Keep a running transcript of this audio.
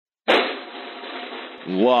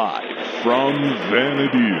Live from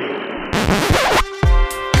Vanadil.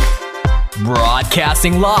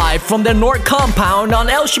 Broadcasting live from the North Compound on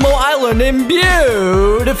Elshimo Island in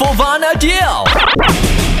beautiful Vanadil.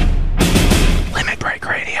 Limit Break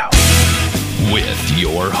Radio. With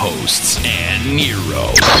your hosts, and Nero.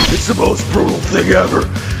 It's the most brutal thing ever.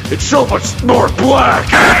 It's so much more black.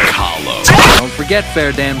 Kahlo. Don't forget,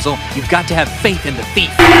 fair damsel, you've got to have faith in the thief.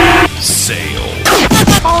 Sale.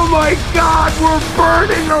 Oh my God, we're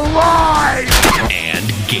burning alive!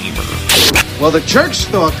 And Gamer. Well, the church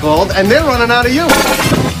store called, and they're running out of you.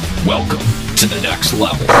 Welcome to the next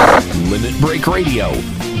level.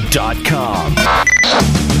 LimitBreakRadio.com.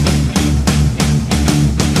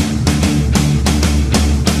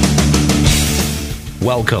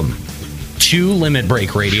 Welcome to Limit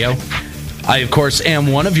Break Radio. I, of course,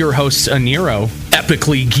 am one of your hosts, Nero,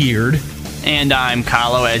 epically geared. And I'm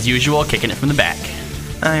Kahlo, as usual, kicking it from the back.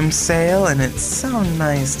 I'm Sale, and it's so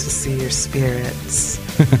nice to see your spirits.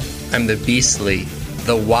 I'm the beastly,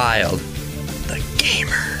 the wild, the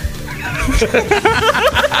gamer.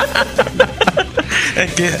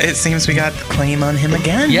 It seems we got the claim on him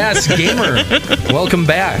again. Yes, Gamer. Welcome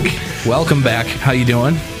back. Welcome back. How you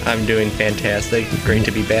doing? I'm doing fantastic. Great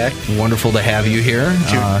to be back. Wonderful to have you here.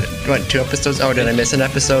 Two episodes? Oh, did I miss an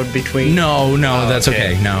episode between? No, that's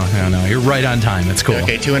okay. No. You're right on time. It's cool.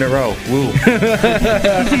 Okay, 2 in a row. Woo.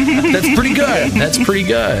 That's pretty good. Let's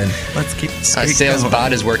keep the streak Sales going.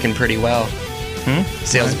 bot is working pretty well.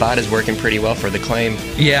 Sales bot is working pretty well for the claim.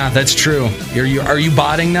 Yeah, that's true. Are you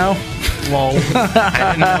botting now? Whoa.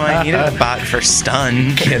 I didn't know I needed a bot for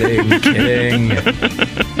stun. Kidding.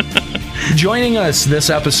 Joining us this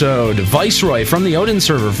episode, Viceroy from the Odin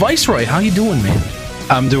server. Viceroy, how you doing, man?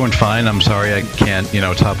 I'm doing fine. I'm sorry I can't,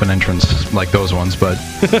 top an entrance like those ones, but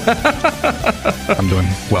I'm doing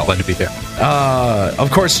well. Glad to be here.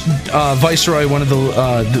 Of course, Viceroy, one of the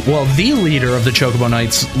leader of the Chocobo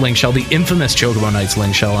Knights Link Shell, the infamous Chocobo Knights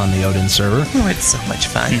Link Shell on the Odin server. Oh, it's so much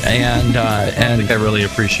fun. And I think I really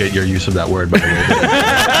appreciate your use of that word, by the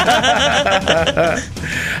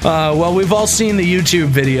way. Well, we've all seen the YouTube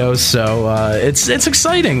videos, so it's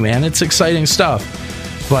exciting, man. It's exciting stuff.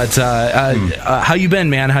 But how you been,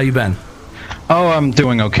 man? How you been? Oh, I'm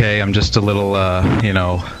doing okay. I'm just a little,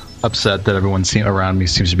 upset that everyone around me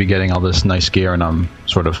seems to be getting all this nice gear, and I'm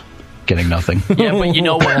sort of getting nothing. Yeah, but you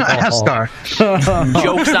know what? Astar.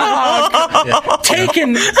 Jokes on.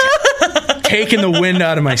 Taking the wind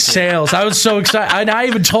out of my sails. I was so excited. I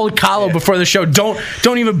even told Kahlo before the show, don't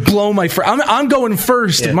even blow my. I'm going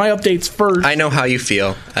first. Yeah. My update's first. I know how you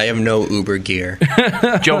feel. I have no Uber gear.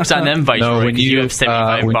 Jokes on them, Viceroy. No, when you have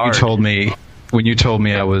 75 when bars. you told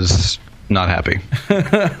me, I was not happy.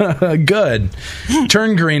 Good.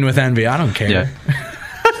 Turn green with envy. I don't care. Yeah.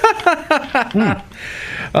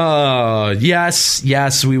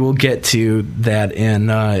 Yes, we will get to that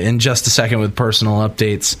in just a second with personal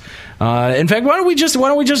updates. In fact, why don't we just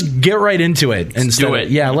get right into it? Do it.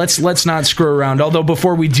 Yeah, let's not screw around. Although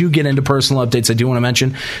before we do get into personal updates, I do want to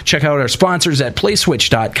mention, check out our sponsors at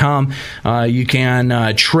PlaySwitch.com. You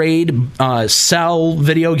can trade, sell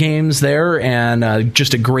video games there, and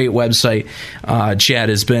just a great website. Chad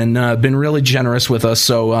has been really generous with us,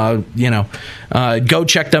 so go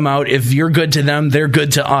check them out. If you're good to them, they're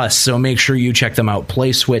good to us. So make sure you check them out.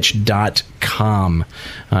 PlaySwitch.com.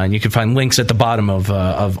 And you can find links at the bottom of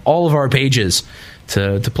all of our pages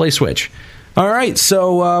to PlaySwitch. All right,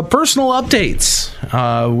 so personal updates.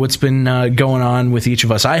 What's been going on with each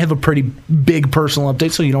of us? I have a pretty big personal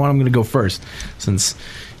update, so you know what? I'm going to go first, since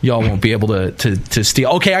y'all won't be able to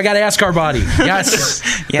steal. Okay, I got to ask our body. Yes,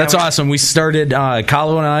 that's awesome. We started,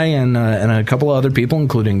 Kahlo and I, and a couple of other people,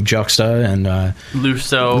 including Juxta and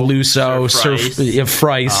Luso,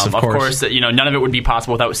 Frice, of course. None of it would be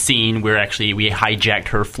possible without Scene. We hijacked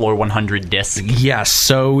her Floor 100 disc. Yes,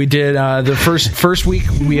 so we did the first week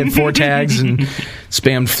we had 4 tags and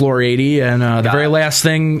spammed Floor 80, and the very last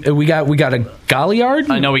thing we got a Galliard.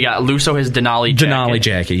 I know we got Luso his Denali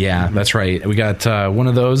jacket. Yeah, that's right. We got one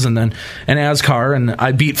of those, and then an Ascar, and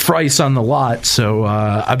I beat Frice on the lot, so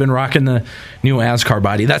I've been rocking the new Ascar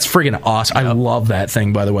body. That's friggin' awesome. I love that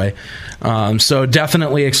thing, by the way. So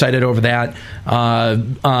definitely excited over that.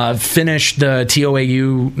 Finished the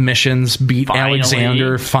TOAU missions, beat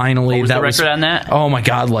Alexander finally. What was the record on that? Oh my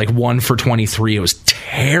God, like 1 for 23. It was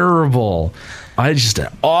terrible. I had just an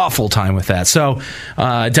awful time with that. So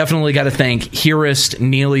definitely got to thank Hurist,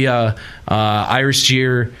 Nelia, Irish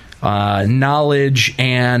Jeer, Knowledge,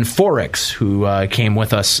 and Forex, who came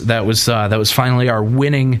with us. That was finally our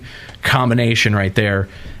winning combination right there.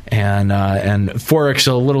 and Forex,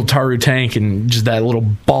 a little Taru tank, and just that little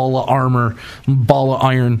ball of armor, ball of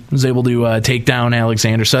iron, was able to take down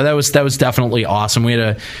Alexander. So that was definitely awesome. We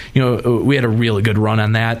had a really good run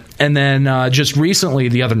on that. And then just recently,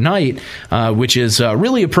 the other night, which is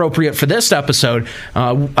really appropriate for this episode,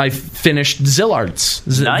 I finished Zillart's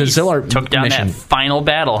Nice. the Zillart Took down mission. that final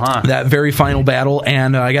battle, huh? That very final battle,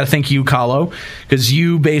 and I got to thank you, Kahlo, because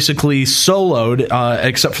you basically soloed,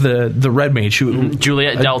 except for the red mage, who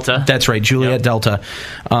Juliet Delta. That's right, Juliet Delta,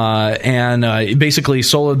 and basically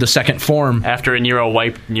soloed the second form After Nero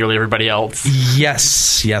wiped nearly everybody else,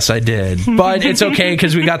 Yes, I did, but it's okay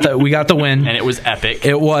because we got the win, and it was epic.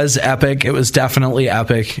 It was epic. It was definitely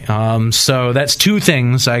epic. So that's two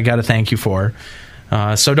things I got to thank you for.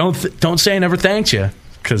 So don't say I never thanked you.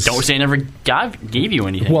 Don't say I never gave you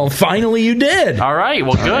anything. Well, finally you did. All right.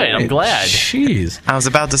 Well, good. Right. I'm glad. Jeez. I was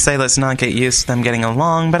about to say let's not get used to them getting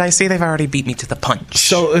along, but I see they've already beat me to the punch.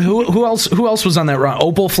 So who else was on that run?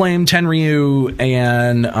 Opal Flame, Tenryu,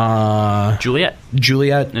 and Juliet.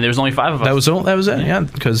 And there was only 5 of us. That was it. Yeah,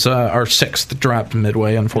 because our 6th dropped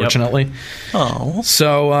midway, unfortunately. Yep. Oh.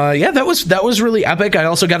 So that was really epic. I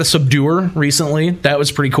also got a Subduer recently. That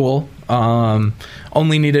was pretty cool.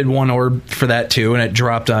 Only needed 1 orb for that too, and it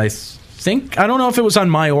dropped. I don't know if it was on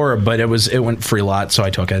my orb, but it went free lot, so I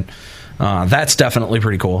took it. That's definitely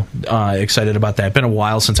pretty cool. Excited about that. Been a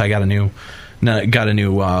while since I got a new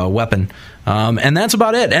weapon. And that's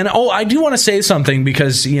about it. And I do want to say something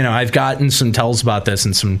because I've gotten some tells about this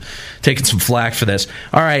and taking some flack for this.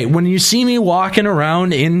 All right, when you see me walking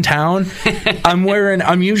around in town,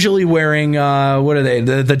 I'm usually wearing what are they?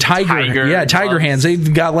 The tiger hands.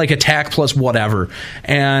 They've got like attack plus whatever,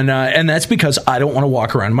 and that's because I don't want to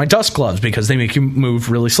walk around in my dust gloves because they make you move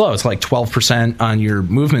really slow. It's like 12% on your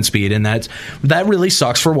movement speed, and that really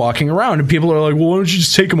sucks for walking around. And people are like, well, why don't you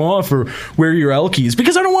just take them off or wear your Elkies?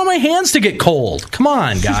 Because I don't want my hands to get cold. Come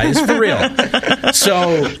on, guys, for real.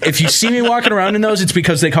 So if you see me walking around in those, it's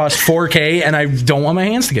because they cost $4K and I don't want my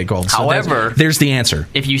hands to get cold. So However, there's the answer.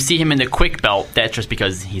 If you see him in the quick belt, that's just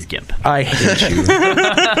because he's Gimp. I hate you.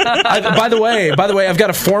 By the way, I've got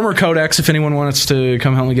a former Codex if anyone wants to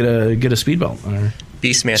come help me get a speed belt.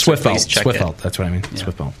 Beastmaster, Swift belt. check Swift it. belt. That's what I mean. Yeah.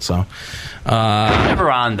 Swift belt. So never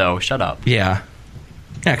on though. Shut up. Yeah.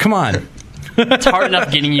 Come on. It's hard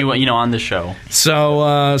enough getting you on the show.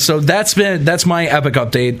 So that's my epic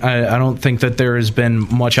update. I don't think that there has been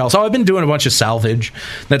much else. I've been doing a bunch of salvage.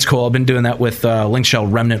 That's cool. I've been doing that with Link Shell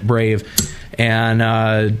Remnant Brave,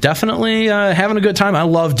 and definitely having a good time. I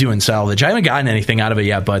love doing salvage. I haven't gotten anything out of it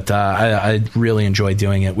yet, but I really enjoy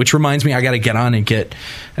doing it. Which reminds me, I got to get on and get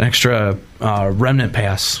an extra Remnant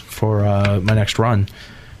pass for my next run.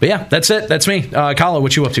 But yeah, that's it. That's me. Kala,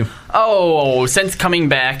 what you up to? Oh, since coming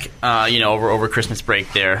back, over Christmas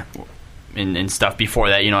break there, and stuff before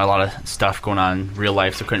that, a lot of stuff going on in real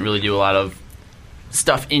life, so couldn't really do a lot of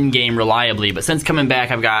stuff in game reliably. But since coming back,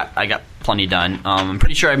 I got plenty done. I'm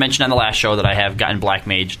pretty sure I mentioned on the last show that I have gotten Black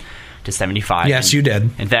Mage to 75. Yes, you did.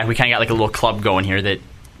 In fact, we kind of got like a little club going here that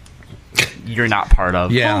you're not part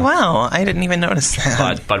of. Yeah. Oh, wow. I didn't even notice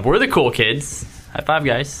that. But we're the cool kids. High five,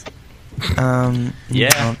 guys.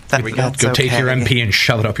 Yeah. Go take your MP and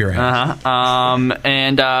shove it up your ass.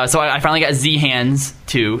 So I finally got Z hands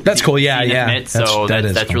too. That's cool. Yeah. That's cool.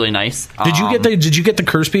 Really nice. Did you get the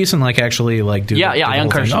curse piece and actually do? Yeah. I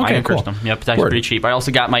uncursed them. Okay, I uncursed cool. them. Yep. It's actually pretty cheap. I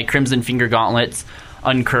also got my Crimson Finger Gauntlets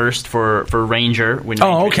uncursed for Ranger.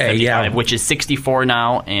 Which is 64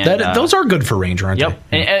 now. And those are good for Ranger, aren't they? Yep.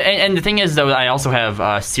 And the thing is, though, I also have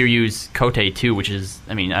Siryu's Kote too, which is,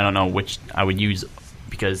 I don't know which I would use,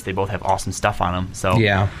 because they both have awesome stuff on them. So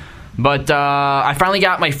yeah. But I finally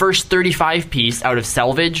got my first 35 piece out of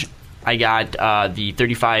salvage. I got the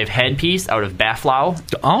 35 head piece out of Baflau.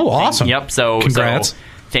 Oh, awesome! Yep. So congrats. So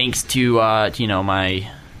thanks to my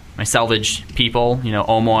salvage people.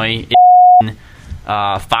 Omoy,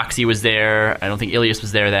 Foxy was there. I don't think Ilias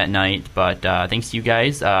was there that night, but thanks to you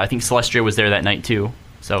guys. I think Celestia was there that night too.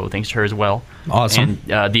 So thanks to her as well. Awesome.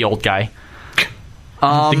 And the old guy.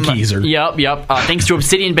 The geezer. Yep. Thanks to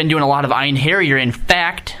Obsidian, been doing a lot of Iron Harrier. In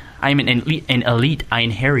fact, I'm an elite Iron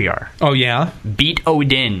Harrier. Oh yeah, beat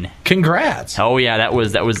Odin. Congrats. Oh yeah, that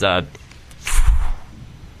was a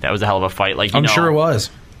hell of a fight. I'm sure it was.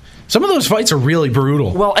 Some of those fights are really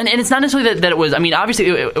brutal. Well, and it's not necessarily that it was. Obviously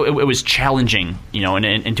it was challenging,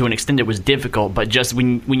 and to an extent it was difficult. But just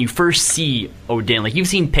when you first see Odin, you've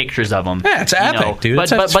seen pictures of him. Yeah, it's epic, dude. But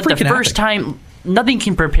the first time, nothing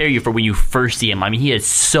can prepare you for when you first see him. He is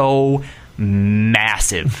so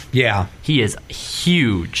massive. Yeah. He is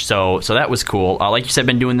huge. So that was cool. Like you said,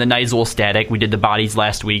 been doing the Nizul static. We did the bodies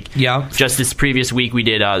last week. Yeah. Just this previous week, we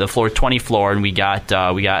did the floor 20 floor, and we got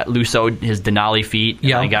Luso, his Denali feet.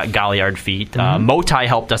 Yeah. And I got Galliard feet. Motai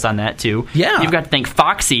helped us on that, too. Yeah. You've got to thank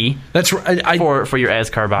Foxy That's right. for your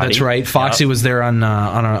Ascar body. That's right. Foxy was there on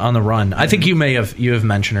the run. I think you have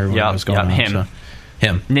mentioned her when it was going on. Him. So.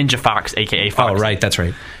 Him. Ninja Fox, a.k.a. Fox. Oh, right. That's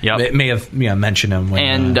right. Yep. May have mentioned him. When,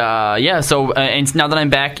 and and now that I'm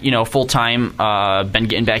back, full time, been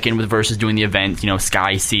getting back in with Versus, doing the event.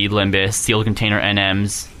 Sky, Seed, Limbus, Sealed Container,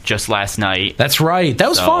 NMs. Just last night. That's right. That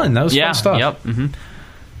was fun. That was fun stuff. Yep. Mm-hmm.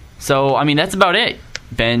 So that's about it.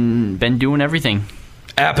 Been doing everything.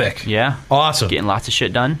 Epic. Yeah. Awesome. Getting lots of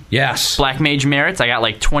shit done. Yes. Black Mage merits. I got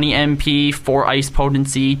like 20 MP, 4 Ice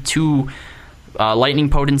Potency, 2 Lightning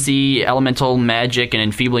Potency, Elemental Magic, and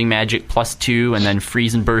Enfeebling Magic +2, and then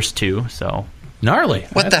Freeze and Burst 2. So gnarly.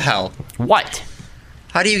 What the hell? What?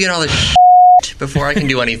 How do you get all this before I can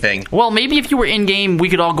do anything? Well, maybe if you were in game, we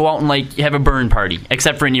could all go out and have a burn party,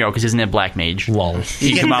 except for Nero, because isn't it Black Mage? Lol.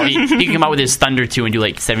 He can come out with his Thunder 2 and do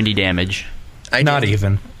like 70 damage. Not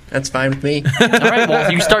even. That's fine with me. All right, well,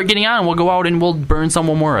 if you start getting on, we'll go out and we'll burn some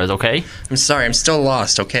Womuras, okay? I'm sorry, I'm still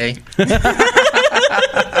lost, okay?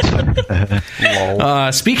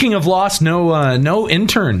 Speaking of lost, no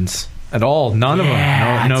interns at all. None of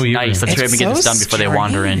them. No. Nice. Let's hurry up and get this done before they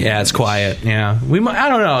wander in. Yeah, it's quiet. Yeah, I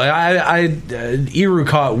don't know. Iru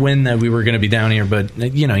caught wind that we were going to be down here, but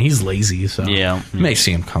he's lazy, so yeah, you may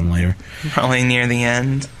see him come later. Probably near the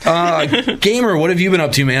end. Gamer, what have you been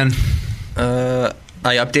up to, man?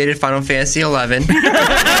 I updated Final Fantasy 11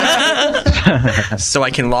 so I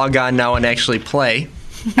can log on now and actually play.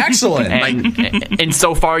 Excellent. And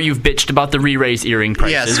so far, you've bitched about the re-raise earring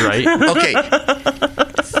prices, yes. right? Okay.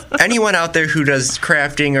 Anyone out there who does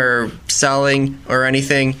crafting or selling or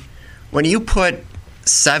anything, when you put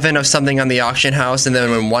 7 of something on the auction house and then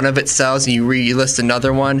when one of it sells and you relist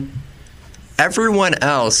another one, everyone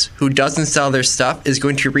else who doesn't sell their stuff is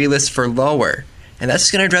going to relist for lower. And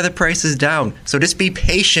that's going to drive the prices down. So just be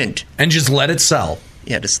patient. And just let it sell.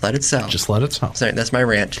 Yeah, just let it sell. Just let it sell. Sorry, that's my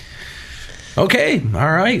rant. Okay,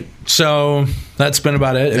 all right. So that's been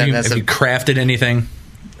about it. Have you crafted anything?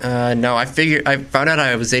 No, I found out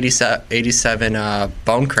I was 87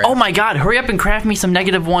 bone craft. Oh my god, hurry up and craft me some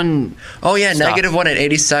 -1. Oh yeah, stuff. -1 at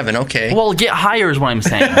 87, okay. Well, get higher is what I'm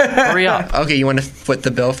saying. Hurry up. Okay, you want to foot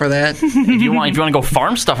the bill for that? If you want to go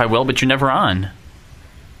farm stuff, I will, but you're never on.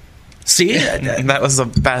 See? That was the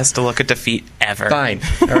best look at defeat ever. Fine.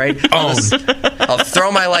 All right. I'll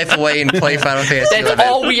throw my life away and play Final Fantasy 11. That's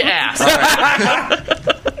all we ask.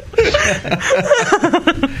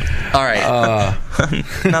 All right.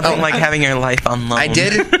 Nothing like having your life on loan. I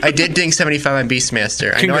did ding 75 on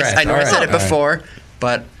Beastmaster. I know I said it before,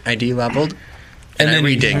 but I de-leveled and then I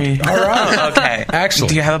re-dinged. All right. Oh, okay. Excellent.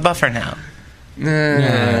 Do you have a buffer now?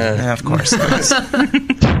 Of course not.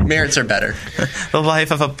 Merits are better. The life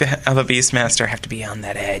of a Beastmaster have to be on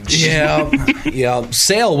that edge. Yeah.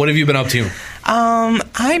 Sale, what have you been up to?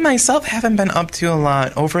 I myself haven't been up to a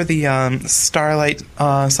lot. Over the Starlight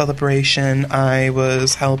celebration, I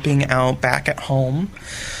was helping out back at home.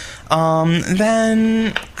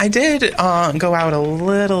 Then I did go out a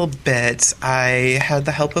little bit. I had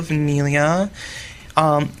the help of Nelia,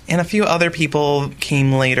 and a few other people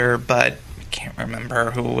came later, but can't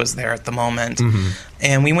remember who was there at the moment. Mm-hmm.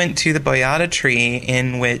 And we went to the Boyata tree,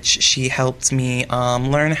 in which she helped me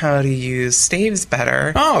learn how to use staves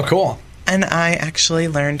better. Oh, cool. And I actually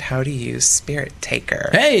learned how to use Spirit Taker.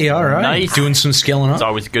 Hey, all right. Nice. Doing some skilling up. It's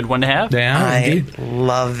always a good one to have. Yeah, I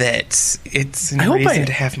love it. It's a reason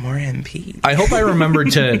to have more MP. I hope I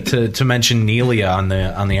remembered to mention Nelia on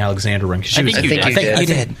the Alexander run. I think you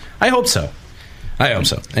did. I hope so.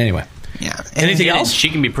 Anyway. Yeah. Anything else? She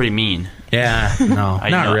can be pretty mean. Yeah, no,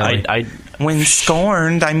 not really. When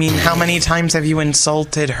scorned, I mean, how many times have you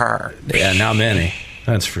insulted her? Yeah, not many.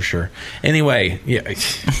 That's for sure. Anyway, yeah.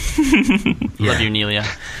 Love you, Nelia.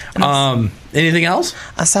 Anything else?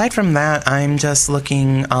 Aside from that, I'm just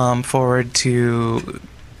looking forward to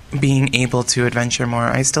being able to adventure more.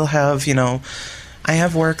 I still have, I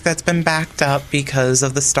have work that's been backed up because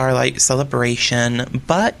of the Starlight celebration,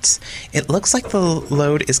 but it looks like the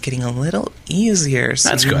load is getting a little easier, so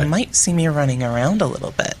that's you good. might see me running around a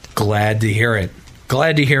little bit. Glad to hear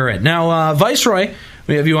it. Now, Viceroy,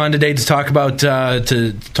 we have you on today to talk about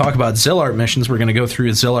Zillart missions. We're going to go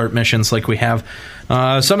through Zillart missions like we have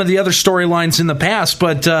some of the other storylines in the past,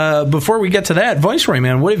 but before we get to that, Viceroy,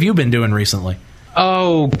 man, what have you been doing recently?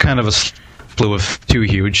 Oh, kind of a slew of too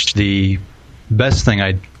huge. The best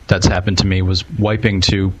thing that's happened to me was wiping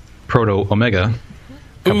to Proto Omega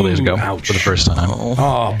a couple days ago ouch. for the first time.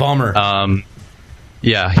 Oh, bummer.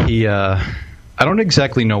 Yeah, he. I don't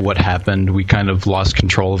exactly know what happened. We kind of lost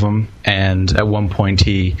control of him, and at one point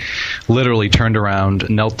he literally turned around,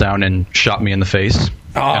 knelt down, and shot me in the face.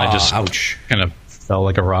 Oh, and I just ouch. kind of fell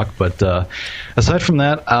like a rock. But aside from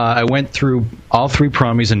that, I went through all 3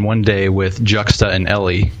 promies in one day with Juxta and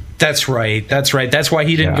Ellie. That's right. That's why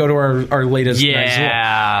he didn't go to our latest.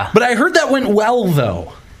 Yeah. But I heard that went well,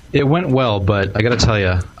 though. It went well, but I got to tell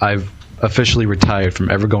you, I've officially retired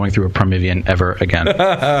from ever going through a Promethean ever again.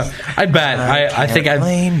 I bet. I think I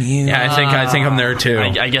blame you. Yeah, I think I'm there too.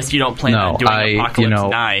 I guess you don't plan on doing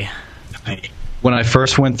Apocalypse Now. When I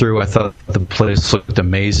first went through, I thought the place looked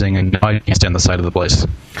amazing, and now I can't stand the sight of the place.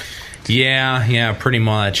 Yeah, pretty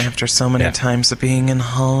much. After so many times of being in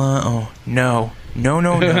Hulla, oh no,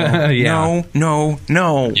 Yeah. no.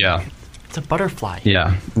 Yeah. It's a butterfly.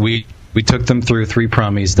 Yeah, we took them through 3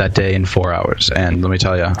 promies that day in 4 hours, and let me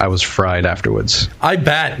tell you, I was fried afterwards. I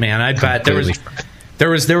bet, man. I bet Completely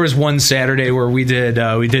there was one Saturday where we did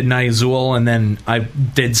Nizul, and then I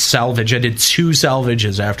did salvage. I did 2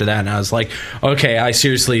 salvages after that, and I was like, okay, I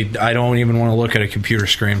don't even want to look at a computer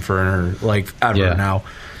screen for like ever now.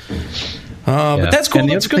 But that's cool. And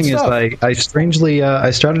the that's other good thing stuff. is, I strangely I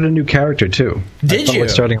started a new character too. Did you? Like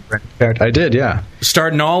starting a brand new character. I did, yeah.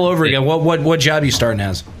 Starting all over again. What job you starting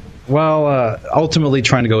as? Well, ultimately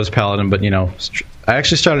trying to go as Paladin, but I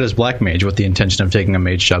actually started as Black Mage with the intention of taking a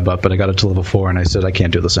mage job up, but I got it to level 4, and I said I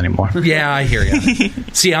can't do this anymore. Yeah, I hear you.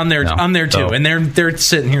 See, I'm there. I'm there too, and they're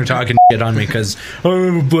sitting here talking shit on me because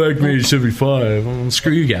I'm a Black Mage 75. Well,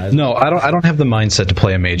 screw you guys. No, I don't have the mindset to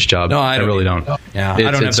play a mage job. No, I really don't. Yeah, it's,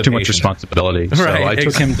 I don't have it's the too much patience. responsibility. Right, so I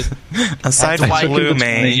took him. Aside from blue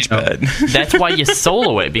mage, but That's why you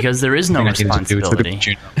solo it, because there is no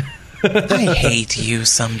responsibility. I hate you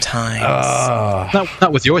sometimes.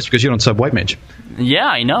 Not with yours, because you don't sub white mage. Yeah,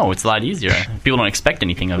 I know. It's a lot easier. People don't expect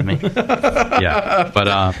anything of me. Yeah,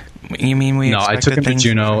 but you mean we? No, I took him to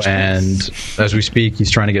Juno, and as we speak, he's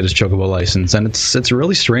trying to get his Chocobo license, and it's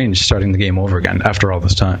really strange starting the game over again after all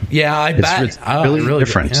this time. Yeah, I bet. It's really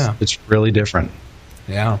different. Yeah. It's really different.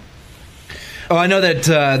 Yeah. Oh, I know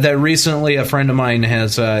that recently a friend of mine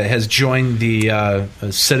has joined the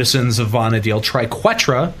Citizens of Vana'diel.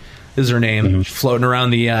 Triquetra is her name, floating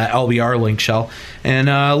around the LBR link shell. And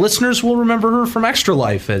listeners will remember her from Extra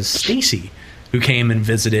Life as Stacy, who came and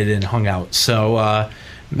visited and hung out. So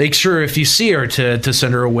make sure if you see her to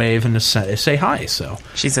send her a wave and to say hi. So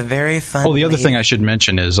she's a very fun. Oh, the other thing I should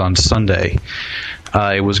mention is on Sunday,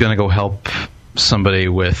 I was going to go help somebody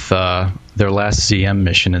with their last CM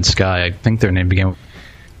mission in Sky. I think their name began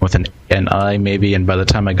with an I, maybe, and by the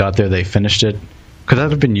time I got there, they finished it. Could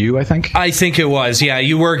that have been you, I think? I think it was. Yeah,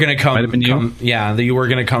 you were going to come. Might have been you? You were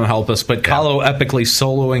going to come help us, but Kahlo epically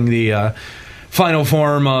soloing the final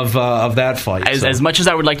form of that fight. As much as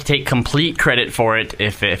I would like to take complete credit for it,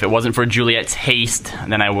 if it wasn't for Juliet's haste,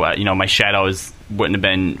 then my shadows wouldn't have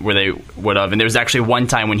been where they would have. And there was actually one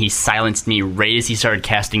time when he silenced me right as he started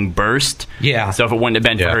casting Burst. Yeah. So if it wouldn't have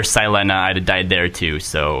been for her Silena, I'd have died there too.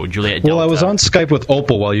 So Juliet. Well, I was on Skype with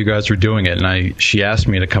Opal while you guys were doing it, and she asked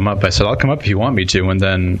me to come up. I said, I'll come up if you want me to, and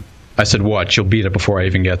then I said, what? You'll beat it before I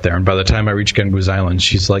even get there. And by the time I reached Genbu's Island,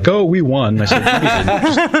 she's like, oh, we won. I said, no, you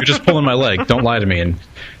didn't. You're just pulling my leg. Don't lie to me. And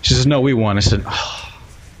she says, no, we won. I said, oh.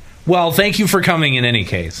 Well, thank you for coming in any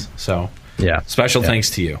case. So yeah, special thanks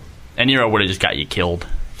to you. And Nero would have just got you killed.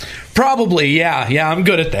 Probably, yeah. I'm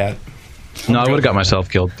good at that. No, I would have got myself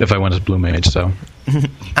killed if I went as Blue Mage, so.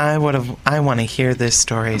 I want to hear this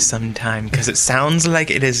story sometime, because it sounds like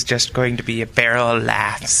it is just going to be a barrel of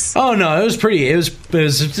laughs. Oh no, it's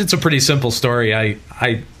a pretty simple story.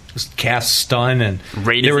 I just cast stun, and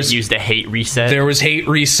used a hate reset. There was hate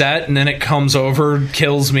reset, and then it comes over,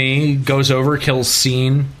 kills me, goes over, kills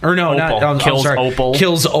Scene, or no, Opal. kills Opal.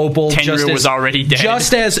 Kills Opal. Tenru was already dead.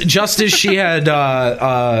 Just as she had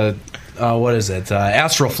what is it?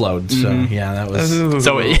 Astral Flowed. So yeah, that was.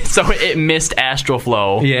 So it missed Astral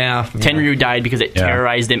Flow. Yeah. Tenru died because it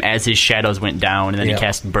terrorized him as his shadows went down, and then he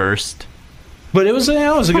cast Burst. But it was a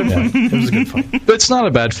good fight. It was a good fight. It's not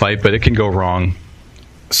a bad fight, but it can go wrong.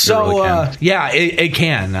 So really it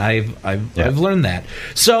can. I've learned that.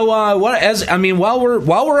 So while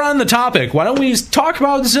we're on the topic, why don't we talk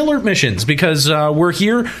about Zillert missions, because we're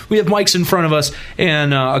here, we have mics in front of us,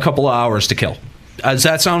 and a couple of hours to kill. Does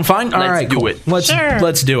that sound fine? All right, do cool. it.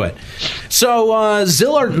 Let's do it. So,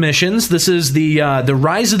 Zillart missions. This is the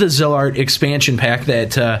Rise of the Zillart expansion pack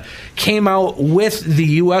that came out with the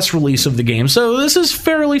U.S. release of the game. So this is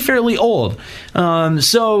fairly old.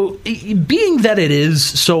 So, being that it is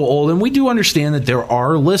so old, and we do understand that there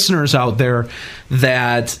are listeners out there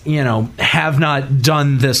that have not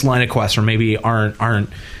done this line of quests, or maybe aren't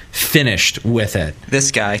finished with it.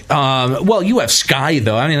 This guy. Well, you have Sky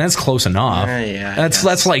though. I mean, that's close enough. Yeah,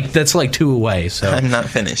 that's like 2 away. So I'm not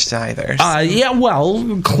finished either. So. Yeah, well,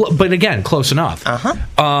 but again, close enough.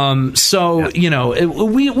 So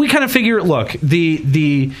we kind of figure. Look,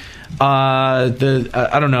 the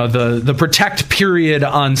I don't know, the protect period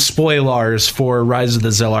on spoilers for Rise of the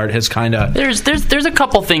Zillart has kind of there's a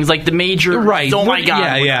couple things like the major right. Oh my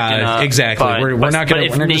god! Exactly. We're not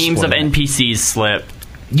going to. If names of NPCs slip.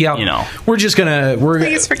 Yeah, we're just gonna.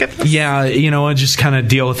 Please forgive us. Yeah, just kind of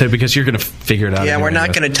deal with it because you're gonna figure it out. Yeah, we're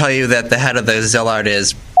not gonna tell you that the head of the Zillart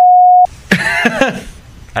is. I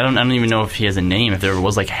don't even know if he has a name. If there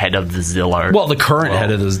was like head of the Zillart. Well, the current head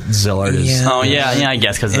of the Zillart is. Yeah. Oh yeah, I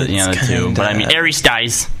guess because the two. But I mean, Ares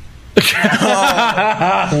dies.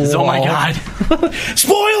 Oh my god!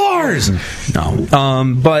 Spoilers. No,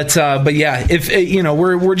 but yeah, if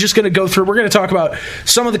we're just gonna go through. We're gonna talk about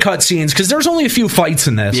some of the cutscenes because there's only a few fights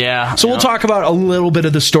in this. Yeah. So we'll talk about a little bit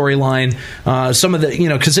of the storyline, some of the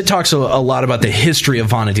because it talks a lot about the history of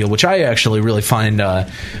Vana'diel, which I actually really find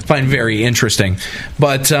very interesting.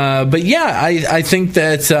 But yeah, I think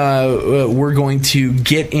that we're going to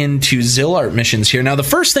get into Zillart missions here. Now, the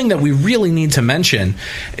first thing that we really need to mention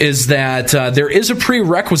is that there is a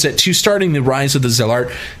prerequisite to starting the Rise of the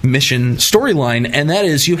Zillart mission storyline, and that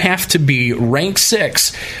is you have to be rank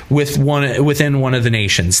 6 within one of the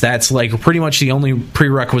nations. That's like pretty much the only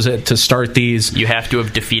prerequisite to start these. You have to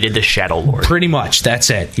have defeated the Shadow Lord. Pretty much,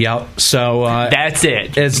 that's it. Yep. So that's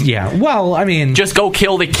it. Yeah. Well, I mean, just go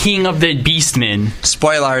kill the king of the Beastmen.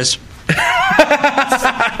 Spoilers.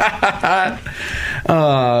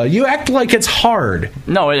 You act like it's hard.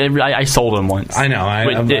 No, I sold him once. I know.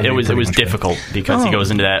 It was difficult because he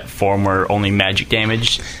goes into that form where only magic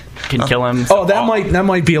damage can kill him. So that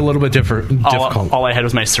might be a little bit difficult. All I had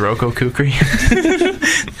was my Sirocco Kukri.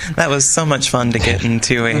 That was so much fun to get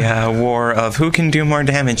into a war of who can do more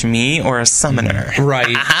damage, me or a summoner.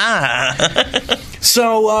 Right.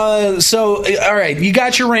 So all right, you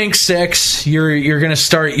got your rank 6. You're going to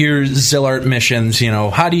start your Zillart missions.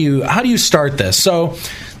 How do you start this? So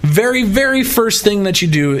very, very first thing that you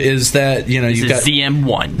do is that you got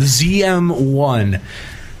ZM1. ZM1.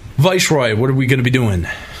 Viceroy, what are we going to be doing?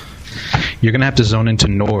 You're going to have to zone into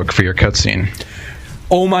Norg for your cutscene.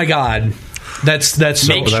 Oh my god. That's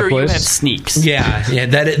make sure you have sneaks. Yeah,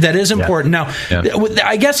 that is important. Now,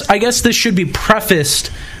 I guess this should be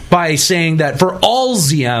prefaced by saying that for all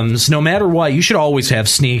ZMs, no matter what, you should always have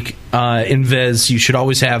sneak, invis. You should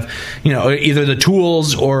always have, either the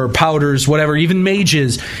tools or powders, whatever. Even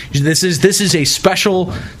mages. This is a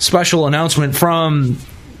special announcement from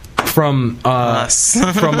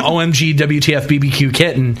OMG WTF BBQ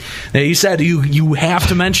Kitten. You said you have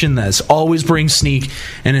to mention this. Always bring sneak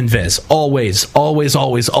and invis. Always.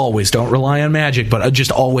 Don't rely on magic, but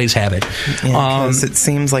just always have it. Because it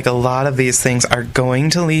seems like a lot of these things are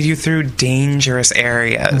going to lead you through dangerous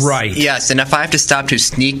areas. Right. Yes, and if I have to stop to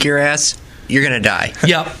sneak your ass, you're gonna die.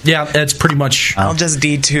 Yep. That's pretty much. I'll just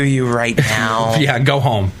D2 you right now. Yeah, go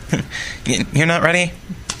home. You're not ready?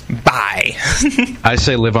 Bye. I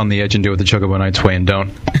say live on the edge and do it the Chocobo Knight's way and don't.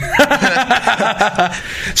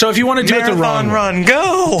 So if you want to do it the wrong way. Run,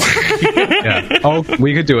 go! Yeah. Oh,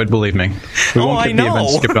 we could do it, believe me. We won't get the event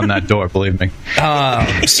skipped on that door, believe me.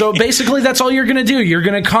 So basically that's all you're going to do. You're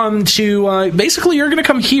going to come to, you're going to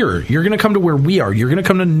come here. You're going to come to where we are. You're going to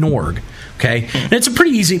come to Norg. Okay? And it's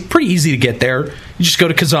pretty easy to get there. You just go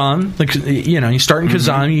to Kazan. You start in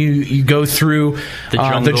Kazan. You go through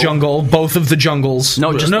the jungle, both of the jungles.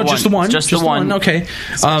 Just the one. Just the one. Okay.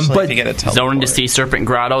 But you get a teleport. Zone into Sea Serpent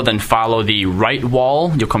Grotto, then follow the right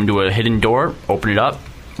wall. You'll come to a hidden door. Open it up.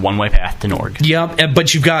 One-way path to Norg. Yep,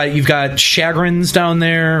 but you've got Shagrins down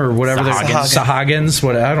there or whatever they're Sahagins.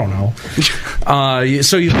 What I don't know.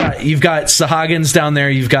 So you've got Sahagins down there.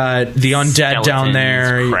 You've got the undead down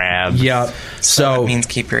there. Crabs. Yep. So that means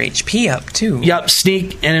keep your HP up too. Yep.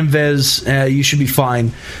 Sneak and invis. You should be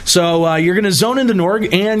fine. So you're going to zone into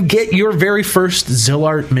Norg and get your very first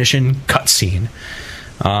Zillart mission cutscene.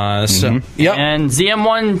 Yep. And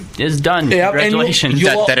ZM1 is done. Yep. And Congratulations.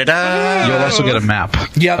 You'll also get a map of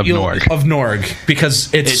Norg. Of Norg,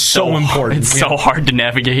 because it's so important. It's so hard to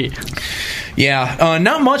navigate. Yeah,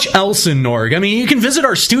 not much else in Norg. I mean, you can visit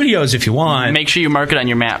our studios if you want. Make sure you mark it on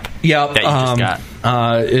your map. Yep. That you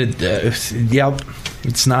just got. Yep.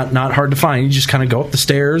 It's not hard to find. You just kind of go up the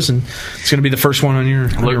stairs, and it's going to be the first one on your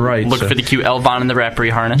right. Look for the cute Elvon in the Rappery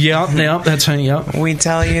harness. Yep, that's how. Yep. We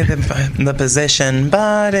tell you the position,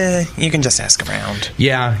 but you can just ask around.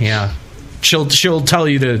 Yeah. She'll tell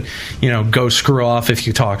you to go screw off if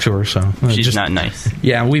you talk to her. So she's not nice.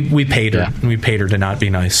 Yeah, we paid her. Yeah. We paid her to not be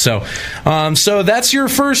nice. So that's your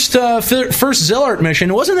first Zillart mission.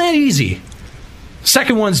 It wasn't that easy.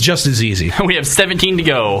 Second one's just as easy. We have 17 to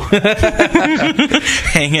go.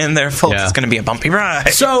 Hang in there, folks. Yeah. It's going to be a bumpy ride.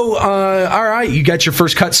 So, all right, you got your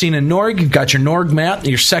first cutscene in Norg. You've got your Norg map.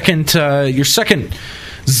 Your second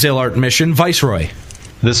Zillart mission, Viceroy.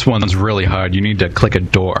 This one's really hard. You need to click a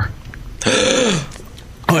door.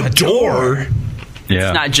 A door? Yeah.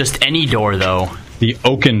 It's not just any door, though. The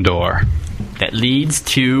oaken door. That leads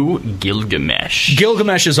to Gilgamesh.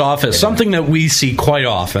 Gilgamesh's office, something that we see quite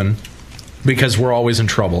often. Because we're always in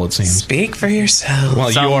trouble, it seems. Speak for yourself.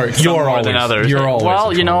 Well, you're always than others. You're always. Well,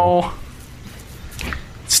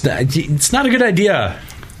 it's not a good idea.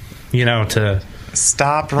 To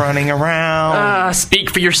stop running around. Speak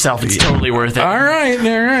for yourself. It's totally worth it. All right.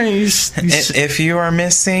 If you are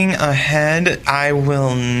missing a head, I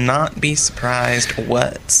will not be surprised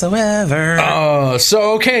whatsoever.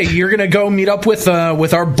 So okay, you're gonna go meet up with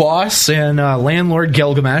our boss and landlord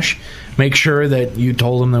Gilgamesh. Make sure that you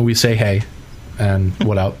told him that we say hey, and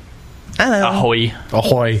what up? Hello.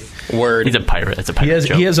 Ahoy. Word. He's a pirate. That's a pirate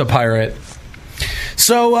joke. He is a pirate.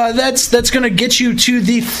 So that's going to get you to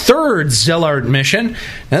the third Zillart mission.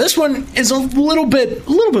 Now this one is a little bit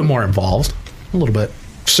more involved, a little bit.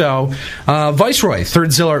 So Viceroy, third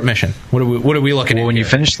Zillart mission. What are we looking at? When you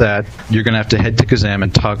finish that, you're going to have to head to Kazam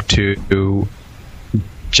and talk to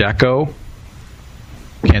Jacko.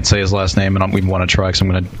 Can't say his last name, and I don't even want to try because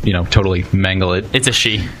I'm going to, totally mangle it. It's a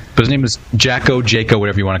she. But his name is Jacko,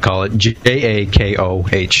 whatever you want to call it.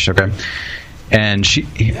 Jakoh. Okay. And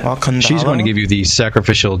she's going to give you the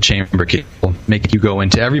sacrificial chamber key, make you go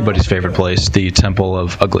into everybody's favorite place, the Temple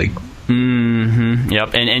of Ugly. Mm-hmm.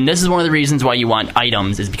 Yep. And this is one of the reasons why you want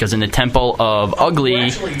items, is because in the Temple of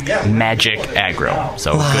Ugly, magic aggro.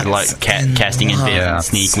 So good luck casting Invis and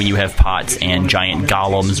Sneak when you have pots and giant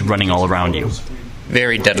golems running all around you.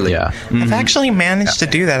 Very deadly. Yeah. Mm-hmm. I've actually managed to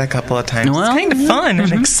do that a couple of times. Well, it's kind of fun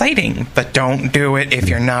and exciting, but don't do it if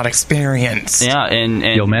you're not experienced. Yeah, and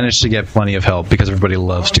you'll manage to get plenty of help because everybody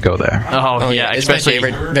loves to go there. Oh yeah, it's my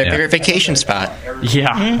favorite vacation spot.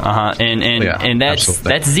 Yeah, and that's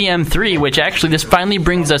ZM3, which actually this finally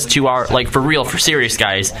brings us to our, like, for serious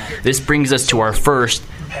guys. This brings us to our first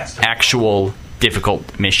actual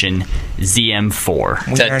difficult mission, ZM4.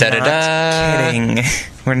 We're not kidding.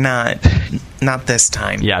 We're not this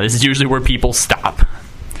time. Yeah, this is usually where people stop.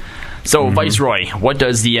 So, Viceroy, what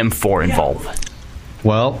does ZM4 involve?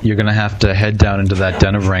 Well, you're going to have to head down into that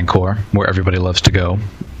Den of Rancor, where everybody loves to go,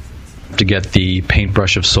 to get the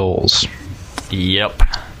Paintbrush of Souls. Yep.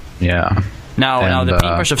 Yeah. Now the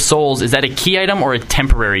Paintbrush of Souls, is that a key item or a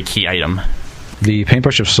temporary key item? The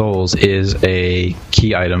Paintbrush of Souls is a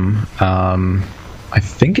key item. I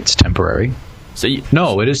think it's temporary.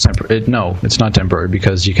 No, it is temporary. No, it's not temporary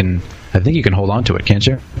because I think you can hold on to it, can't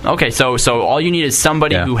you? Okay, so all you need is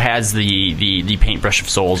somebody who has the Paintbrush of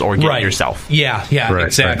Souls, or get it yourself. Yeah, right,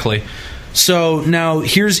 exactly. Right. So now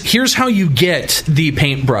here's how you get the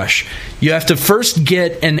paintbrush. You have to first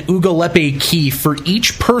get an Ugalepe key for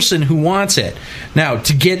each person who wants it. Now,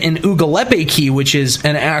 to get an Ugalepe key, which is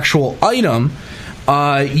an actual item,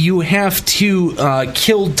 you have to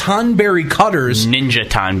kill Tonberry cutters, ninja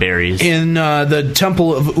Tonberries, in the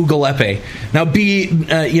Temple of Ugalepe. Now,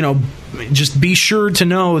 just be sure to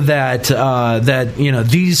know that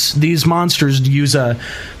these monsters use a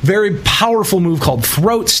very powerful move called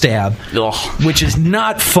Throat Stab, which is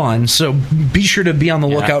not fun. So be sure to be on the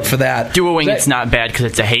lookout for that. Duoing, it's not bad because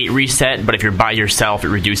it's a hate reset, but if you're by yourself, it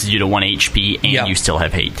reduces you to 1 HP, and you still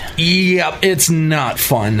have hate. Yep, it's not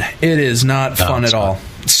fun. It is not fun at all.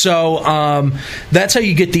 So that's how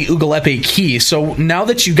you get the Ugalepe key. So now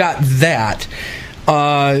that you got that,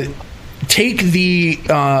 take the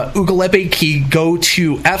Ugalepe key, go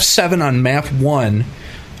to F7 on map 1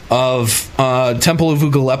 of Temple of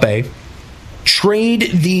Ugalepe,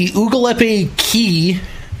 trade the Ugalepe key,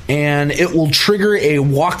 and it will trigger a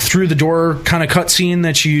walk through the door kind of cutscene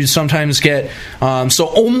that you sometimes get.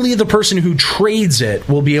 So only the person who trades it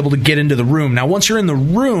will be able to get into the room. Now, once you're in the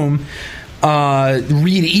room,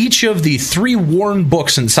 read each of the 3 worn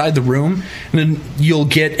books inside the room, and then you'll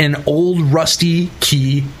get an old rusty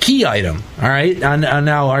key item. All right, and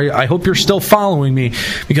now I hope you're still following me,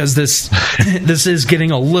 because this this is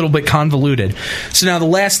getting a little bit convoluted. So now the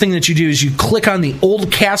last thing that you do is you click on the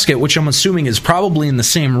old casket, which I'm assuming is probably in the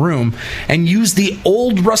same room, and use the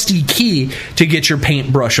old rusty key to get your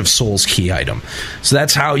Paintbrush of Souls key item. So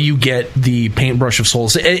that's how you get the Paintbrush of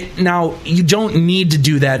Souls. Now you don't need to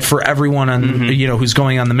do that for everyone on who's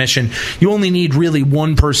going on the mission. You only need really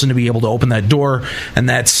one person to be able to open that door, and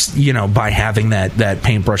that's by having that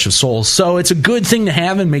Paintbrush of Souls. So it's a good thing to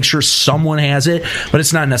have, and make sure someone has it, but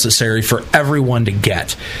it's not necessary for everyone to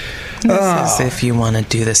get. This is if you want to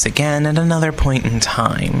do this again at another point in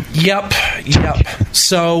time. Yep.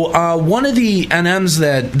 So one of the NMs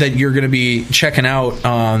that you're going to be checking out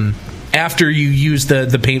after you use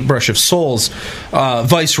the Paintbrush of Souls,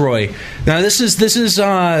 Viceroy. Now this is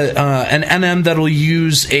an NM that'll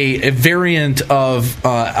use a variant of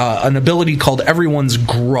an ability called Everyone's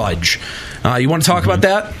Grudge. You want to talk about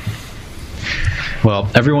that? Well,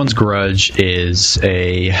 Everyone's Grudge is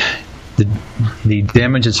the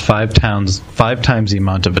damage is 5 times the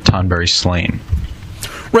amount of a Tonberry slain.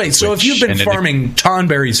 Right. So if you've been farming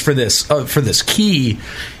Tonberries for this key,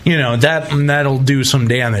 that'll do some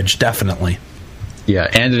damage, definitely. Yeah,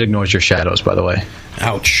 and it ignores your shadows, by the way.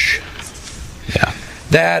 Ouch. Yeah.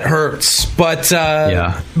 That hurts. But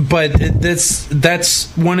but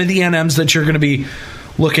that's one of the NMs that you're going to be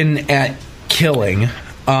looking at killing.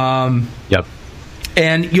 Yep.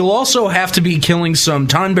 And you'll also have to be killing some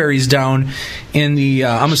Tonberries down in the...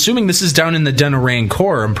 I'm assuming this is down in the Den of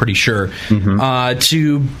Rancor, I'm pretty sure,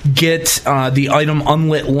 to get the item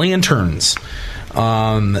Unlit Lanterns.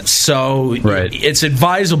 So it's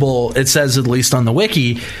advisable, it says at least on the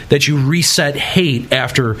wiki, that you reset hate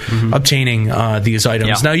after obtaining these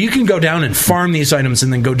items. Yeah. Now, you can go down and farm these items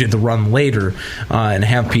and then go do the run later and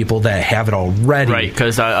have people that have it already. Right,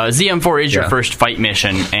 because ZM4 is your first fight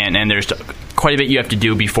mission, and there's quite a bit you have to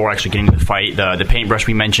do before actually getting to the fight. The paintbrush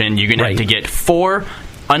we mentioned, you're going to have to get 4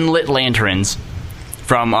 unlit lanterns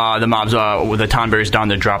from the mobs with the Tonberries down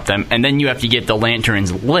to drop them, and then you have to get the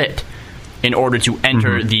lanterns lit in order to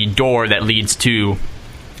enter the door that leads to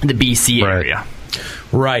the BC area.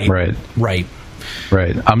 Right.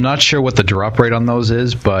 I'm not sure what the drop rate on those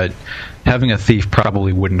is, but having a thief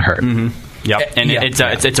probably wouldn't hurt. Yep, and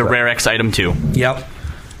it's a rare X item too. Yep.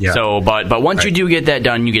 Yeah. So, but once you do get that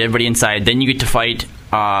done, you get everybody inside. Then you get to fight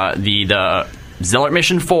the Zealot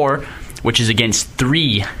Mission 4, which is against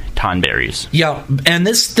 3 Tonberries. Yeah, and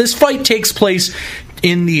this fight takes place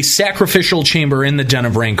in the sacrificial chamber in the Den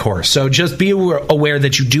of Rancor. So just be aware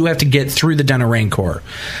that you do have to get through the Den of Rancor.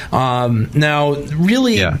 Now,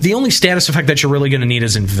 really, the only status effect that you're really going to need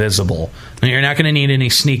is invisible. You're not going to need any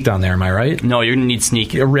sneak down there, am I right? No, you're going to need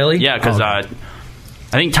sneak. Really? Yeah, because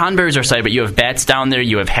I think Tonberries are cited, but you have bats down there,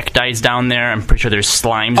 you have Hectides down there, I'm pretty sure there's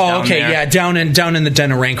slimes down there. Yeah, down in the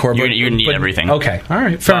Den of Rancor. You're going to need everything. Okay, all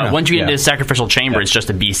right, fair enough. Once you get into the sacrificial chamber, it's just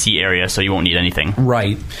a BC area, so you won't need anything.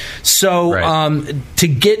 Right. So, to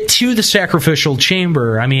get to the sacrificial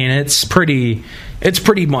chamber, I mean, it's pretty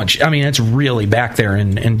much, I mean, it's really back there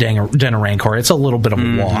in Den of Rancor. It's a little bit of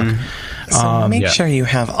a walk. So make sure you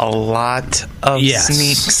have a lot of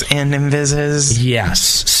sneaks and invises. Yes.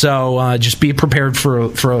 So just be prepared for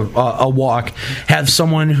a walk. Have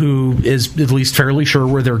someone who is at least fairly sure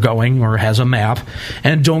where they're going or has a map,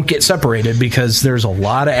 and don't get separated, because there's a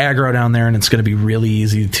lot of aggro down there, and it's going to be really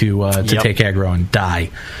easy to take aggro and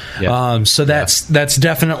die. Yep. So that's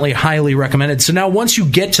definitely highly recommended. So now once you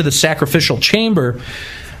get to the sacrificial chamber,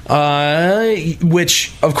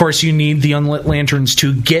 which of course you need the unlit lanterns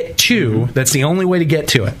to get to. That's the only way to get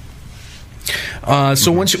to it.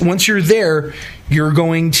 So once you're there, you're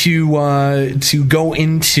going to go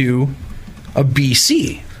into a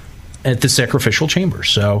BC at the sacrificial chamber.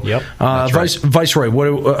 So, Viceroy,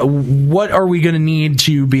 what are we going to need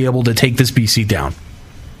to be able to take this BC down?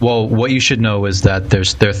 Well, what you should know is that there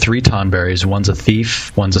are 3 Tonberries. One's a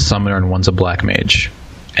thief, one's a summoner, and one's a black mage.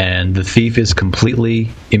 And the thief is completely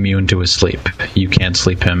immune to his sleep. You can't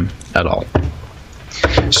sleep him at all.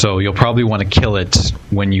 So you'll probably want to kill it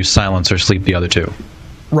when you silence or sleep the other 2.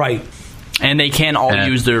 Right. And they can all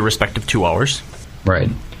use their respective 2 hours. Right.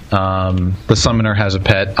 The summoner has a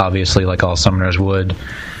pet, obviously, like all summoners would.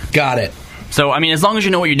 Got it. So, I mean, as long as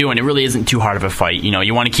you know what you're doing, it really isn't too hard of a fight. You know,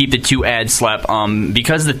 you want to keep the 2 ad slep.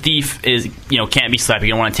 Because the thief is, can't be slept, you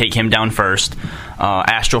don't want to take him down first.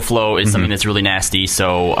 Astral Flow is something that's really nasty.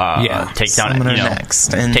 So take down Summoner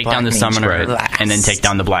next, and take down the Black Summoner, Mage and then take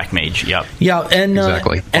down the Black Mage. Yep. Yeah, and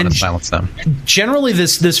Exactly. Want to silence them. generally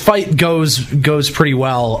this fight goes pretty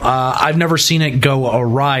well. I've never seen it go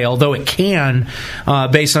awry, although it can,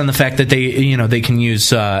 based on the fact that they can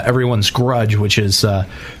use everyone's grudge, which is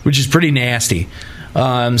pretty nasty.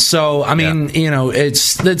 So I mean,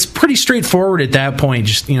 it's pretty straightforward at that point.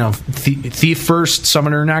 Just Thief first,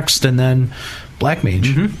 Summoner next, and then Black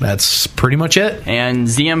Mage. That's pretty much it. And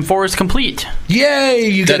ZM4 is complete. Yay!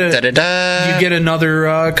 You get another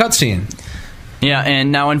cutscene. Yeah,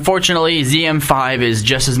 and now unfortunately, ZM5 is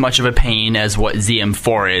just as much of a pain as what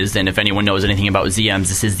ZM4 is. And if anyone knows anything about ZMs,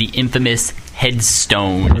 this is the infamous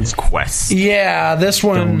Headstone quest. Yeah, this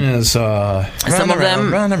one is some of them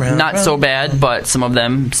not so bad, but some of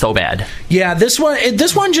them so bad. Yeah, this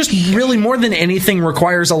one just really more than anything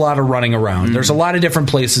requires a lot of running around. There's a lot of different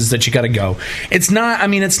places that you got to go. It's not. I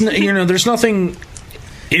mean, there's nothing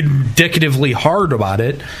indicatively hard about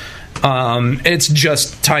it. It's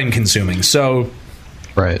just time consuming. So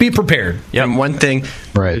be prepared. Yeah. And one thing,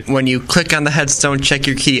 when you click on the headstone, check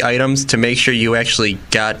your key items to make sure you actually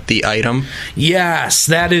got the item. Yes,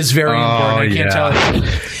 that is very important. I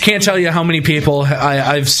can't tell you how many people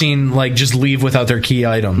I've seen just leave without their key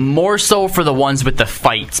item. More so for the ones with the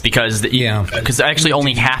fights, because actually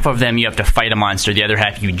only half of them you have to fight a monster, the other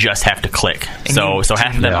half you just have to click. So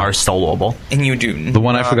half of them are soloable. And you do. The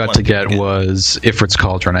one I forgot to get was Ifrit's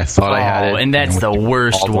Cauldron. I thought I had it, and that's the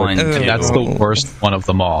worst one. That's the worst one of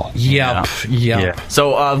them all. Yep.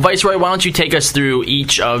 So Viceroy, why don't you take us through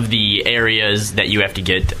each of the areas that you have to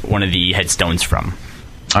get one of the headstones from?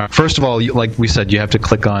 First of all, like we said, you have to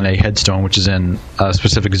click on a headstone, which is in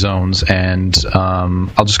specific zones, and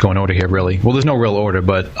I'll just go in order here, really. Well, there's no real order,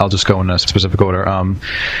 but I'll just go in a specific order.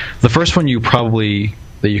 The first one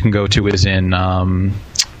that you can go to is in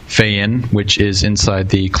Feyin, which is inside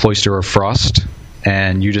the Cloister of Frost,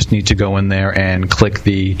 and you just need to go in there and click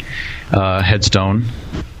the headstone.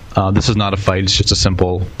 This is not a fight, it's just a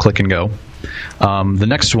simple click and go. The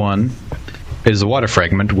next one is the Water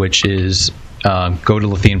Fragment, which is go to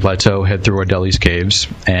Lethene Plateau, head through Ordeli's Caves,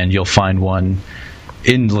 and you'll find one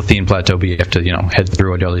in Lethene Plateau, but you have to head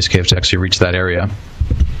through Ordeli's Caves to actually reach that area.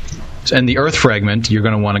 And the Earth Fragment, you're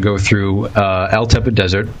going to want to go through Al Tepid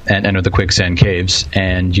Desert and enter the Quicksand Caves,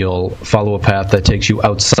 and you'll follow a path that takes you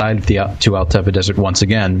outside of to Al Tepid Desert once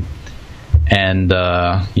again, and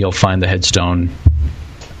you'll find the headstone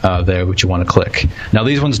there, which you want to click. Now,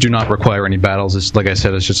 these ones do not require any battles. It's, like I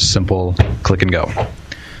said, it's just a simple click and go.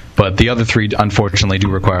 But the other three, unfortunately, do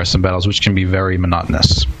require some battles, which can be very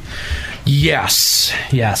monotonous. Yes.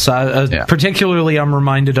 Particularly, I'm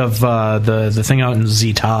reminded of the thing out in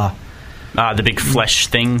Zeta. The big flesh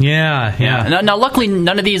thing. Yeah. Now, luckily,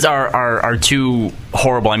 none of these are too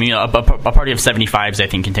horrible. I mean, a party of 75s, I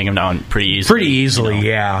think, can take them down pretty easily.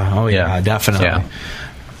 Yeah. Oh, yeah, definitely. Yeah.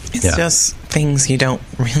 It's just things you don't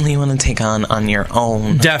really want to take on your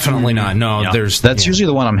own. Definitely not. No, that's usually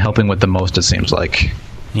the one I'm helping with the most, it seems like.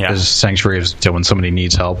 Yeah. There's Sanctuary of Zeta when somebody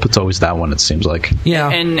needs help. It's always that one, it seems like. Yeah.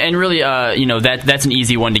 And really, that's an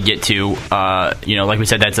easy one to get to. Like we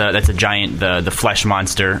said, that's a giant, the flesh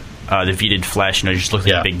monster, the Veted flesh. It just looks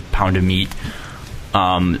like a big pound of meat.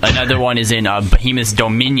 Another one is in Behemoth's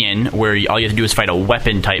Dominion, where all you have to do is fight a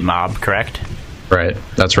weapon-type mob, correct? Right,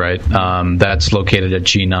 that's right. That's located at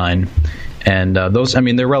G9. And those,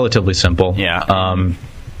 they're relatively simple. Yeah.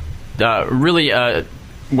 Really, at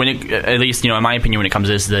least in my opinion, when it comes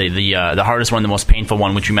to this, the hardest one, the most painful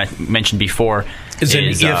one, which you mentioned before, is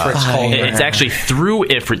Ifrit's Cauldron. It's actually through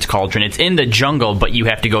Ifrit's Cauldron. It's in the jungle, but you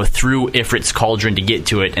have to go through Ifrit's Cauldron to get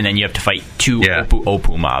to it, and then you have to fight two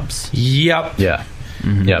Opu mobs. Yep. Yeah.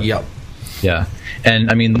 Mm-hmm. Yep. Yeah.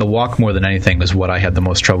 And the walk more than anything was what I had the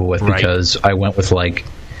most trouble with, because I went with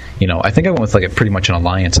I think I went with pretty much an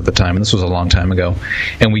alliance at the time, and this was a long time ago,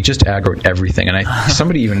 and we just aggroed everything, and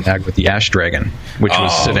somebody even aggroed the Ash Dragon, which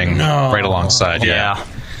was sitting right alongside. Yeah.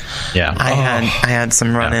 I had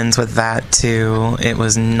some run-ins with that too. It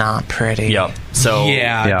was not pretty. Yep. So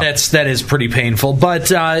that is pretty painful. But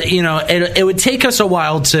it would take us a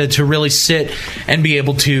while to really sit and be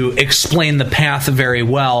able to explain the path very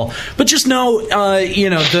well. But just know,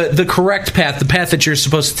 the correct path, the path that you're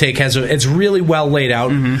supposed to take, it's really well laid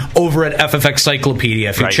out over at FFX Cyclopedia.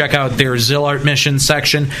 If you check out their Zillart mission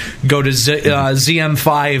section, go to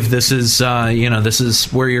ZM5. This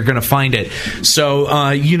is where you're going to find it. So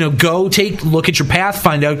go look at your path,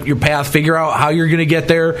 find out your path, figure out how you're going to get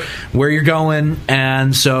there, where you're going. in,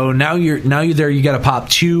 and so now you're there. You got to pop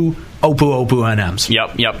 2 Opu NMs.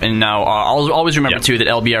 Yep. And now I'll always remember too that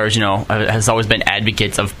LBRs, has always been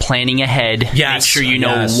advocates of planning ahead. Yes. Make sure you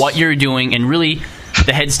know what you're doing, and really,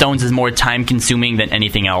 the headstones is more time consuming than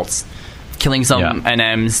anything else. Killing some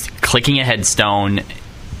NMs, clicking a headstone,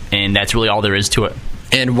 and that's really all there is to it.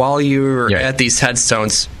 And while you're at these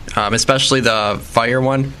headstones, especially the fire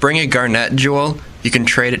one, bring a garnet jewel. You can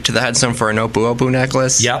trade it to the headstone for an Opu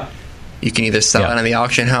necklace. Yep. You can either sell it on the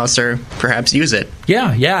auction house or perhaps use it.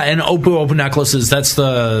 Yeah, and Opu necklaces, that's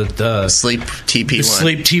the sleep TP one.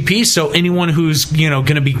 Sleep TP, so anyone who's, going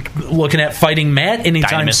to be looking at fighting Matt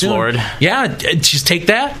anytime Dynamis soon. Lord. Yeah, just take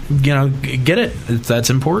that, get it.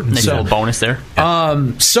 That's important. Nice little bonus there.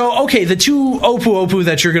 So, okay, the 2 Opu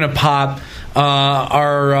that you're going to pop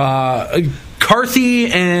are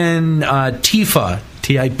Karthi and Tifa.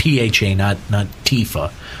 T-I-P-H-A, not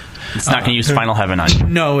Tifa. It's not going to use Final Heaven on you.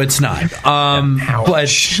 No, it's not.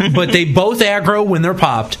 But they both aggro when they're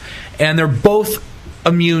popped, and they're both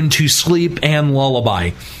immune to sleep and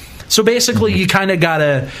lullaby. So basically, you kind of got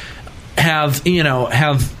to have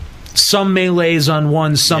some melees on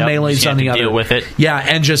one, some melees on the other. Deal with it. Yeah,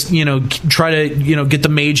 and just try to get the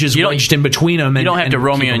mages wedged in between them. You don't have to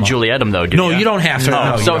Romeo and Juliet them though, do you? No, you don't have to.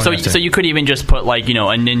 No. So you could even just put a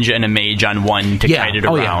ninja and a mage on one to kite it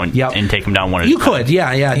around and take them down one at a time. You could,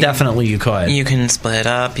 definitely you could. You can split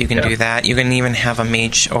up. You can do that. You can even have a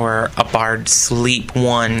mage or a bard sleep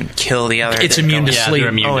one, kill the other. It's immune to sleep.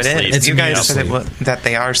 It is. It's you guys said that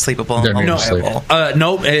they are sleepable.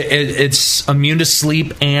 No, it's immune to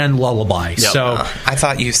sleep and lullaby. Yep. So I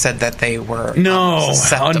thought you said that they were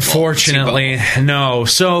unfortunately no.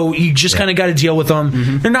 So you just kind of got to deal with them.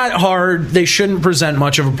 Mm-hmm. They're not hard. They shouldn't present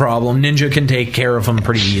much of a problem. Ninja can take care of them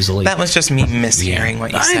pretty easily. That was just me mishearing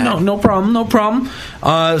what you said. No problem.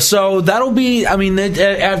 So that'll be. I mean,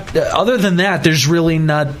 other than that, there's really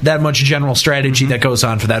not that much general strategy that goes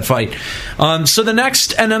on for that fight. So the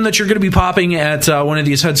next NM that you're going to be popping at one of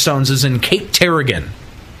these headstones is in Cape Terrigan.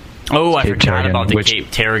 Oh, I forgot about the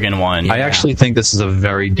Cape Terrigan one. I actually think this is a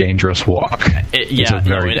very dangerous walk. It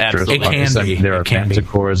absolutely can be. There are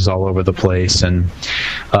manticores all over the place, and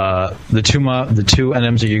the two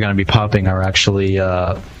NMs that you're going to be popping are actually,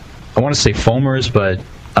 I want to say foamers, but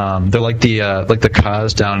they're like the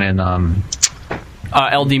Kaz down in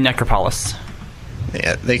Eldim Necropolis.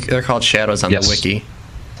 Yeah, they're called shadows on the wiki.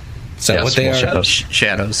 So what they are?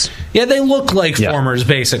 Shadows. Yeah, they look like formers,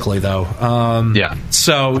 basically, though.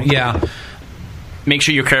 So, yeah. Make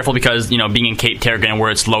sure you're careful because, being in Cape Terrigan where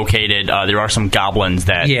it's located, there are some goblins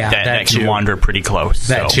that can wander pretty close.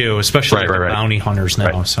 That too, especially bounty hunters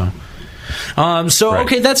now.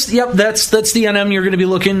 Okay, that's the NM you're going to be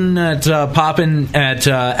looking at popping at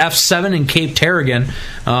F7 in Cape Terrigan.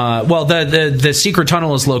 The secret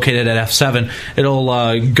tunnel is located at F7.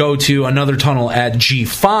 It'll go to another tunnel at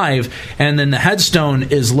G5, and then the headstone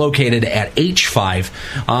is located at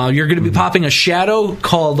H5. You're going to be popping a shadow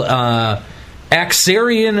called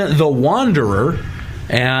Axarian the Wanderer.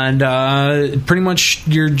 And pretty much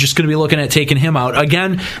you're just going to be looking at taking him out.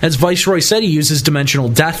 Again, as Viceroy said, he uses Dimensional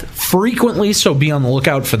Death frequently, so be on the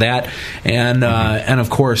lookout for that. And of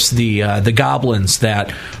course the goblins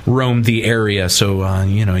that roam the area. So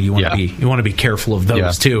you want to be careful of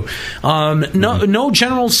those too. No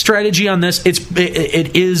general strategy on this.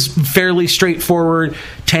 It is fairly straightforward.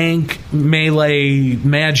 Tank, melee,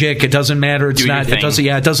 magic. It doesn't matter.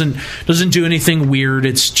 It doesn't do anything weird.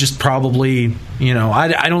 It's just probably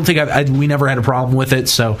I don't think we never had a problem with it.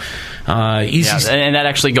 So easy. Yeah, and that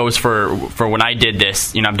actually goes for when I did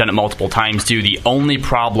this. I've done it multiple times too. The only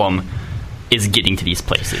problem is getting to these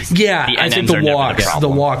places. Yeah, I think the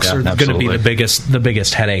walks are going to be the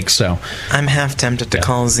biggest headache. So I'm half tempted to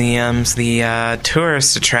call ZMs the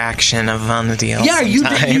tourist attraction of Vana'diel. Yeah,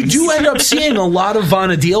 you do end up seeing a lot of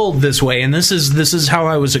Vana'diel this way, and this is how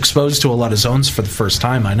I was exposed to a lot of zones for the first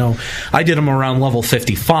time. I know I did them around level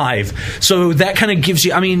 55, so that kind of gives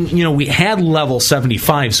you. I mean, we had level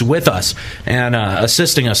 75s with us and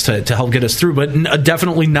assisting us to help get us through, but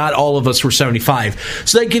definitely not all of us were 75.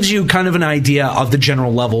 So that gives you kind of an idea of the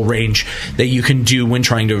general level range that you can do when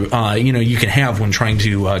trying to, you can have when trying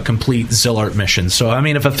to complete Zillart missions. So, I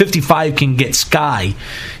mean, if a 55 can get Sky,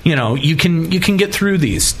 you can get through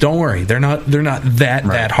these. Don't worry, they're not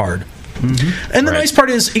that hard. Mm-hmm. And the nice part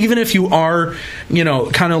is, even if you are,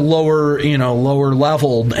 kind of lower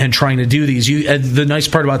level and trying to do these, the nice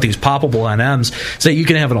part about these poppable NMs is that you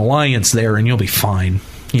can have an alliance there and you'll be fine.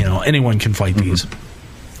 Anyone can fight these.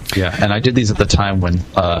 Yeah, and I did these at the time when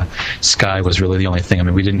Sky was really the only thing. I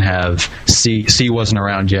mean, we didn't have C wasn't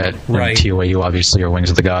around yet. Right. TOAU obviously, or Wings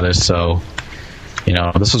of the Goddess. So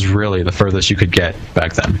this was really the furthest you could get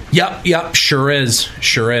back then. Yep, sure is.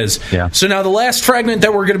 Yeah. So now the last fragment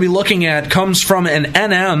that we're going to be looking at comes from an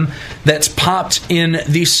NM that's popped in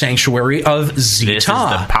the Sanctuary of Zeta. This is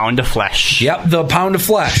the Pound of Flesh. Yep, the Pound of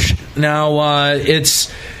Flesh. Now,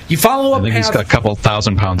 you follow up. I think he's got a couple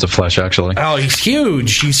 1,000 pounds of flesh, actually. Oh, he's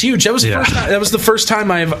huge. That was the first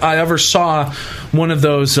time I ever saw one of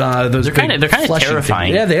those. They're kind of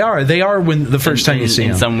terrifying. Yeah, they are. They are when the first time you see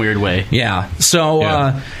them in some weird way. Yeah.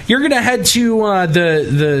 So you're gonna head to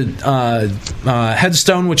the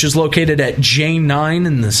headstone, which is located at J9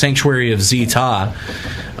 in the Sanctuary of Zeta.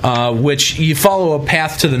 Which you follow a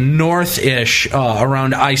path to the north-ish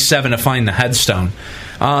around I-7 to find the headstone.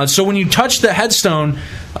 So when you touch the headstone,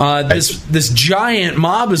 this giant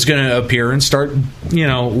mob is going to appear and start,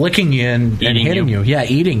 licking you and hitting you. Yeah,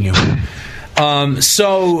 eating you.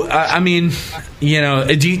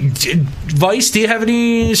 Vice, do you have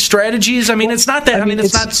any strategies? It's not that.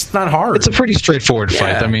 It's not hard. It's a pretty straightforward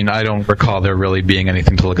fight. I don't recall there really being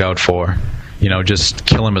anything to look out for. Just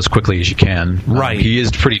kill him as quickly as you can. Right. He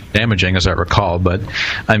is pretty damaging, as I recall, but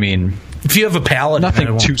if you have a paladin,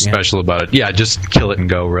 nothing too special about it. Yeah, just kill it and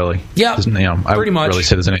go. Really. Yeah. I wouldn't really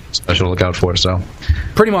say there's anything special to look out for. So.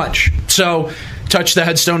 Pretty much. So, touch the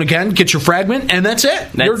headstone again, get your fragment, and that's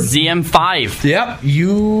it. That's ZM5. Yep.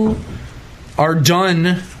 You are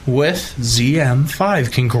done with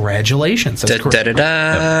ZM5. Congratulations. That's correct.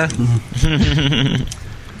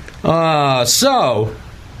 So.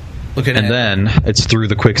 Then it's through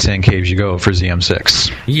the quicksand caves you go for ZM6.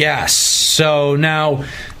 Yes. So now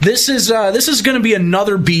this is going to be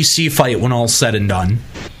another BC fight when all's said and done,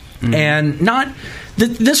 and not.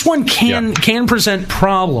 This one can present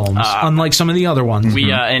problems, unlike some of the other ones.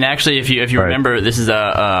 And actually, if you remember, this is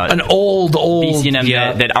an old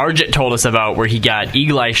BCNM that Arjit told us about, where he got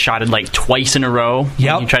eagle eye shotted like twice in a row.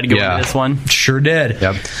 Yep, he tried to go into this one. Sure did.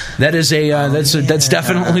 Yep, that is that's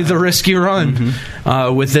definitely the risky run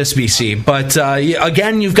with this BC. But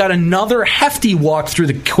again, you've got another hefty walk through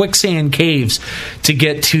the quicksand caves to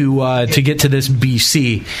get to this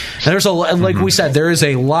BC. And there's like we said, there is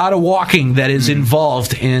a lot of walking that is involved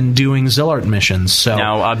in doing Zillart missions. So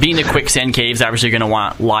now, being the quicksand caves, obviously you're going to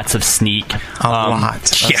want lots of sneak.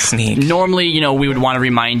 Sneak. Normally, we would want to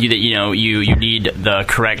remind you that you need the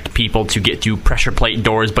correct people to get through pressure plate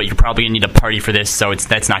doors, but you're probably going to need a party for this, so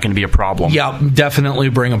that's not going to be a problem. Yeah, definitely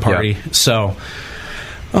bring a party. Yep. So.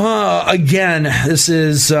 Again, this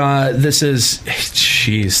is a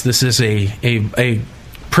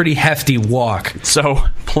pretty hefty walk. So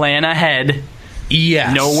plan ahead.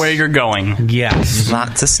 Yes. Know where you're going. Yes.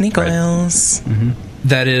 Lots of sneak oils. Mm-hmm.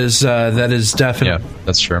 That is definitely. Yeah,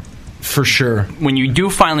 that's true. For sure. When you do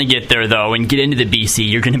finally get there, though, and get into the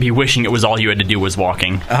BC, you're going to be wishing it was all you had to do was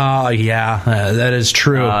walking. Oh, yeah. That is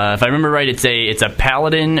true. If I remember right, it's a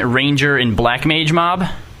paladin, ranger, and black mage mob.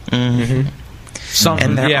 Mm-hmm.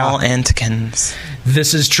 And they're all Antikins.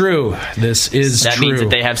 This is true. That means that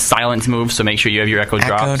they have silence moves, so make sure you have your echo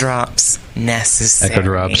drops. Echo drops necessary. Echo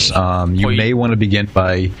drops. You may want to begin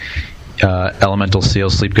by Elemental Seal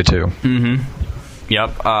Sleep Good 2. Mm-hmm.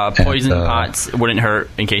 Yep. Poison pots wouldn't hurt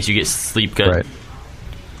in case you get Sleep Good. Right.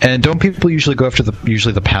 And don't people usually go after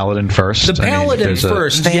the paladin first? The paladin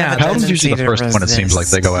first, yeah. Paladin's usually the first one, it seems like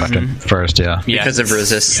they go after first, yeah. Because of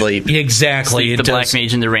resist sleep. Exactly. Sleep, the black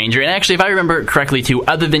mage and the ranger. And actually, if I remember correctly, too,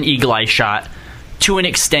 other than Eagle Eye Shot, to an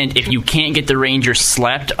extent, if you can't get the ranger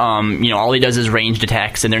slept, all he does is ranged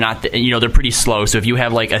attacks, and they're not, they're pretty slow. So if you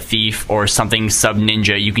have like a thief or something sub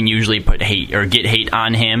ninja, you can usually put hate or get hate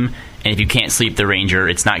on him. And if you can't sleep the ranger,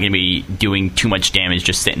 it's not going to be doing too much damage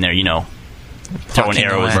just sitting there, throwing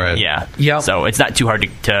arrows. Right. Yeah. Yep. So it's not too hard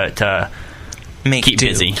to keep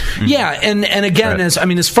busy. Mm-hmm. Yeah, and again,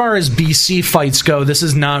 as far as BC fights go, this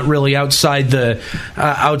is not really outside the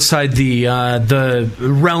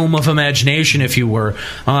realm of imagination, if you were.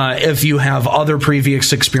 If you have other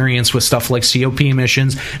previous experience with stuff like COP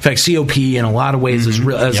missions, in fact, COP in a lot of ways is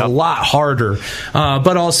a lot harder.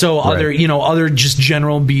 But also other just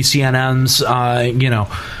general BCNMs,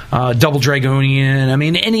 Double Dragonian.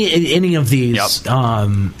 Any of these,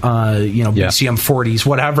 BCM 40s,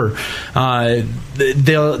 whatever.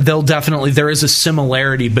 They'll definitely, there is a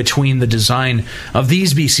similarity between the design of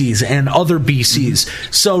these BCs and other BCs.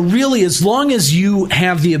 So really, as long as you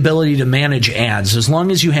have the ability to manage ads, as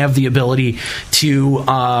long as you have the ability to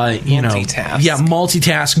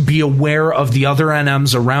multitask, be aware of the other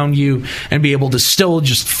NMs around you, and be able to still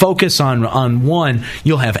just focus on one,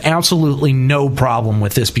 you'll have absolutely no problem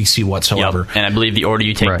with this BC DC whatsoever. Yep. And I believe the order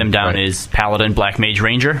you take them down is Paladin, Black Mage,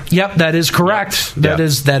 Ranger. Yep, that is correct. That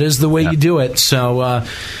is the way you do it. So,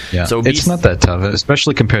 so it's not that tough,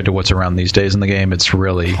 especially compared to what's around these days in the game. It's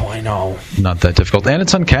really I know. not that difficult, and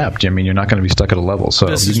it's uncapped. I mean, you're not going to be stuck at a level, so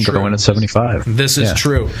you can go in at 75. This is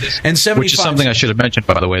true, and 75, which is something I should have mentioned,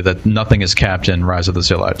 by the way, that nothing is capped in Rise of the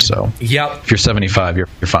Zillards. So if you're 75, you're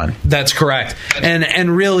fine. That's correct,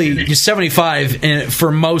 and really 75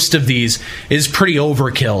 for most of these is pretty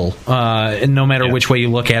overkill, and no matter which way you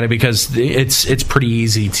look at it, because it's pretty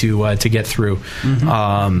easy to get through.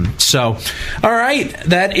 So, all right,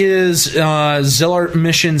 that is Zillard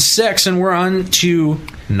Mission 6, and we're on to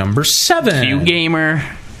number 7. Q Gamer.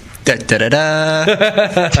 Da, da, da,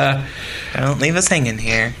 da. Don't leave us hanging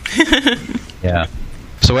here.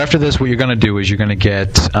 So after this, what you're going to do is you're going to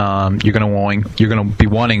get you're going to be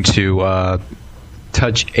wanting to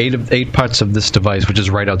touch 8 parts of this device, which is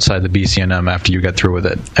right outside the BCNM after you get through with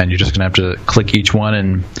it, and you're just going to have to click each one,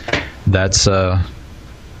 and that's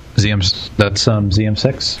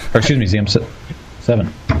ZM6, or excuse me, ZM7.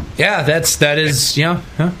 Yeah, that's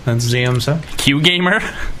ZM7. Q Gamer.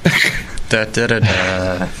 Da, da, da,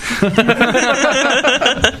 da.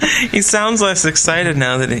 He sounds less excited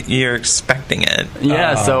now that you're expecting it.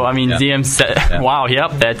 Yeah, so I mean, ZM7. Wow,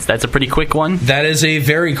 yep, that's a pretty quick one. That is a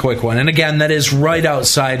very quick one, and again, that is right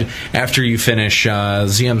outside after you finish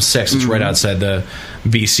ZM6. It's right outside the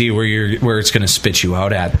BC where it's going to spit you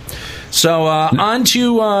out at. So on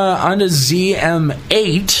to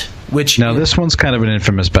ZM8. Which now this one's kind of an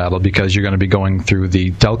infamous battle because you're going to be going through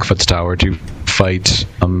the Delkfoot's Tower to fight.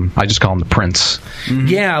 I just call him the Prince.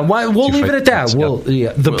 Yeah, we'll leave it at that.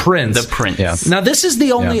 The Prince. The Prince. Yeah. Now this is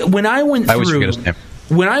the only when I went through. I always forget his name.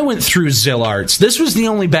 When I went through Zillards, this was the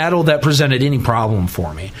only battle that presented any problem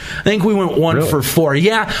for me. I think we went 1 for 4.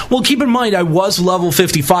 Yeah, well, keep in mind, I was level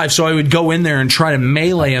 55, so I would go in there and try to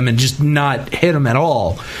melee him and just not hit him at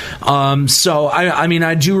all. So, I mean,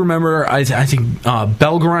 I do remember, I think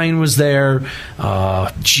Belgrind was there.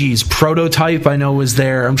 Prototype, I know, was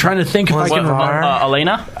there. I'm trying to think if I can remember.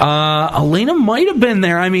 Elena? Elena might have been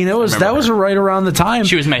there. I mean, that was right around the time.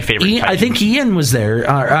 She was my favorite. I think Ian was there.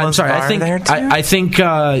 I'm sorry, I think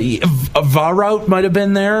Varrout might have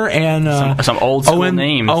been there, and some old school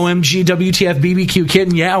names. OMG, WTF, BBQ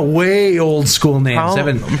Kitten. Yeah, way old school names.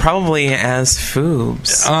 Probably as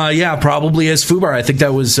Foobs. Yeah, probably as Fubar. I think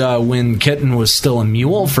that was when Kitten was still a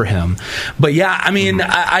mule for him. But yeah, I mean,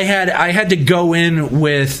 I had to go in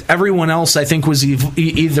with everyone else. I think was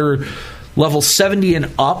either level 70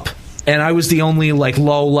 and up. And I was the only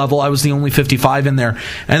low level. I was the only 55 in there,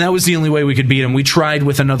 and that was the only way we could beat him. We tried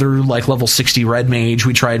with another level 60 red mage.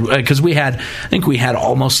 We tried because I think we had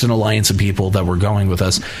almost an alliance of people that were going with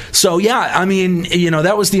us. So yeah, I mean,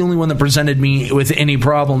 that was the only one that presented me with any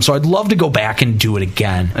problem. So I'd love to go back and do it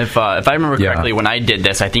again. If I remember correctly, when I did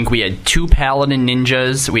this, I think we had 2 paladin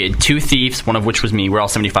ninjas, we had 2 thieves, one of which was me. We're all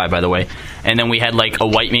 75, by the way, and then we had a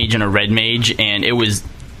white mage and a red mage, and it was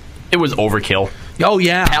overkill. Oh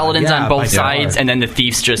yeah, paladins on both sides, and then the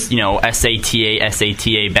thieves just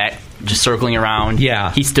SATA back, just circling around.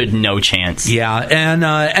 Yeah, he stood no chance. Yeah,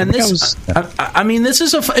 and this, I mean, this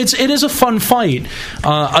is it is a fun fight.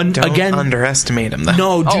 Don't again, underestimate him, though.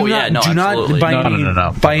 No, do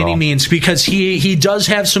not by any means, because he does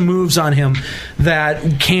have some moves on him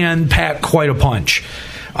that can pack quite a punch.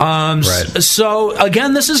 So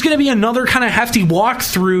again, this is going to be another kind of hefty walk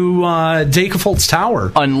through Dakefolt's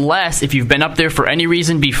Tower. Unless if you've been up there for any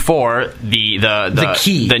reason before the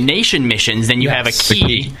key, the nation missions, then you have a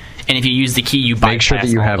key. And if you use the key, you bypass make sure that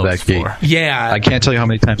you have that key. Yeah, I can't tell you how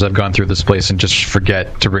many times I've gone through this place and just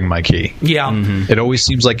forget to bring my key. Yeah, It always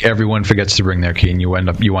seems like everyone forgets to bring their key, and you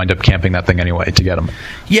wind up camping that thing anyway to get them.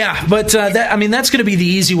 Yeah, but that's going to be the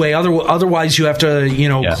easy way. Otherwise, you have to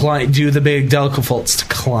do the big Dakefolt's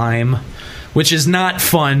climb, which is not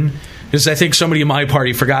fun. Because I think somebody in my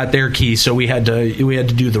party forgot their key, so we had to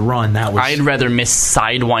do the run. I'd rather miss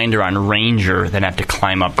Sidewinder on Ranger than have to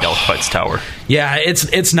climb up Delkfoot's Tower. Yeah,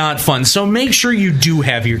 it's not fun. So make sure you do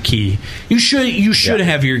have your key. You should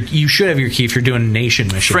have your key if you're doing a nation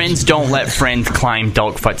mission. Friends don't let friends climb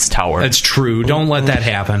Delkfoot's Tower. That's true. Don't let that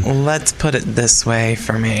happen. Let's put it this way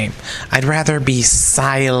for me. I'd rather be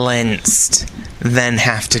silenced than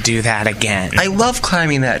have to do that again. I love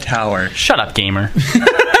climbing that tower. Shut up, gamer.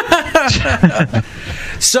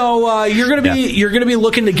 So you're going to be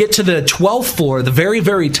looking to get to the 12th floor, the very,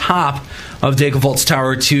 very top of Dakefolt's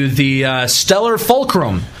Tower, to the Stellar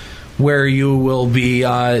Fulcrum, where you will be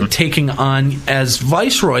taking on, as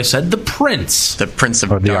Viceroy said, the Prince. The Prince of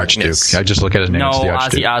the Darkness. Archduke. I just look at his name. No, it's the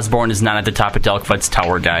Archduke. Ozzy Osbourne is not at the top of Delkfoot's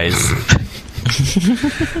Tower, guys.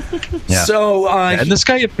 Yeah. So, and this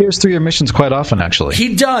guy appears through your missions quite often, actually.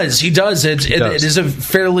 He does. It is a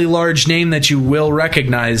fairly large name that you will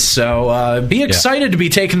recognize. So be excited to be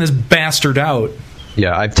taking this bastard out.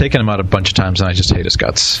 Yeah, I've taken him out a bunch of times, and I just hate his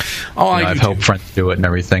guts. I've helped friends do it and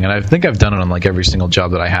everything, and I think I've done it on like every single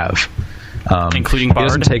job that I have. Including Bard? He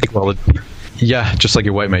doesn't take well. Yeah, just like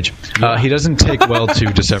your white mage. He doesn't take well to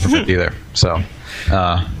Decipherment either, so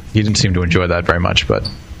he didn't seem to enjoy that very much, but...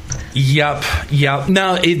 Yep.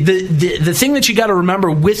 Now, the thing that you got to remember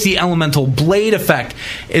with the elemental blade effect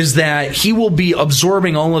is that he will be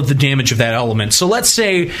absorbing all of the damage of that element. So let's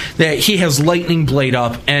say that he has lightning blade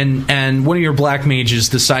up, and one of your black mages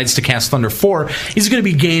decides to cast Thunder 4. He's going to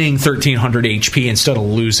be gaining 1300 HP instead of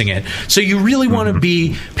losing it. So you really want to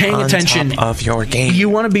be paying attention top of your game. You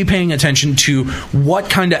want to be paying attention to what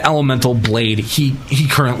kind of elemental blade he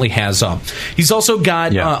currently has up. He's also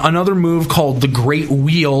got another move called the Great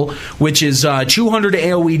Wheel, which is 200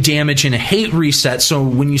 AoE damage and a hate reset. So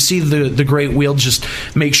when you see the Great Wheel, just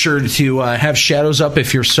make sure to have shadows up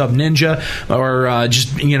if you're sub ninja, or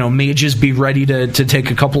just mages be ready to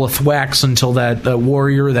take a couple of thwacks until that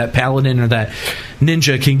warrior, that paladin, or that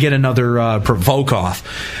ninja can get another provoke off.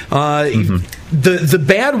 The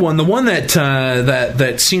bad one, the one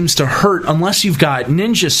that seems to hurt unless you've got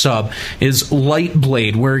ninja sub, is Light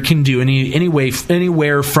Blade, where it can do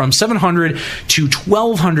anywhere from 700 to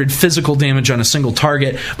 1200 physical damage on a single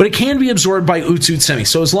target, but it can be absorbed by Utsutsemi.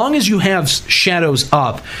 So as long as you have shadows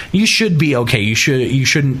up, you should be okay. You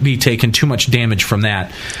shouldn't be taking too much damage from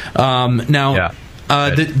that. The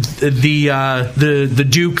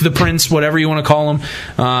Duke, the Prince, whatever you want to call him,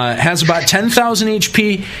 has about 10,000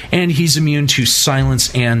 HP, and he's immune to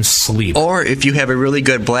silence and sleep. Or if you have a really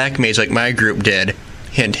good black mage like my group did,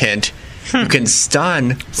 hint, hint, you can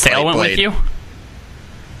stun. Sail went with you?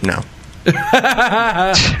 No.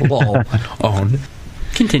 Lol. Owned.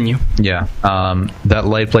 Continue. Yeah, that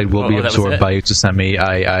light blade will be absorbed by Utsusemi.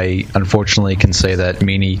 I unfortunately can say that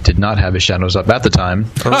Meanie did not have his shadows up at the time.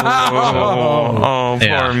 Poor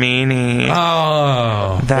Meanie.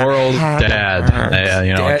 Oh, poor old Dad.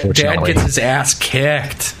 Dad gets his ass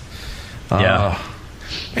kicked.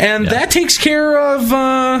 And that takes care of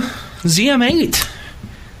ZM8.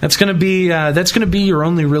 That's gonna be your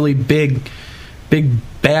only really big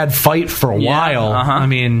bad fight for a while. I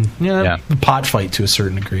mean, pot fight to a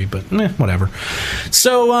certain degree, but whatever.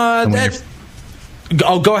 So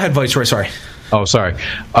go ahead, Viceroy. Sorry. Oh, sorry.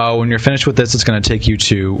 When you're finished with this, it's going to take you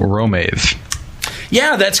to Romave.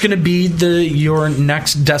 Yeah, that's going to be your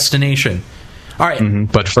next destination. All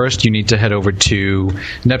right. But first, you need to head over to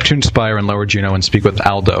Neptune Spire in Lower Juno and speak with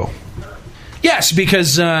Aldo. Yes,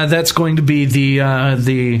 because that's going to be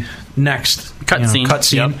the next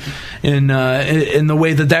cutscene in the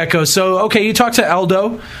way that goes. So, okay, you talk to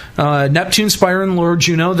Aldo, Neptune Spire in Lower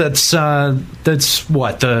Juno. That's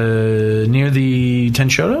what, near the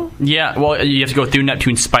Tenshodo? Yeah, well, you have to go through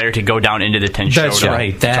Neptune Spire to go down into the Tenshodo. That's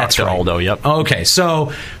right. That's talk to right. Aldo. Yep. Okay,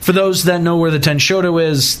 so for those that know where the Tenshodo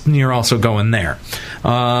is, you're also going there.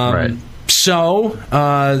 Right. So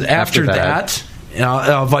after that.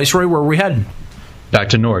 Viceroy, where are we heading? Back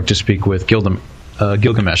to Nord to speak with Gilgamesh. I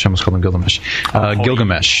almost called him Gilgamesh.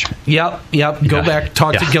 Gilgamesh. Yep. Go back,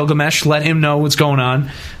 talk to Gilgamesh, let him know what's going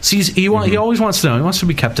on. See, he always wants to know. He wants to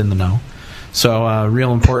be kept in the know. So,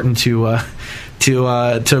 real important to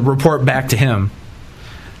report back to him.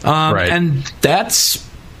 Right. And that's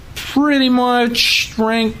pretty much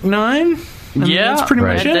rank 9. That's pretty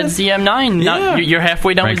much it. That's ZM9. Yeah. You're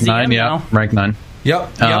halfway down rank with ZM 9, now. Rank 9.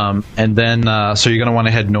 Yep. And then, so you're going to want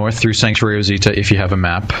to head north through Sanctuary Ozita if you have a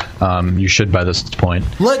map. You should by this point.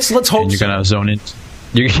 Let's hope. And you're going to zone in.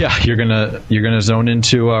 You're gonna zone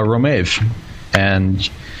into Romave, and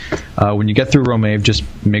when you get through Romave, just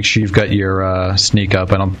make sure you've got your sneak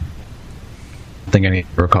up. I don't think I need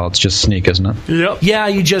to recall. It's just sneak, isn't it? Yep. Yeah,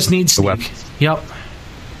 you just need sneak. Yep.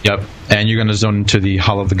 And you're going to zone into the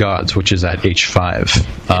Hall of the Gods, which is at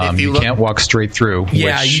H5. You can't walk straight through.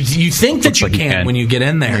 Yeah, you think that you can when you get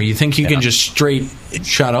in there. You think you can just straight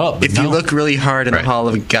shut up. If you look really hard in the Hall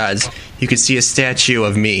of the Gods, you can see a statue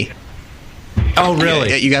of me. Oh, really?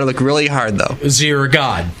 Yeah, you got to look really hard, though. Is he a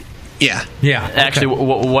god? Yeah. Actually,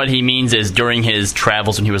 what he means is during his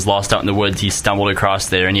travels when he was lost out in the woods, he stumbled across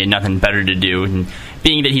there and he had nothing better to do. And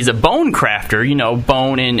being that he's a bone crafter,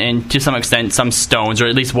 bone and to some extent some stones, or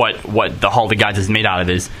at least what the Hall of the Gods is made out of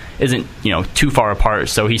isn't too far apart.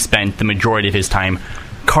 So he spent the majority of his time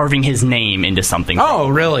carving his name into something. Oh,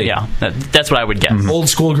 really? Yeah, that's what I would guess. Old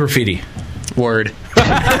school graffiti. Word.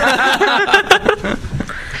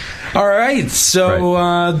 All right,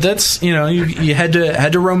 so that's you head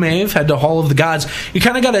to Romave, head to Hall of the Gods. You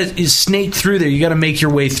kind of got to snake through there. You got to make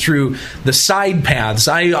your way through the side paths.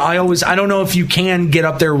 I don't know if you can get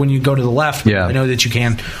up there when you go to the left. But I know that you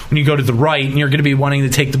can when you go to the right, and you're going to be wanting to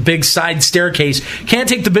take the big side staircase. Can't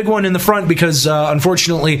take the big one in the front because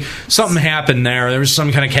unfortunately something happened there. There was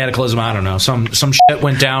some kind of cataclysm. I don't know. Some shit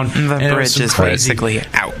went down. The bridge is basically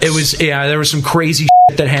out. It was there was some crazy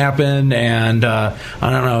shit that happened, and I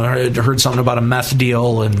don't know. I heard something about a meth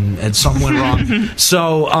deal, and something went wrong.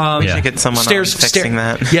 So we should get someone fixing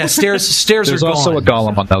that. Yeah, stairs There's are gone. also a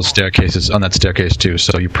golem on those staircases, on that staircase too.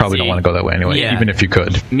 So you probably don't want to go that way anyway, even if you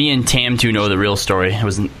could. Me and Tam too know the real story. It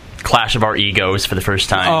was a clash of our egos for the first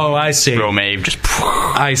time. Oh, I see. Romave just.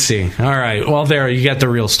 I see. All right. Well, there you get the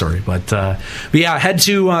real story. But yeah, head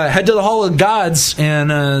to the Hall of Gods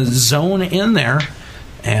and zone in there.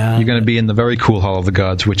 And you're going to be in the very cool Hall of the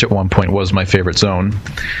Gods, which at one point was my favorite zone.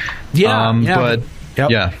 But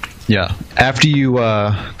after you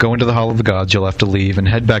go into the Hall of the Gods, you'll have to leave and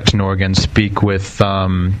head back to Norg and speak with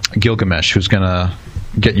Gilgamesh, who's going to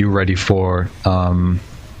get you ready for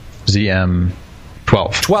ZM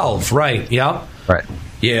 12. 12, right. Yep. Right.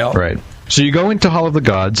 Yeah. Right. So you go into Hall of the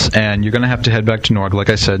Gods, and you're going to have to head back to Norg,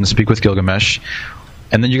 like I said, and speak with Gilgamesh.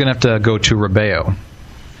 And then you're going to have to go to Rebeo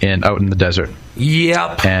out in the desert.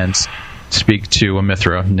 Yep. And speak to a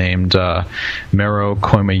Mithra named Mero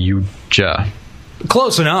Koimayuja.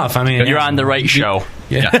 Close enough. I mean, you're on the right show.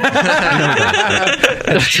 Yeah.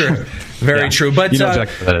 That's true. Very true. But you know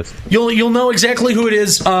exactly what that is. You'll know exactly who it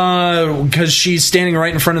is because she's standing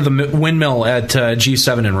right in front of the windmill at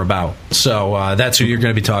G7 in Rabau. So that's who you're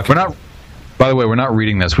going to be talking about. By the way, we're not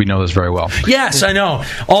reading this. We know this very well. Yes, I know.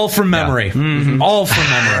 All from memory. Yeah. Mm-hmm. All from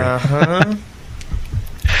memory. Uh-huh.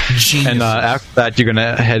 And after that, you're going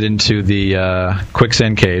to head into the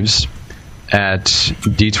quicksand caves at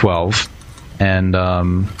D12 and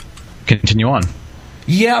continue on.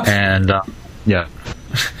 Yep. And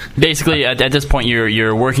basically, at this point,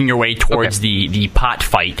 you're working your way towards the pot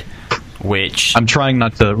fight, which I'm trying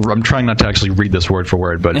not to actually read this word for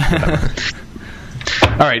word, but whatever.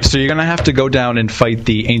 All right, so you're going to have to go down and fight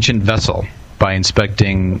the ancient vessel by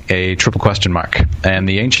inspecting a triple question mark. And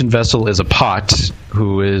the ancient vessel is a pot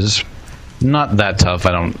who is not that tough.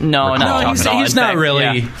 I don't. No, he's not really.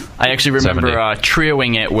 Yeah, I actually remember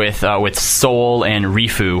trioing it with Soul and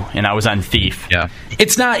Rifu, and I was on Thief. Yeah,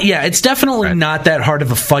 it's not. Yeah, it's definitely not that hard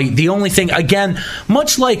of a fight. The only thing, again,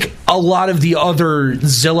 much like a lot of the other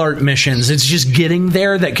Zillart missions, it's just getting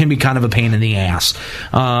there that can be kind of a pain in the ass.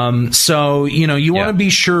 So you want to be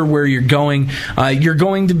sure where you're going. You're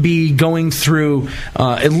going to be going through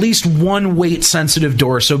at least one weight sensitive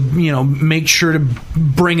door. So make sure to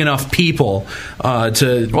bring enough people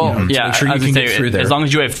to make sure you can get through there. As long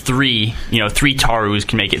as you have three Tarus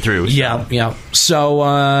can make it through. So. Yeah. So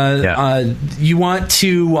you want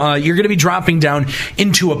to you're going to be dropping down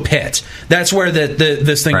into a pit. That's where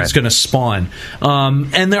this thing is going to spawn.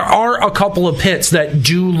 And there are a couple of pits that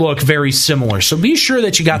do look very similar. So be sure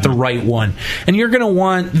that you got the right one. And you're going to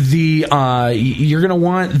want the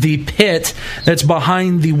pit that's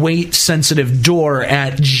behind the weight sensitive door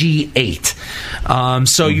at G8.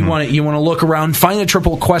 So you want to look around, find a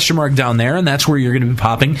triple question mark down there, and that's where you're going to be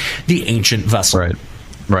popping the ancient vessel.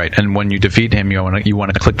 Right. And when you defeat him, you want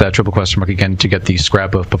to click that triple question mark again to get the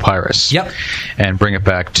scrap of papyrus. Yep. And bring it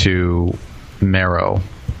back to Mero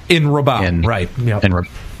in Rabau. Right. Yep.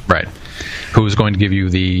 Right. Who is going to give you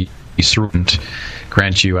the servant,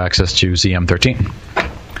 grant you access to ZM13.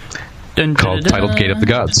 Called titled Gate of the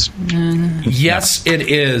Gods. Yes, it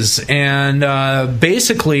is. And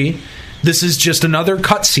basically, this is just another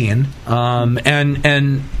cutscene,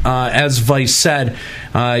 and as Vice said,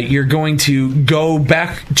 you're going to go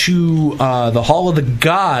back to the Hall of the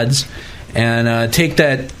Gods and take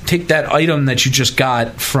that item that you just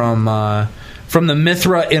got from the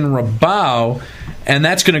Mithra in Rabau, and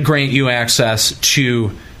that's going to grant you access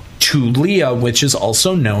to Tulia, which is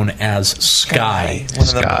also known as Sky.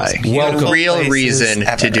 Welcome. Real reason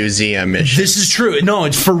to do ZM missions. This is true. No,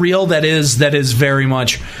 it's for real. That is very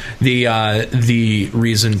much the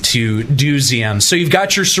reason to do ZM. So you've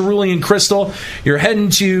got your cerulean crystal. You're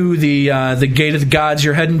heading to the Gate of the Gods.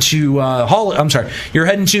 You're heading to You're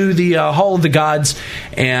heading to the Hall of the Gods,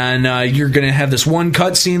 and you're going to have this one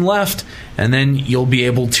cutscene left. And then you'll be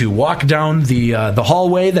able to walk down the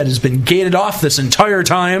hallway that has been gated off this entire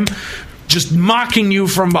time just mocking you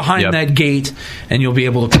from behind that gate, and you'll be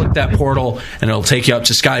able to click that portal, and it'll take you up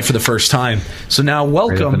to Sky for the first time. So now,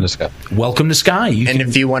 welcome to Sky. And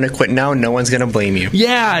if you want to quit now, no one's going to blame you.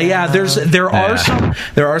 Yeah. There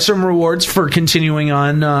are some rewards for continuing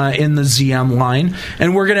on in the ZM line,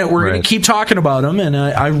 and we're gonna keep talking about them. And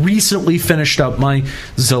I recently finished up my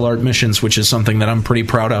Zillart missions, which is something that I'm pretty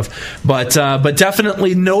proud of. But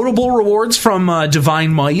definitely notable rewards from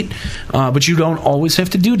Divine Might. But you don't always have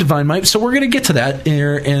to do Divine Might, so we're gonna get to that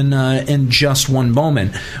here in just one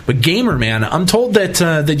moment. But Gamer Man, I'm told that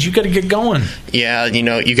you got to get going. Yeah,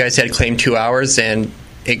 you guys had claimed 2 hours, and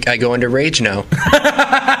I go into rage now.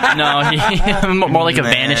 No, more like a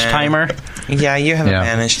vanish timer. Yeah, you have a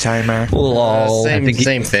vanish timer.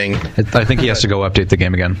 Same thing. I think he has to go update the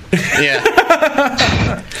game again.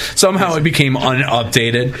 Yeah. Somehow it became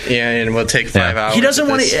unupdated. Yeah, and we'll take 5 hours. He doesn't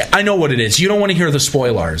want to. I know what it is. You don't want to hear the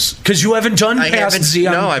spoilers because you haven't done past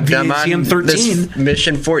ZM. No, I've done ZM13 this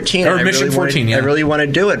mission 14. Or mission 14. I really want to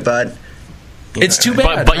do it, but it's too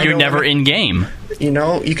bad. But you're never in game.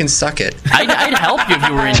 You can suck it. I'd help you if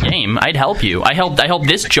you were in game. I'd help you. I helped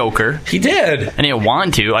this Joker. He did. I didn't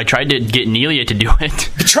want to. I tried to get Nelia to do it.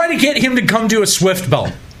 Try to get him to come do a Swift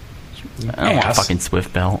belt. I don't want a fucking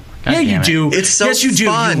Swift belt. God you do. It's so yes, you do.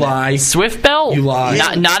 fun. You lie. Swift belt? You lie.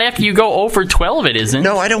 Not after you go 0 for 12, it isn't.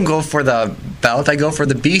 No, I don't go for the belt. I go for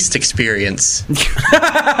the beast experience. That's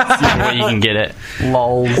the only way you can get it.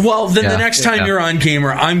 Lol. Well, then the next time you're on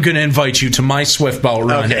Gamer, I'm going to invite you to my Swift belt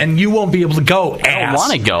run, and you won't be able to go. I don't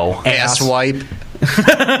want to go. Ass wipe.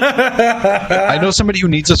 I know somebody who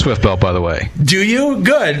needs a Swift belt, by the way. Do you?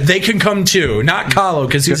 Good. They can come too. Not Kahlo,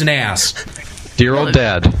 because he's an ass. Dear old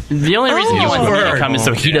dad. The only reason he wants me to come is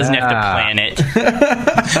so he doesn't have to plan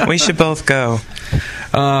it. We should both go.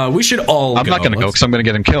 We should all I'm not going to go because I'm going to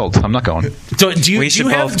get him killed. I'm not going. We should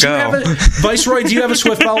both go. Viceroy, do you have a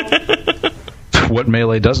Swift belt? What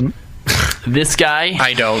melee doesn't? This guy?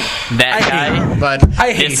 I don't. That guy? But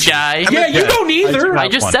I hate this guy? Yeah, you don't either. I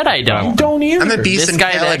just said I don't. You don't either. I'm a beast This and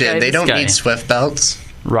guy, that paladin. guy, They this don't guy. need Swift belts.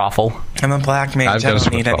 Raffle. I'm a black mage. I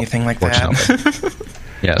don't need anything like that.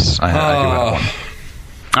 Yes, I do have one.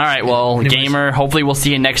 All right, well, Gamer, hopefully we'll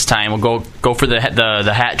see you next time. We'll go for the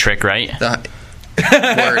hat trick, right? The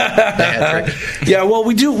hat trick. Yeah, well,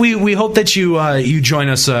 we hope that you join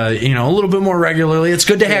us a little bit more regularly. It's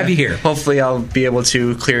good to have you here. Hopefully I'll be able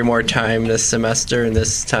to clear more time this semester and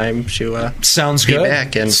this time to sounds be good.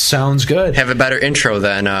 back and sounds good. Have a better intro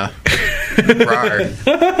than Rar.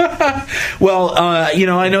 Well,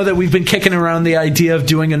 I know that we've been kicking around the idea of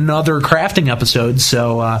doing another crafting episode.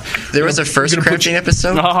 So there was a first crafting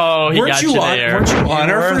episode. Oh, he got you there. Weren't you on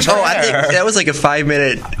our first? Oh, I think that was like a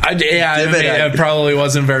 5-minute. It probably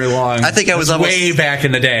wasn't very long. I think I was way back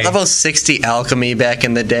in the day. Level 60 alchemy back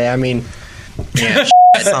in the day. I mean, yeah.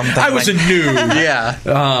 I was a noob. Yeah.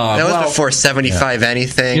 That was before 75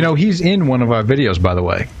 anything. He's in one of our videos, by the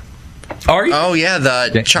way. Are you? Oh, yeah,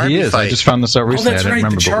 the Charmy he is. fight. I just found this out recently. That's I didn't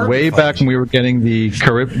right, remember. But way back when we were getting the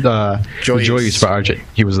Joyous for RJ,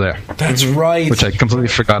 he was there. That's right. Which I completely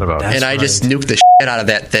forgot about. And I just nuked the shit out of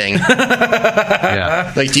that thing.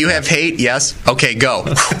 Yeah. Like, do you have hate? Yes. Okay, go.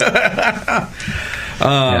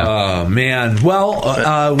 Man.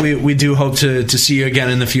 Well, we do hope to see you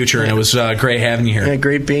again in the future, and it was great having you here. Yeah,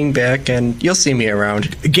 great being back, and you'll see me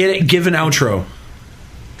around. Give an outro.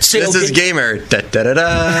 This is Gamer. Da da da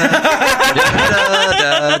da.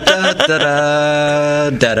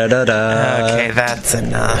 Okay, that's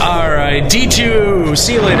enough. All right, D2.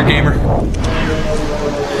 See you later, Gamer.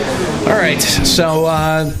 All right,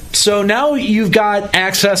 so now you've got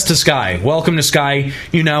access to Sky. Welcome to Sky.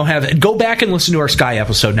 You now have. Go back and listen to our Sky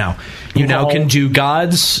episode. Now you now can do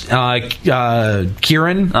gods,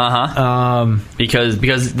 Kieran.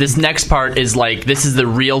 Because this next part is this is the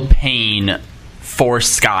real pain for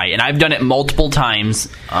Sky, and I've done it multiple times.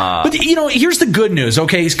 But here's the good news,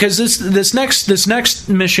 okay? Because this next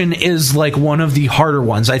mission is one of the harder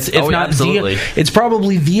ones. Absolutely. It's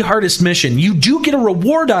probably the hardest mission. You do get a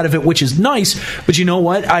reward out of it, which is nice. But you know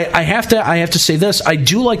what? I have to say this. I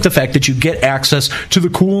do like the fact that you get access to the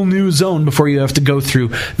cool new zone before you have to go through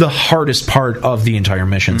the hardest part of the entire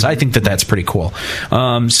missions. I think that's pretty cool.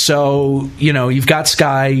 So you've got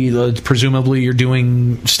Sky. Presumably, you're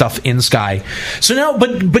doing stuff in Sky. So now,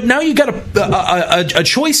 but now you got a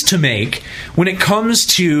choice to make when it comes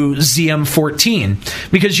to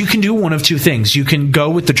ZM14, because you can do one of two things. You can go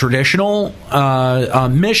with the traditional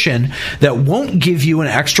mission that won't give you an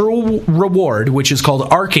extra reward, which is called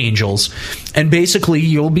Archangels, and basically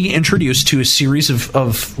you'll be introduced to a series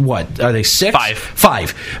of what are they, 6?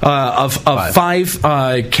 Five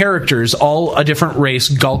characters, all a different race: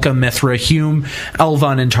 Gulka, Mithra, Hume,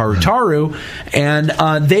 Elvan, and Tarutaru, and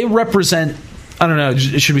they represent, I don't know,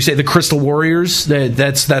 should we say the Crystal Warriors?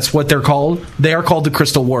 That's what they're called. They are called the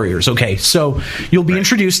Crystal Warriors. Okay, so you'll be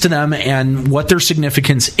introduced to them and what their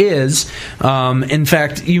significance is. In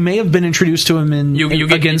fact, you may have been introduced to them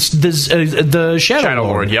against the Shadow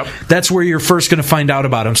Lord. Yep. That's where you're first going to find out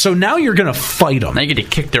about them. So now you're going to fight them. Now you get to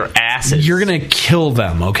kick their asses. You're going to kill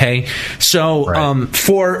them. Okay, so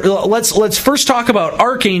let's first talk about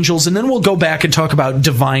Archangels, and then we'll go back and talk about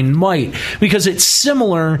Divine Might, because it's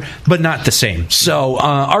similar but not the same. So,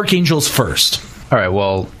 Archangels first. All right,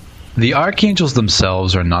 well, the Archangels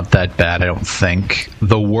themselves are not that bad, I don't think.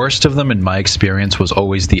 The worst of them, in my experience, was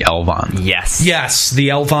always the Elvan. Yes, the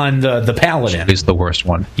Elvan, the Paladin. Is the worst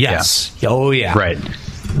one. Yes. Yeah. Oh, yeah. Right.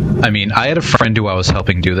 I mean, I had a friend who I was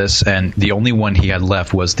helping do this, and the only one he had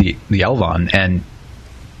left was the Elvan, and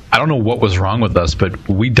I don't know what was wrong with us, but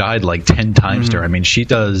we died like 10 times to her. I mean, she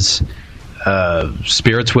does...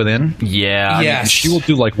 Spirits Within. Yeah. Yes. She will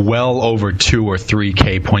do like well over 2 or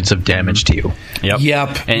 3k points of damage to you.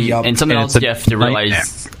 Yep. And something else you have to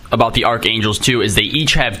realize about the Archangels too is they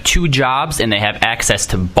each have 2 jobs and they have access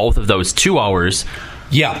to both of those 2 hours.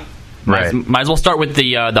 Yeah. Might as well start with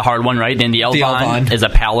the hard one, right? And the Elvan is a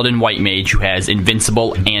Paladin White Mage who has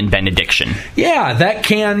Invincible and Benediction. Yeah, that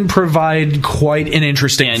can provide quite an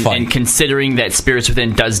interesting fight. And considering that Spirits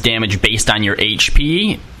Within does damage based on your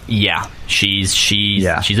HP, yeah, she's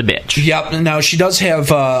a bitch. Yep. Now she does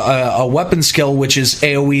have a weapon skill, which is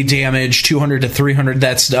AOE damage 200 to 300.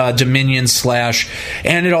 That's Dominion Slash,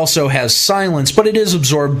 and it also has Silence, but it is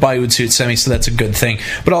absorbed by Utsutsemi, so that's a good thing.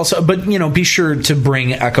 But be sure to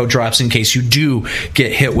bring Echo Drops in case you do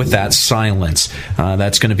get hit with that Silence.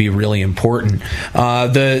 That's going to be really important.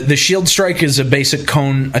 The Shield Strike is a basic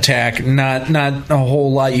cone attack, not a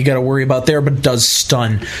whole lot you got to worry about there, but it does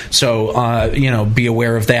stun. So be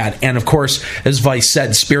aware of that. And of course, as Vice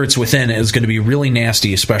said, Spirits Within is going to be really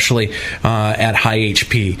nasty, especially at high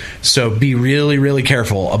HP. So be really, really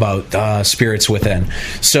careful about Spirits Within.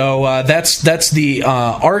 So that's the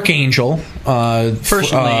Archangel.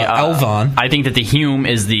 Personally, Elvan. I think that the Hume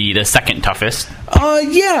is the second toughest.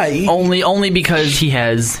 Yeah. Only because he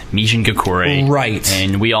has Mijin Gakure. Right.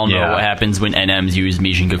 And we all know what happens when NMs use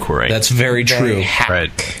Mijin Gakure. That's very true. Right.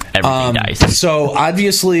 Everything dies. So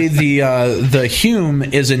obviously the Hume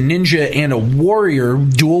is a ninja and a warrior,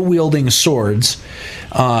 dual wielding swords,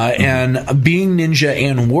 and being ninja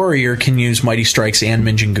and warrior can use Mighty Strikes and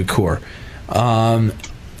Mijin Gakure.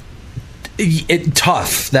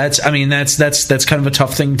 Tough. That's kind of a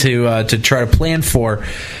tough thing to try to plan for.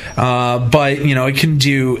 But it can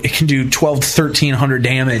do 12 to 1300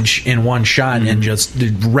 damage in one shot and just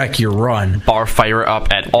wreck your run. Bar fire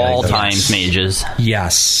up at all times, mages.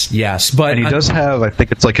 Yes. But he does have, I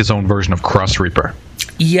think it's like his own version of Cross Reaper.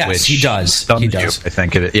 Yes, he does. He does. I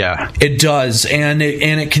think it. Yeah, it does, and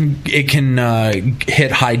it can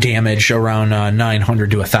hit high damage around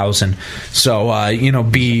 900 to 1,000. So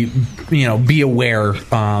be aware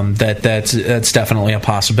that that's definitely a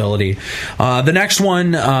possibility. The next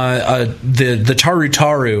one, the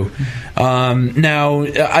Tarutaru. Now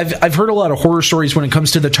I've heard a lot of horror stories when it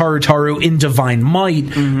comes to the Tarutaru in Divine Might,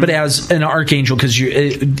 but as an Archangel, because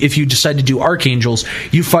if you decide to do Archangels,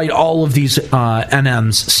 you fight all of these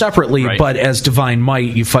NMs separately, but as Divine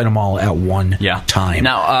Might, you fight them all at one time.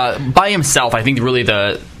 Now, by himself, I think really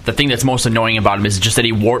the thing that's most annoying about him is just that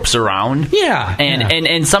he warps around. Yeah.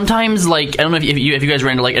 And sometimes, like, I don't know if you guys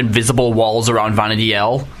ran into, like, invisible walls around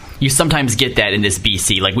Vanadiel. You sometimes get that in this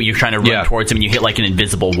BC, like when you're trying to run towards him and you hit like an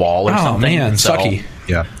invisible wall or something. Oh man, sucky.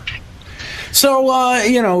 Yeah.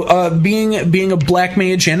 So, being a black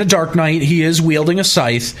mage and a dark knight, he is wielding a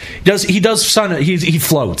scythe. He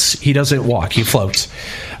floats. He doesn't walk. He floats.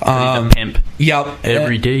 He's a pimp. Yep.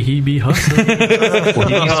 Every day he be hustling. He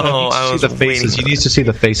needs to see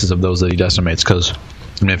the faces of those that he decimates, because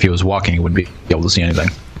if he was walking, he wouldn't be able to see anything.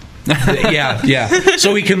 Yeah.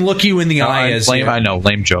 So he can look you in the eye as I know,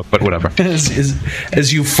 lame joke, but whatever.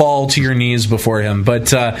 as you fall to your knees before him. But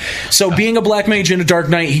so being a black mage and a dark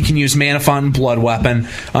knight, he can use Mana Font and Blood Weapon.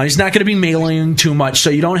 He's not going to be meleeing too much, so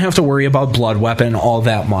you don't have to worry about Blood Weapon all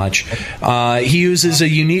that much. He uses a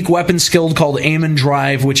unique weapon skill called Aim and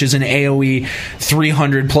Drive, which is an AoE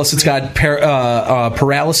 300. Plus, it's got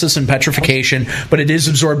paralysis and petrification, but it is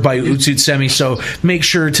absorbed by Utsutsemi. So make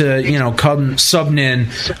sure to come subbing in,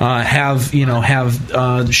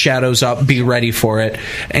 have shadows up, be ready for it,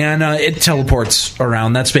 and it teleports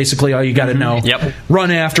around. That's basically all you got to know. Yep.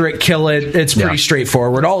 Run after it, kill it. It's pretty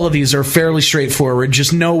straightforward. All of these are fairly straightforward.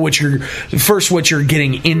 Just know what you're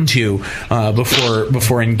getting into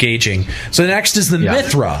before engaging. So next is the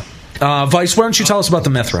Mithra. Vice, why don't you tell us about the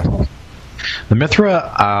Mithra? The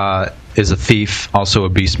Mithra is a thief, also a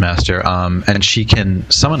beastmaster, and she can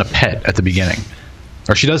summon a pet at the beginning.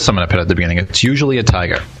 Or she does summon a pet at the beginning. It's usually a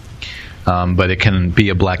tiger, but it can be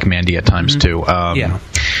a black Mandy at times too.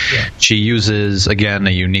 She uses, again,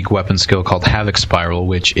 a unique weapon skill called Havoc Spiral,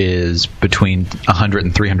 which is between 100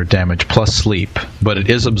 and 300 damage plus sleep, but it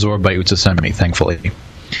is absorbed by Utsusemi, thankfully.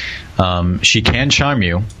 She can charm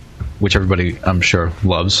you, which everybody, I'm sure,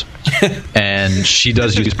 loves. And she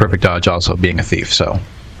does use Perfect Dodge also, being a thief, so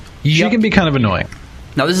she can be kind of annoying.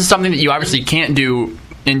 Now, this is something that you obviously can't do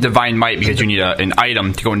in Divine Might because you need an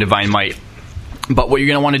item to go in Divine Might. But what you're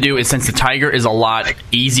going to want to do is, since the Tiger is a lot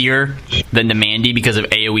easier than the Mandy because of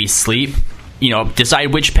AoE sleep,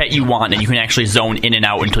 decide which pet you want, and you can actually zone in and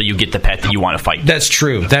out until you get the pet that you want to fight. That's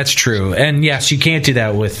true. And yes, you can't do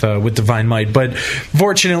that with Divine Might, but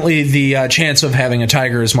fortunately the chance of having a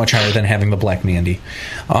tiger is much higher than having the Black Mandy.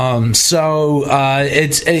 It's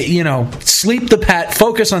sleep the pet,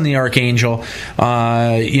 focus on the Archangel,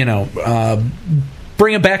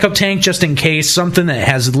 bring a backup tank just in case, something that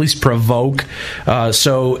has at least provoke.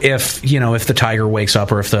 So if the tiger wakes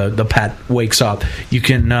up or if the pet wakes up, you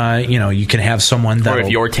can have someone that, or if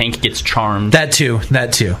your tank gets charmed. That too.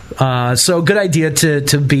 So good idea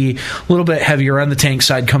to be a little bit heavier on the tank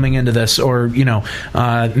side coming into this, or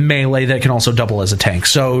melee that can also double as a tank.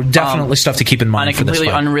 So definitely stuff to keep in mind. On a completely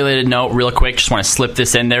unrelated note, real quick, just want to slip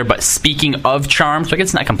this in there. But speaking of charms, so I guess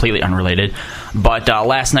it's not completely unrelated. But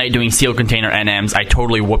last night doing Seal Container NMs, I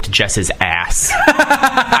totally whooped Jess's ass.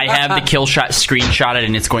 I have the kill shot screenshotted,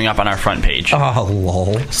 and it's going up on our front page. Oh,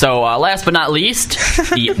 lol. So last but not least,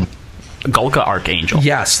 the Gulka Archangel.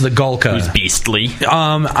 Yes, the Gulka. Who's beastly.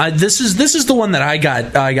 This is the one that I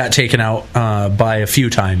got taken out by a few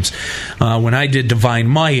times when I did Divine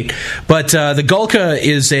Might. But the Gulka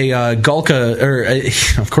is a Gulka, or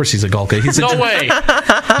of course he's a Gulka. He's no way.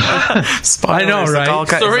 I know, right?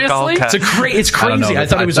 Seriously? It's crazy. I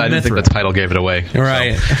thought it was a Mithra. I think the title gave it away.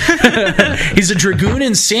 Right. So. He's a Dragoon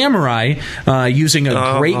and Samurai using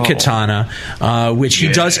a great katana, which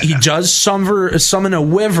he does summon a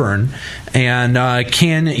wyvern. And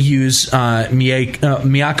can use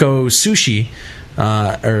Miyako Sushi,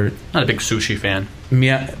 or not a big sushi fan.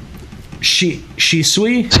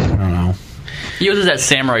 Shisui? I don't know. He uses that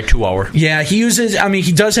Samurai 2-hour. Yeah, he uses. I mean,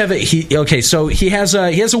 he does have it. So he has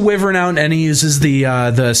a wyvern out, and he uses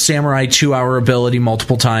the Samurai 2-hour ability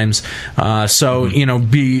multiple times. So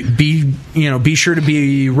be sure to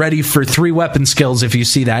be ready for 3 weapon skills if you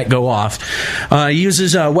see that go off. He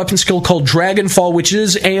uses a weapon skill called Dragonfall, which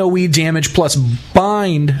is AoE damage plus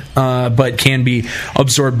bind, but can be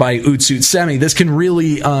absorbed by Utsutsemi. This can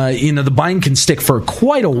really, the bind can stick for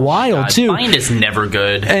quite a while too. Bind is never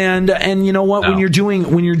good. And you know what? No. When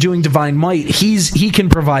you're doing Divine Might, he can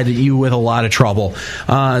provide you with a lot of trouble.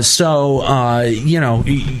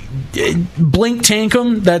 Blink tank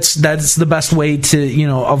him. That's the best way to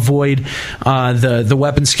avoid the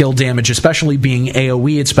weapon skill damage, especially being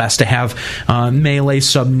AoE. It's best to have melee,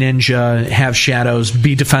 sub ninja, have shadows,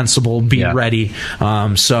 be defensible, be ready.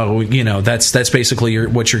 That's basically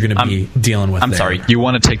what you're going to be dealing with. I'm sorry. You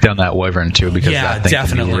want to take down that wyvern too, because that thing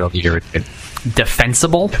definitely can be really irritating.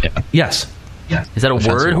 Defensible? Yeah. Yes. Yeah. Is that a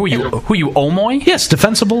word? Who you omoy? Yes,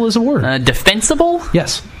 defensible is a word. Defensible?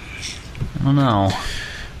 Yes. I don't know.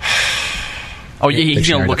 Oh, yeah, he's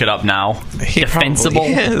going to look it up now. He defensible?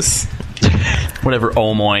 Is. Whatever,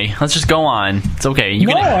 omoy. Let's just go on. It's okay.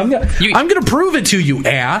 I'm going to prove it to you,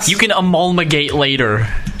 ass. You can emulgate later.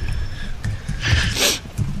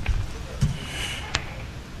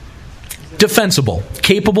 Defensible.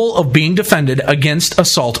 Capable of being defended against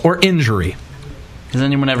assault or injury. Has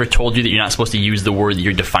anyone ever told you that you're not supposed to use the word that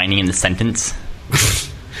you're defining in the sentence?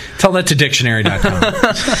 Tell that to dictionary.com.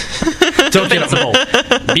 Don't defensible.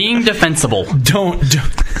 Being defensible. Don't.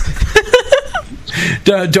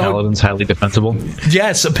 Paladin's highly defensible.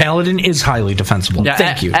 Yes, a paladin is highly defensible. Yeah,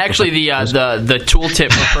 Thank you. Actually, the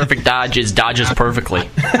tooltip for perfect dodge is dodges perfectly.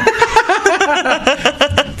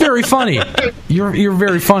 Very funny. You're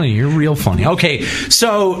very funny. You're real funny. Okay,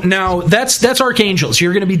 so now that's Archangels.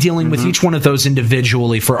 You're going to be dealing with each one of those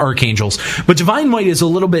individually for Archangels, but Divine Might is a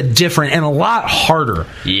little bit different and a lot harder.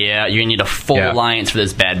 Yeah, you're going to need a full alliance for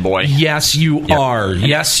this bad boy. Yes, you are.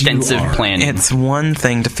 Yes, extensive you are. planning. It's one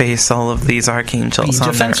thing to face all of these Archangels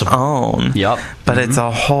on their own. Yep. But it's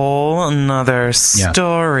a whole another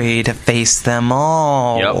story to face them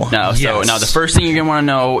all. Yep. Now the first thing you're going to want to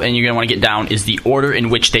know and you're going to want to get down is the order in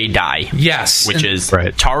which they die. Yes. Which is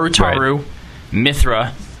Taru,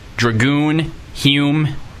 Mithra, Dragoon,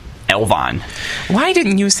 Hume, Elvan. Why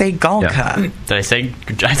didn't you say Gulka? Did I say?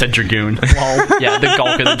 I said Dragoon. Well, yeah, the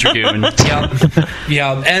Gulka, the Dragoon.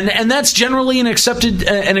 Yeah, and that's generally an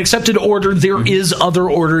accepted order. There is other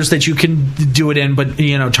orders that you can do it in, but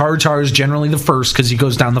Taru is generally the first because he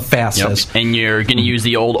goes down the fastest. Yep. And you're going to use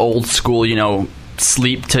the old school,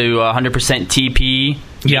 sleep to 100% TP.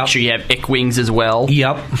 Make sure you have Ick Wings as well.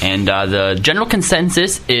 Yep. And the general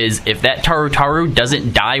consensus is if that Taru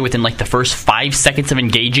doesn't die within the first 5 seconds of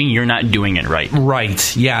engaging, you're not doing it right.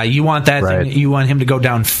 Right. Yeah, you want that thing, you want him to go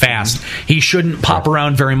down fast. He shouldn't pop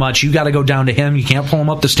around very much. You got to go down to him. You can't pull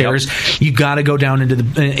him up the stairs. Yep. You got to go down into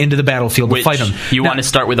the battlefield to fight him. You want to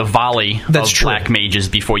start with a volley of black mages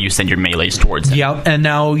before you send your melees towards him. Yep. And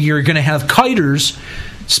now you're going to have kiters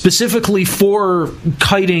specifically for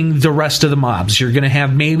kiting the rest of the mobs. You're going to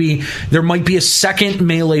have there might be a second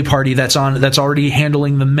melee party that's already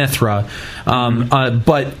handling the Mithra.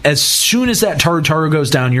 But as soon as that Taru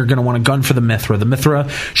goes down, you're going to want to gun for the Mithra. The Mithra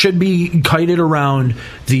should be kited around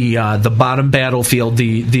the bottom battlefield,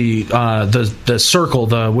 the circle,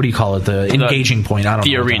 what do you call it? The engaging point. I don't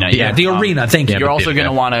know. The arena. Yeah, the arena. Thank you. You're also going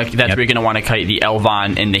to want to. That's where you're going to want to kite the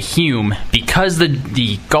Elvan and the Hume because the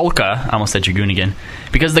Gulka. I almost said Dragoon again.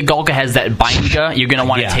 Because the Gulka has that Binga, you're going to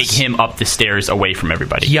want to take him up the stairs away from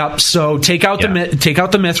everybody. Yep. So take out the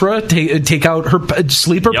Mithra, take out her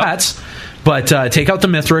sleeper pets, but take out the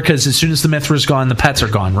Mithra because as soon as the Mithra's gone, the pets are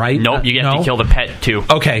gone. Right? Nope. You have to kill the pet too.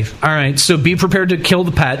 Okay. All right. So be prepared to kill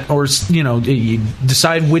the pet, or you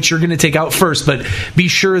decide which you're going to take out first, but be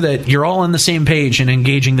sure that you're all on the same page and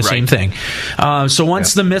engaging the same thing. So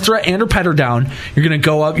once the Mithra and her pet are down, you're going to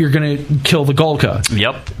go up. You're going to kill the Gulka.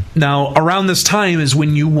 Yep. Now, around this time is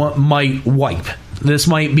when you might wipe. This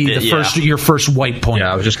might be your first wipe point.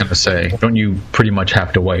 Yeah, I was just going to say, don't you pretty much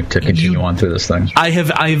have to wipe to continue on through this thing? I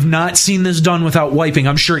have not seen this done without wiping.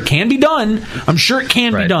 I'm sure it can be done.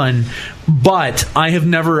 Be done. But I have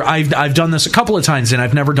never. I've done this a couple of times, and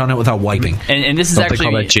I've never done it without wiping. And this is Don't actually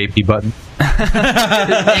they call that JP button.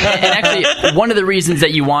 and actually, another reason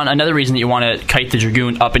that you want to kite the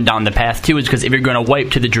Dragoon up and down the path too is because if you're going to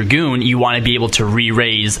wipe to the Dragoon, you want to be able to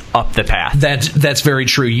re-raise up the path. That's very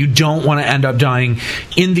true. You don't want to end up dying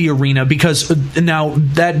in the arena because now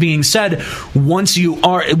that being said, once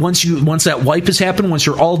that wipe has happened, once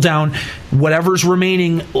you're all down, whatever's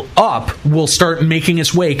remaining up will start making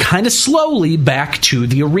its way kind of slowly back to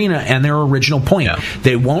the arena and their original point. Yeah.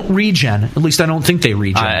 They won't regen. At least I don't think they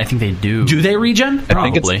regen. I think they do. Do they regen? Probably.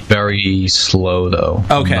 I think it's very slow, though.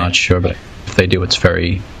 Okay. I'm not sure, but if they do, it's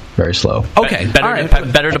very, very slow. Okay.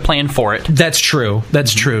 Better to plan for it. That's true.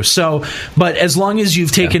 That's true. So, but as long as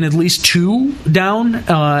you've taken at least 2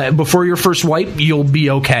 down before your first wipe, you'll be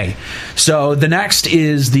okay. So the next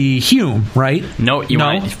is the Hume, right? No,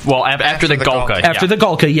 after the Gulka. After the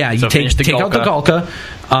Gulka, yeah. So you take out the Gulka.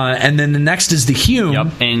 And then the next is the Hume. Yep.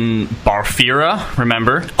 And Barfira,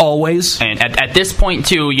 remember? Always. And at this point,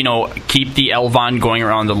 too, keep the Elvan going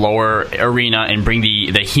around the lower arena and bring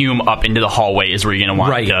the Hume up into the hallway is where you're going to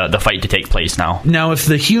want the fight to take place now. Now, if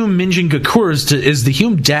the Hume Minjin Gakur is the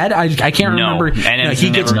Hume dead? I can't remember. And he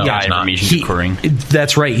gets die from Minjin Gakuring.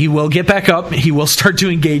 That's right. He will get back up. He will start to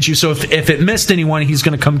engage you. So if it missed anyone, he's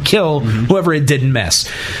going to come kill whoever it didn't miss.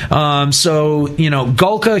 So,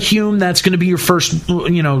 Gulka, Hume, that's going to be your first,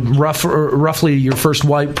 roughly your first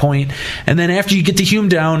wipe point, and then after you get the Hume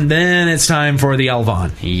down, then it's time for the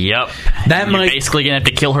Elvan. Yep. You're basically gonna have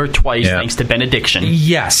to kill her twice thanks to benediction.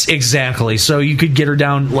 Yes, exactly. So you could get her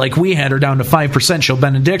down like we had her down to 5%. She'll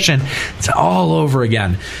benediction. It's all over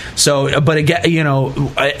again. So, but again,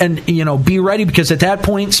 be ready because at that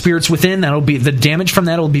point, spirits within that'll be the damage from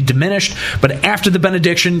that will be diminished. But after the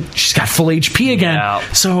benediction, she's got full HP again.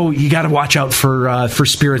 Yeah. So you got to watch out for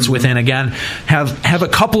spirits within again. Have have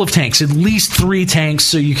a couple of tanks, at least 3 tanks,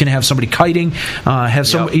 so you can have somebody kiting, have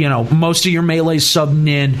some, most of your melee subbing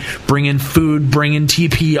in, bring in food, bring in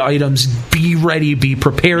TP items, be ready, be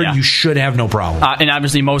prepared. You should have no problem. And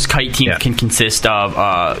obviously, most kite teams can consist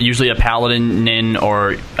of usually a paladin, nin,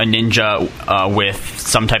 or a ninja with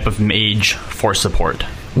some type of mage for support.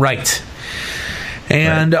 Right.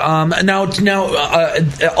 And now,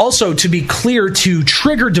 also to be clear, to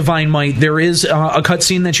trigger Divine Might, there is a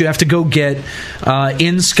cutscene that you have to go get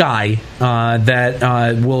in Sky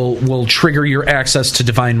that will trigger your access to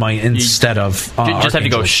Divine Might instead of. You just have to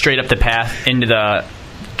go straight up the path into the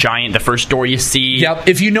first door you see. Yep.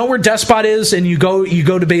 If you know where Despot is and you go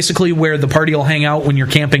to basically where the party will hang out when you're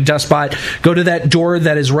camping Despot, go to that door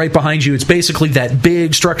that is right behind you. It's basically that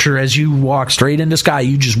big structure. As you walk straight into Sky,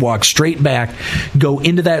 you just walk straight back, go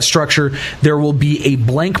into that structure. There will be a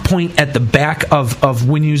blank point at the back of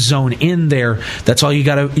when you zone in there. That's all you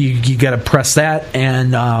gotta press that,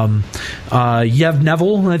 and Yev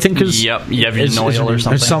Neville, I think is Yev Noyle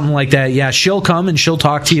or something like that. Yeah, she'll come and she'll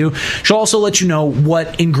talk to you. She'll also let you know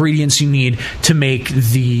what ingredients you need to make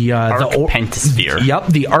the Pentasphere. Yep,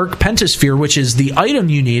 the Arc Pentasphere, which is the item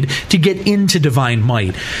you need to get into Divine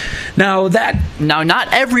Might. Now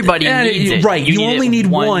not everybody needs it. Right, you only need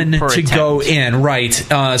one to attempt. Go in. Right.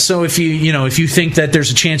 So if you think that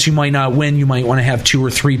there's a chance you might not win, you might want to have 2 or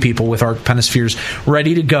 3 people with Arc Pentaspheres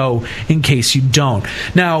ready to go in case you don't.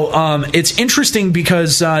 Now, it's interesting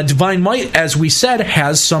because Divine Might, as we said,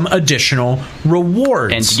 has some additional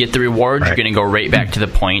rewards. And to get the rewards, you're going to go right back to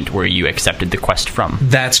the point where you accepted the quest from.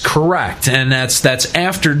 That's correct, and that's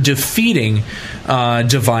after defeating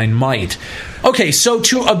Divine Might. Okay, so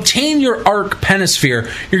to obtain your Arc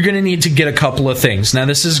Pentasphere, you're going to need to get a couple of things. Now,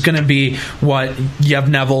 this is going to be what Yev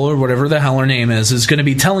Neville, or whatever the hell her name is going to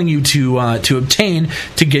be telling you to obtain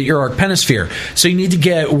to get your Arc Pentasphere. So you need to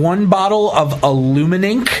get 1 bottle of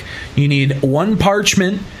Illuminink, you need 1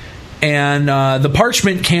 parchment, and the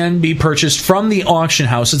parchment can be purchased from the auction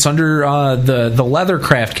house. It's under the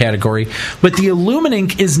leathercraft category, but the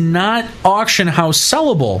Illuminink is not auction house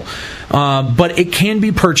sellable, but it can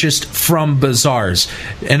be purchased from bazaars.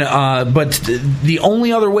 And but the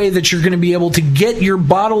only other way that you're going to be able to get your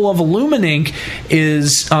bottle of Illuminink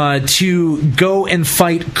is to go and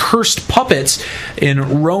fight cursed puppets in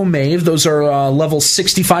Romave. Those are levels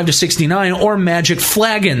 65 to 69, or magic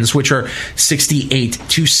flagons, which are 68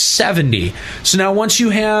 to 70. So now once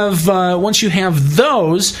you have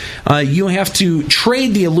those, you have to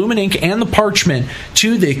trade the Illuminink and the parchment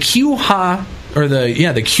to the Q-Ha, or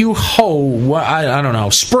the Q-Ho, I don't know,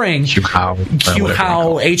 spring.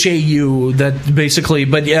 Q-How, H-A-U, that basically,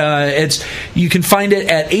 but you can find it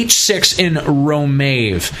at H6 in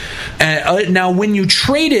Romave. Now, when you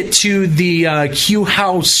trade it to the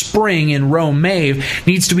Q-How spring in Romave, it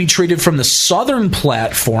needs to be traded from the southern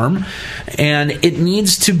platform, and it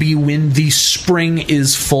needs to be when the spring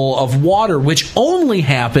is full of water, which only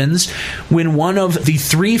happens when one of the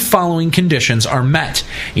 3 following conditions are met.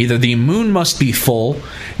 Either the moon must be full,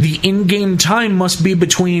 the in-game time must be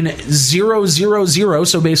between 000,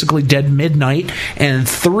 so basically dead midnight, and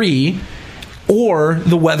 3, or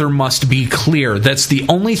the weather must be clear. That's the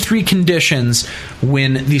only 3 conditions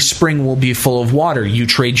when the spring will be full of water. You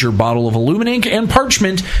trade your bottle of Illuminink and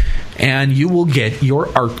parchment, and you will get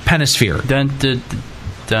your Arc Pentasphere.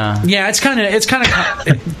 Yeah, it's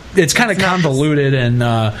kind of convoluted,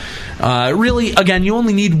 and really, again, you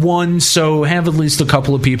only need 1, so have at least a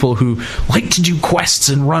couple of people who like to do quests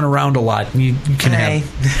and run around a lot. You can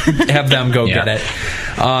have them go get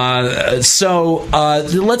it. So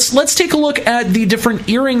let's take a look at the different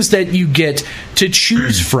earrings that you get to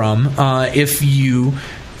choose from if you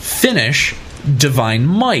finish Divine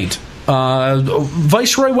Might.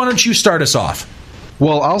 Viceroy, why don't you start us off?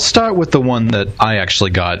 Well, I'll start with the one that I actually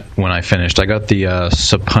got when I finished. I got the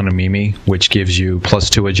Sapunamimi, which gives you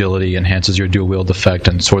 +2 agility, enhances your dual wield effect,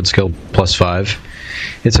 and sword skill +5.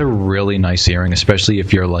 It's a really nice earring, especially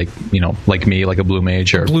if you're like me, like a blue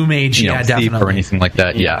mage or thief definitely, or anything like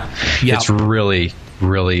that. Yeah. It's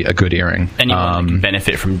really a good earring. Anyone can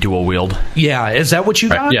benefit from dual wield. Yeah, is that what you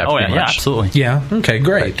got? Right. Yeah, yeah, absolutely. Yeah. Okay,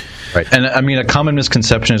 great. Right. And I mean, a common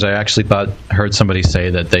misconception is I actually heard somebody say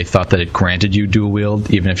that they thought that it granted you dual wield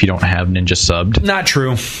even if you don't have ninja subbed. Not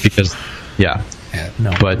true. Because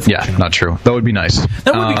not true. That would be nice.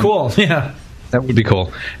 That would be cool. Yeah. That would be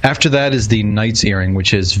cool. After that is the Knight's Earring,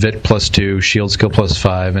 which is Vit +2, Shield Skill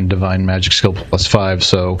 +5, and Divine Magic Skill +5.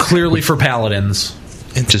 So clearly for paladins.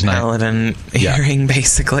 It's a paladin earring,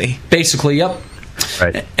 basically. Basically, yep.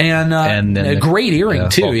 Right. And a great earring,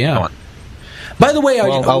 too, yeah. By the way,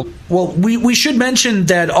 Well, we should mention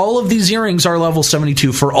that all of these earrings are level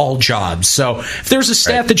 72 for all jobs. So if there's a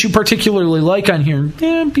stat that you particularly like on here,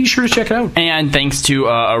 be sure to check it out. And thanks to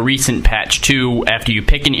a recent patch too, after you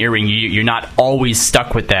pick an earring, you're not always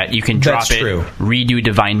stuck with that. You can drop That's true. redo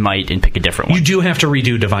Divine Might, and pick a different one. You do have to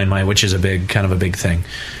redo Divine Might, which is a big thing.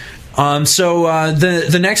 So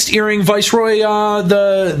the next earring, Viceroy,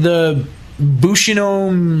 the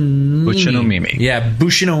Bushino Mimi. Yeah,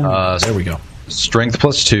 Bushino. There we go. Strength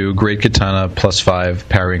 +2, Great Katana +5,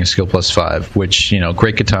 Parrying skill +5, which,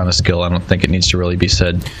 Great Katana skill, I don't think it needs to really be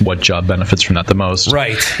said what job benefits from that the most.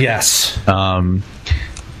 Right, yes.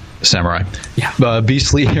 Samurai. Yeah.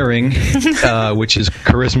 Beastly Earring, which is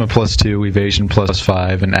Charisma +2, Evasion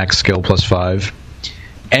 +5, and Axe skill +5.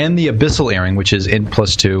 And the Abyssal Earring, which is Int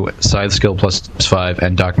 +2, Scythe skill +5,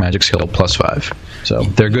 and Dark Magic skill +5. So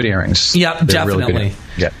they're good earrings. Yeah, They're definitely. Really good.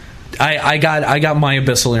 Yeah. I got my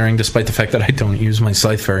Abyssal Earring, despite the fact that I don't use my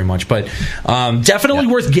Scythe very much, but definitely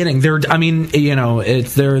worth getting. They're good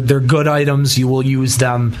items. You will use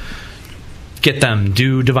them. Get them.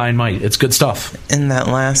 Do Divine Might. It's good stuff. And that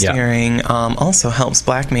last earring also helps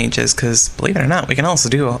black mages, because believe it or not, we can also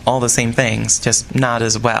do all the same things, just not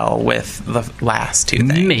as well with the last two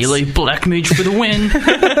things. Melee black mage for the win.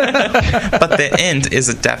 But the int is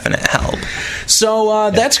a definite help.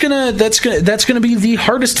 So that's gonna be the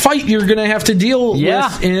hardest fight you're gonna have to deal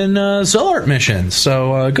with in Zellart missions.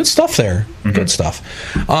 So good stuff there. Mm-hmm. Good stuff.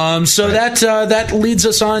 So that leads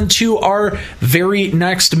us on to our very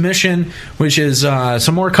next mission, which is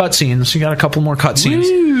some more cutscenes. We got a couple more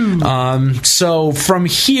cutscenes. So from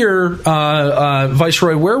here,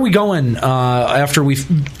 Viceroy, where are we going after we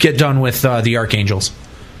get done with the Archangels?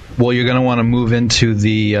 Well, you're going to want to move into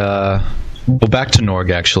the back to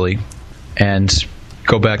Norg, actually, and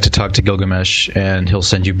go back to talk to Gilgamesh, and he'll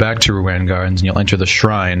send you back to Ruan Gardens, and you'll enter the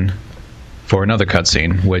shrine for another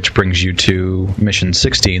cutscene, which brings you to Mission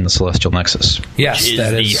 16, the Celestial Nexus. Yes,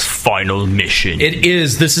 that is the final mission. It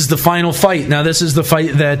is. This is the final fight. Now, this is the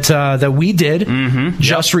fight that we did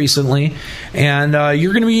just recently, and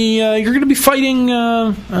you're going to be fighting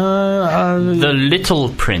the Little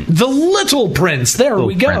Prince. The Little Prince. There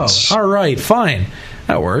we go. Prince. All right, fine.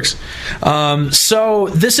 That works. So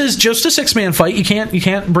this is just a 6-man fight. You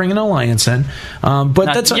can't bring an alliance in. But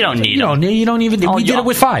that's you don't need. You don't even. We did it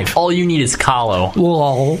with 5. All you need is Kahlo.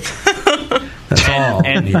 Lol. That's all.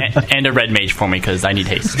 And a red mage for me, because I need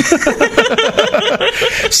haste.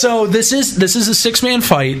 So this is a 6-man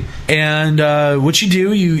fight, and what you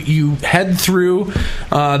do, you head through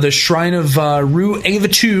the shrine of Ru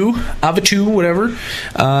Avatu, whatever,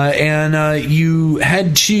 and you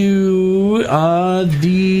head to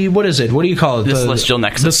the, what is it? What do you call it? The Celestial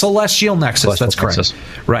Nexus. The Celestial Nexus. That's correct.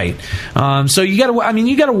 Right. So you got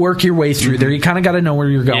to work your way through there. You kind of got to know where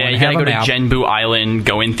you're going. Yeah, you got to go to Genbu Island,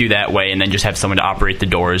 go in through that way, and then just have someone to operate the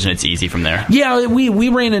doors, and it's easy from there. Yeah, we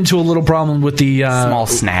ran into a little problem with the small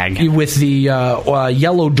snag with the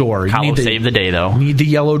yellow door. Kahlo saved the day, though. You need the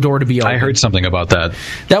yellow door to be open. I heard something about that.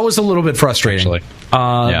 That was a little bit frustrating. Actually.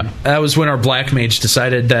 That was when our black mage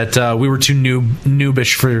decided that we were too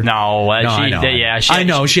noobish for. I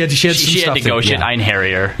know. She had some stuff to go. She had Ein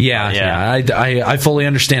Harrier. I fully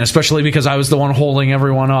understand, especially because I was the one holding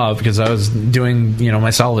everyone up because I was doing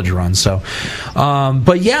my salvage run. So,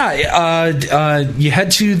 but you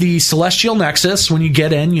head to the Celestial Nexus. When you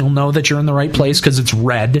get in, you'll know that you're in the right place because it's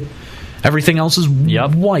red. Everything else is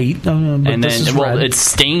white, and then it's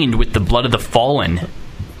stained with the blood of the fallen.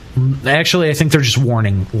 Actually, I think they're just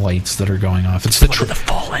warning lights that are going off. It's the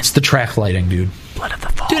fallen. It's the track lighting, dude. Blood of the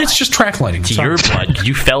fallen. Dude, it's just track lighting. It's your blood, because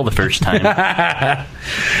you fell the first time.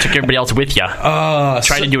 Took everybody else with you.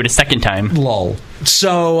 Tried to do it a second time. Lol.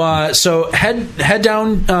 So head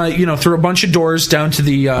down, through a bunch of doors down to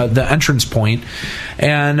the entrance point,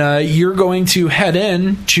 and you're going to head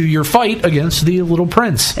in to your fight against the Little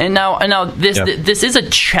Prince. And now this is a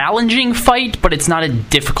challenging fight, but it's not a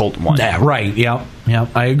difficult one. Yeah, right. Yep,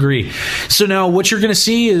 I agree. So now what you're going to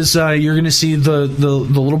see is you're going to see the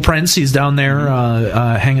Little Prince. He's down there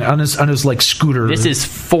hanging on his like scooter. This is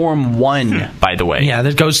Form 1, by the way. Yeah,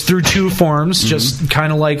 that goes through 2 forms, just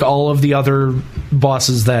kind of like all of the other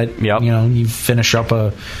bosses that you finish up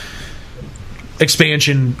a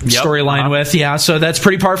expansion storyline with. Yeah, so that's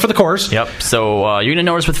pretty par for the course. Yep. So you're gonna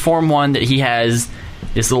notice with Form 1 that he has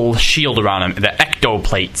this little shield around him, the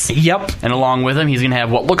ectoplates. Yep. And along with him, he's going to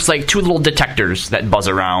have what looks like 2 little detectors that buzz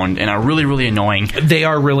around and are really, really annoying. They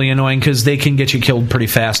are really annoying because they can get you killed pretty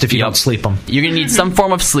fast if you don't sleep them. You're going to need some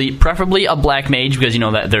form of sleep, preferably a black mage, because you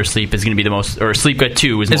know that their sleep is going to be the most, or sleep gut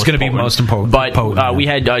 2 is it's going to be most important. But we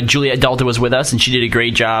had Juliet Delta was with us, and she did a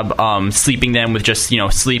great job sleeping them with just,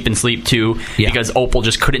 sleep and sleep 2, because Opal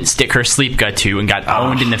just couldn't stick her sleep gut 2 and got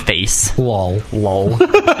owned in the face. Lol.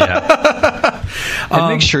 Yeah. And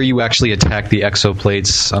make sure you actually attack the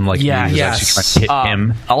exoplates, unlike me, who's actually trying to hit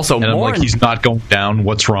him. Also, and I'm like, he's not going down.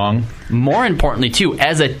 What's wrong? More importantly, too,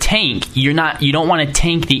 as a tank, you don't want to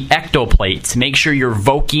tank the ectoplates. Make sure you're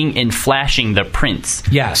voking and flashing the prints.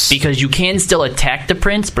 Yes. Because you can still attack the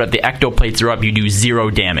prints, but if the ectoplates are up, you do 0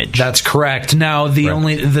 damage. That's correct. Now,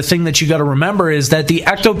 the thing that you got to remember is that the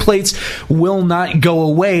ectoplates will not go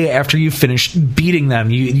away after you finish beating them.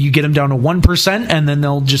 You get them down to 1%, and then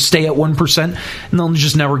they'll just stay at 1%, and they'll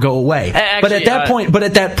just never go away. Actually, but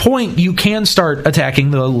at that point, you can start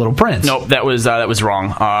attacking the little prints. Nope, that was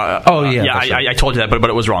wrong. I told you that, but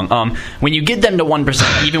it was wrong. When you get them to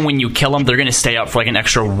 1%, even when you kill them, they're going to stay up for like an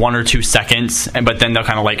extra 1 or 2 seconds, but then they'll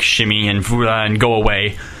kind of like shimmy and go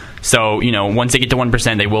away. So, once they get to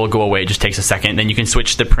 1%, they will go away. It just takes a second. Then you can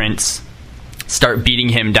switch the prints, start beating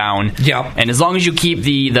him down. Yep. And as long as you keep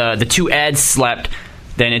the 2 ads slept,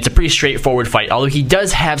 then it's a pretty straightforward fight. Although he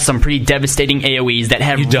does have some pretty devastating AoEs that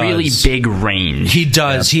have really big range. He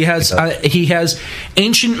does. Yep. He has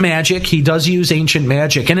ancient magic. He does use ancient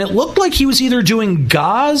magic, and it looked like he was either doing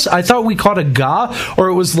gauze. I thought we caught a ga, or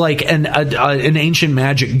it was like an ancient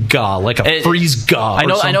magic ga, like a freeze ga. I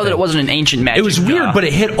know that it wasn't an ancient magic. It was weird, but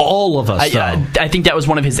it hit all of us. I think that was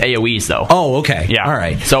one of his AoEs, though. Oh, okay. Yeah. All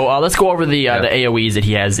right. So let's go over the AoEs that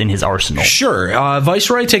he has in his arsenal. Sure.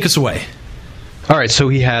 Viceroy, take us away. All right, so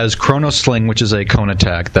he has Chrono Sling, which is a cone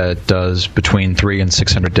attack that does between 300 and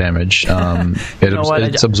 600 damage.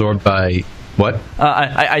 It's absorbed by... What?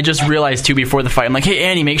 I just realized, too, before the fight, I'm like, hey,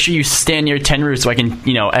 Annie, make sure you stand near Tenru so I can,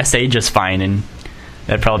 SA just fine, and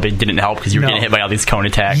that probably didn't help because you were getting hit by all these cone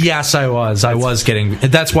attacks. Yes, I was. I was getting...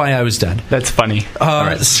 That's why I was dead. That's funny.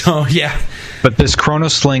 Right. So, yeah. But this Chrono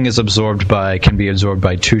Sling can be absorbed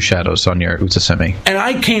by 2 shadows on your Utsasemi. And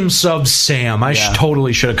I came sub Sam. I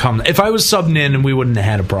totally should have come. If I was subbing in, we wouldn't have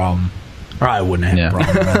had a problem. Or I wouldn't have had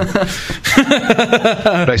a problem.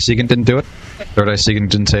 Third Eye Segan didn't do it? Third Eye Segan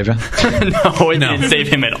didn't save him? No, it didn't save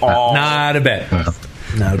him at all. Not a bit.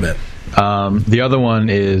 Not a bit. The other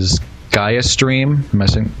one is Gaia Stream. Am I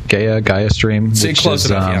saying Gaia Stream? Say close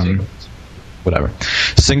enough, whatever.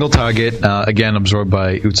 Single target, again absorbed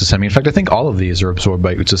by Utsasemi. In fact, I think all of these are absorbed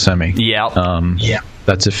by Utsasemi. Yeah.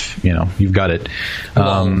 That's if you've got it.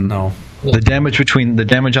 No. The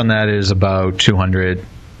damage on that is about 200,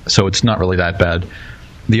 so it's not really that bad.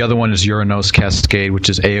 The other one is Uranos Cascade, which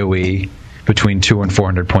is AoE between 200 and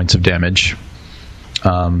 400 points of damage.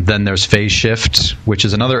 Then there's Phase Shift, which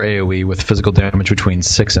is another AoE with physical damage between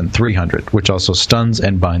 600 and 300, which also stuns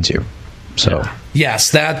and binds you. So yes,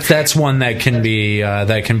 that's one that can be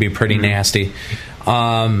pretty nasty.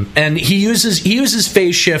 And he uses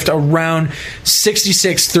Phase Shift around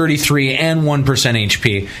 66, 33, and 1%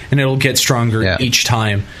 HP, and it'll get stronger each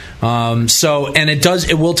time.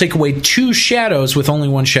 It will take away 2 shadows with only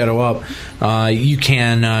 1 shadow up. You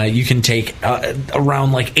can take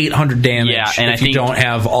around like 800 damage if you don't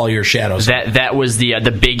have all your shadows. That was the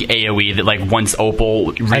big AoE that like once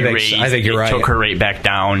Opal re-raised, I think you're right. Took her right back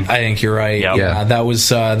down. I think you're right. Yep. Yeah, that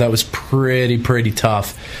was pretty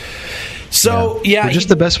tough. So we're just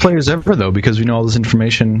the best players ever, though, because we know all this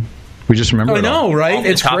information. We just remember. I know, right?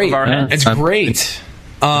 It's great. It's great.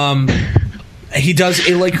 He does,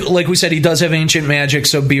 like we said, he does have ancient magic,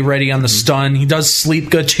 so be ready on the stun. He does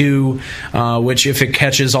Sleepga too, which if it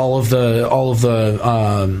catches all of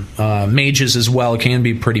the mages as well, can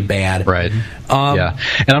be pretty bad. Right.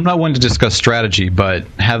 And I'm not one to discuss strategy, but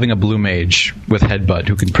having a blue mage with headbutt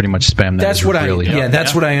who can pretty much spam that is really helpful.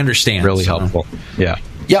 That's what I understand. Really helpful. Yeah.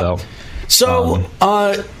 Yep. So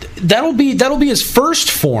that'll be his first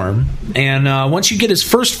form, and once you get his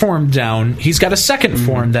first form down, he's got a second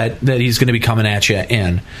form that he's going to be coming at you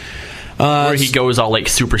in. Where he goes all like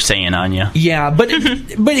Super Saiyan on you. Yeah, but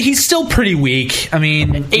he's still pretty weak. I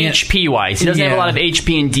mean, HP wise, he doesn't have a lot of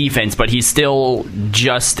HP in defense, but he's still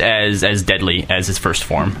just as deadly as his first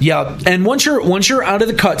form. Yeah, and once you're out of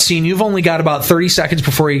the cutscene, you've only got about 30 seconds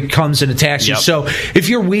before he comes and attacks you. So if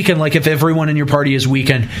you're weakened, like if everyone in your party is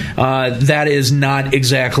weakened, that is not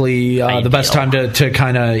exactly the best time to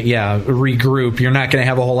kind of regroup. You're not going to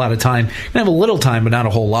have a whole lot of time. You're going to have a little time, but not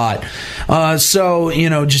a whole lot. So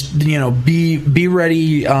just be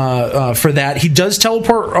ready for that. He does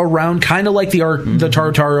teleport around, kind of like the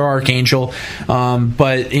Tartaru Archangel,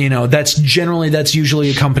 but that's usually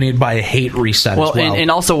accompanied by a hate reset. Well, as well. And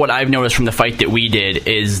also what I've noticed from the fight that we did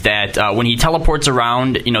is that when he teleports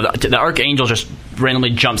around, the Archangel just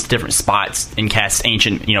randomly jumps to different spots and casts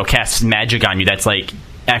casts magic on you. That's like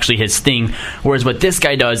actually his thing, whereas what this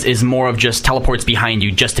guy does is more of just teleports behind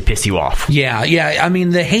you just to piss you off. Yeah. I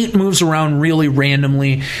mean, the hate moves around really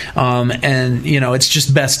randomly, and it's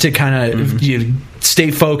just best to kind of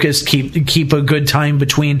stay focused, keep a good time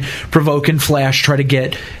between provoke and flash. Try to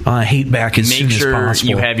get hate back as soon as possible. Make sure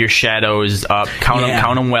you have your shadows up.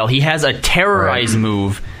 Count them well. He has a terrorize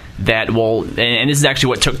move that will, and this is actually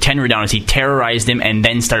what took Tenru down, is he terrorized him and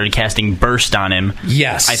then started casting burst on him.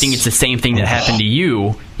 Yes. I think it's the same thing that happened to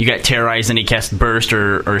you. You got terrorized and he cast burst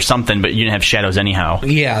or something, but you didn't have shadows anyhow.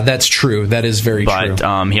 Yeah, that's true. That is very true.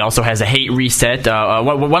 But he also has a hate reset. Why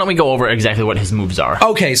don't we go over exactly what his moves are?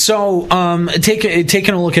 Okay, so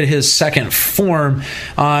taking a look at his second form,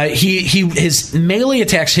 his melee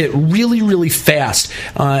attacks hit really, really fast,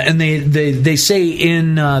 and they say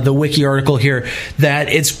in the wiki article here that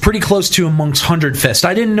it's pretty close to a Monk's 100 Fist.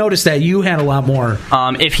 I didn't notice that. You had a lot more.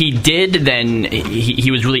 If he did, then he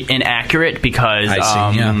was really inaccurate because I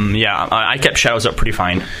see, I kept shadows up pretty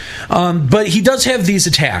fine. But he does have these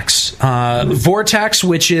attacks. Vortex,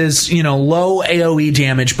 which is, low AoE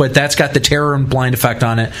damage, but that's got the terror and blind effect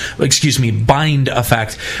on it. Excuse me, bind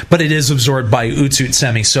effect. But it is absorbed by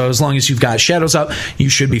Utsutsemi. So as long as you've got shadows up, you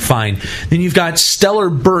should be fine. Then you've got Stellar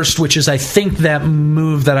Burst, which is, I think, that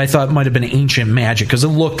move that I thought might have been Ancient Magic, because it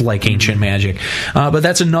looked like Ancient Magic. But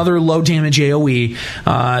that's another low damage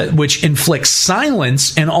AoE, which inflicts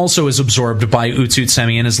silence and also is absorbed by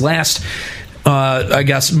Utsutsemi. And his last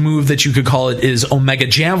move that you could call it is Omega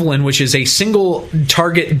Javelin, which is a single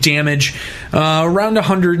target damage around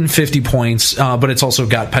 150 points, but it's also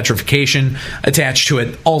got petrification attached to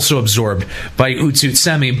it, also absorbed by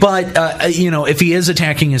Utsutsemi. But if he is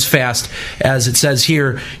attacking as fast as it says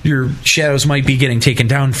here, your shadows might be getting taken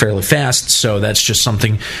down fairly fast, so that's just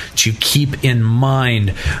something to keep in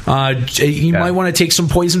mind. You might want to take some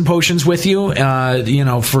poison potions with you,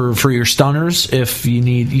 for your stunners if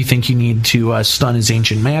you think you need to stun his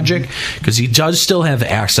Ancient Magic, because he does still have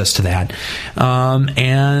access to that,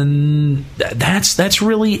 and that's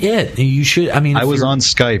really it. You should. I was on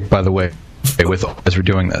Skype, by the way, as we're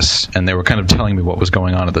doing this, and they were kind of telling me what was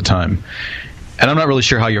going on at the time. And I'm not really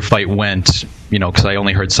sure how your fight went, because I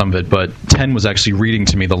only heard some of it. But Ten was actually reading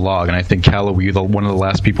to me the log, and I think Kala, were you one of the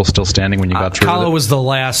last people still standing when you got through? Kala was the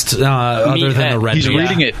last, other than the red. He's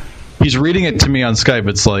reading it. He's reading it to me on Skype.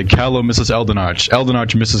 It's like, Callow misses Eldenarch.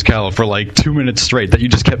 Eldenarch misses Callow for like 2 minutes straight. That you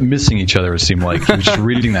just kept missing each other, it seemed like. He was just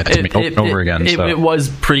reading that to me over and over again. It was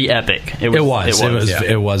pretty epic. It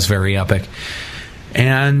was very epic.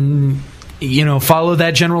 And, follow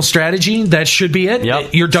that general strategy. That should be it.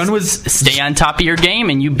 Yep. You're done with... Stay on top of your game,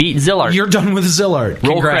 and you beat Zillard. You're done with Zillard.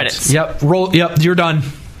 Roll credits. Yep, you're done.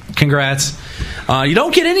 Congrats. You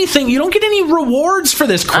don't get anything. You don't get any rewards for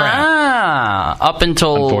this crap. Up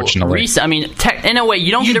until unfortunately, in a way,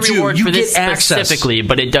 you don't get a reward for this specifically, access.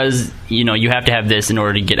 But it does. You have to have this in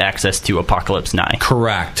order to get access to Apocalypse Nigh.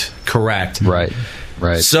 Correct. Right.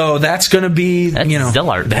 So that's going to be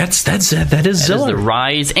Zillard. That is Zillard. That is the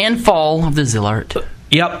rise and fall of the Zillard.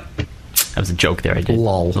 Yep. That was a joke there. I did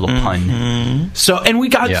Lol. A little pun. So, and we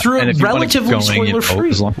got through it relatively spoiler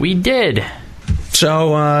free. We did.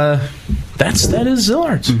 So that is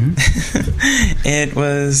Zillard's. It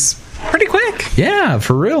was pretty quick. Yeah,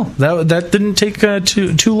 for real. That didn't take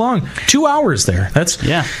too long. 2 hours there. That's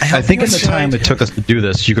I think in the time it took us to do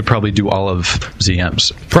this, you could probably do all of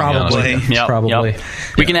ZMs. Probably. Yep.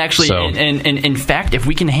 We can actually, and in fact, if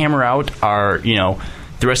we can hammer out our, the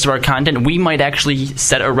rest of our content, we might actually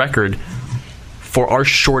set a record for our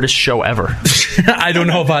shortest show ever. I don't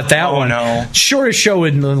know about that one. No. Shortest show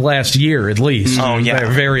in the last year, at least. Oh,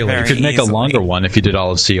 yeah. Very late. You could make a longer one if you did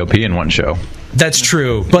all of COP in one show. That's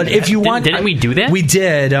true. But if you want... Didn't we do that? We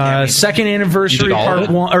did. Second anniversary part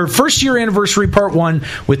 1, or first year anniversary part 1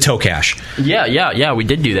 with Tokash. Yeah, we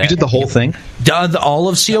did do that. You did the whole thing? All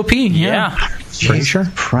of COP, yeah. Pretty sure.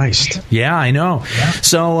 Christ. Yeah, I know. Yeah.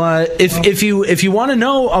 So if you want to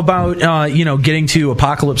know about getting to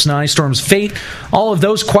Apocalypse Nigh, Storm's Fate, all of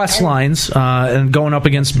those quest lines and going up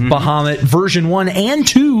against Bahamut version 1 and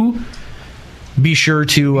 2, be sure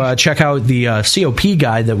to check out the COP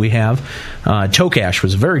guide that we have. Tokash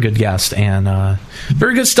was a very good guest and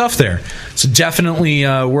very good stuff there. So definitely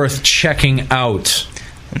worth checking out.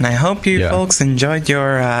 And I hope you folks enjoyed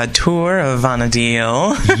your tour of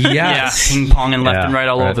Vana'diel. Yes. Yeah, ping-ponging left and right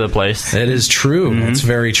all over the place. It is true. It's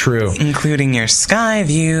very true. Including your sky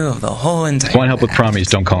view of the whole entire... Want help with promies,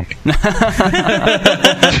 don't call me.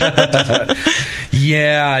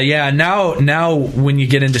 Yeah. Now, when you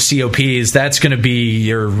get into COPs, that's going to be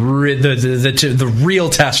your the real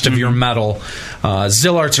test of your mettle.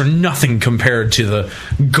 Zillarts are nothing compared to the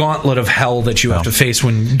gauntlet of hell that you have to face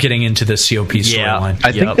when getting into the COP storyline.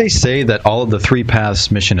 I think they say that all of the 3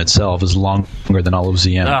 paths mission itself is longer than all of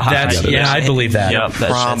ZN. I believe that. Yep,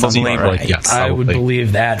 Probably right. I would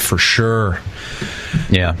believe that for sure.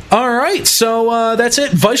 Yeah. All right, so that's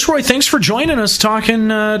it. Viceroy, thanks for joining us talking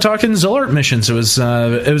Zillart missions. It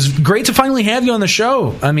was great to finally have you on the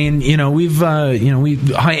show. I mean, we've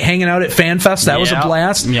hanging out at FanFest. That was a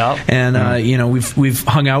blast. Yep. And we've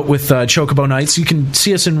hung out with Chocobo Nights. You can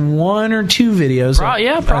see us in 1 or 2 videos.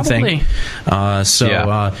 Probably.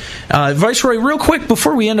 Viceroy, real quick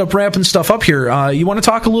before we end up wrapping stuff up here, you want to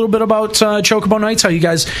talk a little bit about Chocobo Nights? How you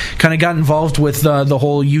guys kind of got involved with the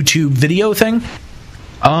whole YouTube video thing?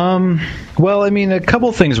 Well, I mean, a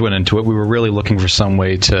couple things went into it. We were really looking for some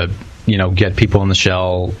way to, get people in the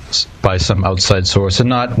shell by some outside source and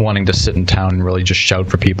not wanting to sit in town and really just shout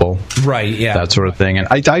for people. Right, yeah. That sort of thing. And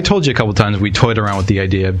I told you a couple times we toyed around with the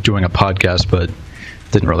idea of doing a podcast, but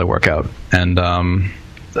didn't really work out. And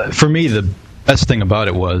for me, the best thing about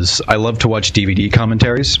it was I love to watch DVD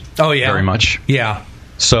commentaries. Oh, yeah. Very much. Yeah.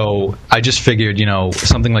 So I just figured,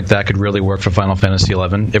 something like that could really work for Final Fantasy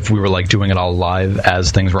XI if we were like doing it all live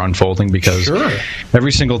as things were unfolding. Because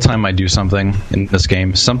every single time I do something in this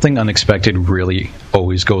game, something unexpected really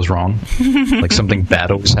always goes wrong. Like something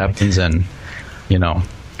bad always happens, and you want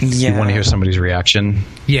to hear somebody's reaction.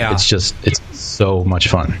 Yeah, it's so much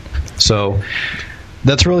fun. So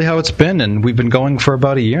that's really how it's been, and we've been going for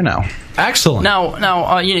about a year now. Excellent. Now,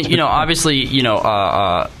 obviously,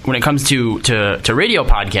 when it comes to radio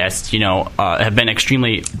podcasts, have been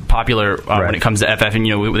extremely popular when it comes to FF, and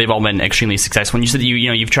they've all been extremely successful. And you said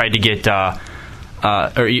you've tried to get,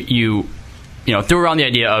 or you threw around the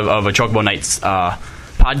idea of a Chocobo Nights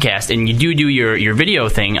podcast, and you do your video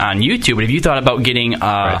thing on YouTube. But have you thought about getting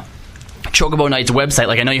Chocobo Nights website?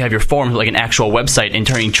 Like, I know you have your forum, like an actual website, and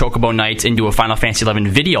turning Chocobo Nights into a Final Fantasy XI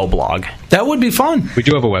video blog. That would be fun. We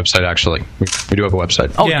do have a website, actually. We do have a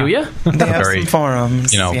website. Oh, do you? They have some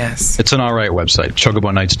forums. Yes. It's an all right website,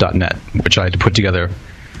 chocobonights.net, which I had to put together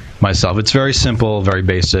myself. It's very simple, very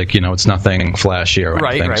basic. It's nothing flashy or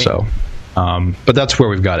anything. Right. So, but that's where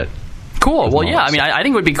we've got it. Cool. Well, yeah. I mean, I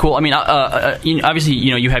think it would be cool. I mean, obviously,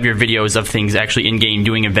 you have your videos of things actually in game,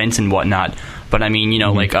 doing events and whatnot. But I mean,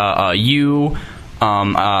 like you,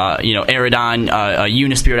 Aridon,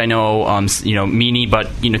 Unispirit, I know, Meanie, but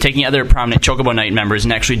taking other prominent Chocobo Night members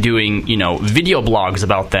and actually doing video blogs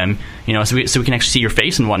about them, so we can actually see your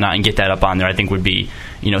face and whatnot and get that up on there. I think would be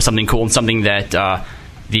something cool and something that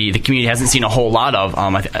the community hasn't seen a whole lot of.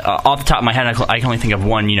 Off the top of my head, I can only think of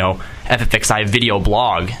one FFXI video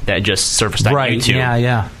blog that just surfaced on YouTube.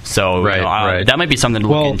 Yeah. So that might be something to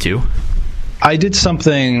look into. I did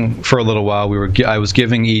something for a little while. I was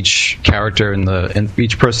giving each character and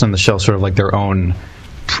each person in the shell sort of like their own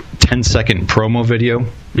 10-second promo video.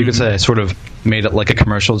 You could say I sort of made it like a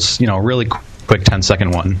commercial, really quick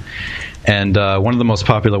 10-second one. And one of the most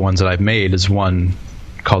popular ones that I've made is one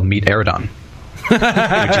called Meet Aridon,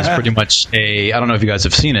 which is pretty much I don't know if you guys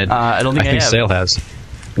have seen it. I don't think I have. Sale has.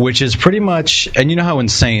 Which is pretty much, and you know how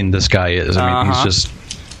insane this guy is. I mean, he's just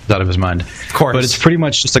out of his mind. Of course. But it's pretty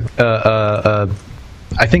much just I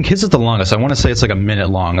think his is the longest. I want to say it's like a minute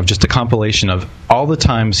long of just a compilation of all the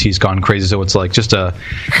times he's gone crazy. So it's like just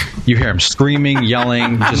you hear him screaming,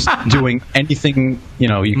 yelling, just doing anything, you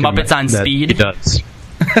can Muppets on speed. He does.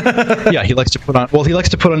 Yeah, he likes to put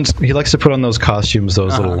on those costumes,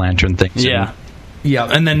 those little lantern things. Yeah.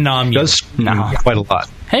 And then he does scream quite a lot.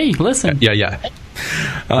 Hey, listen. Yeah.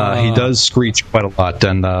 He does screech quite a lot,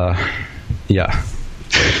 and yeah.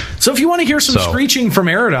 So if you want to hear some screeching from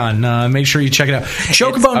Aridon, make sure you check it out.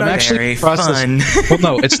 Chocobo Nights. Very fun. Well,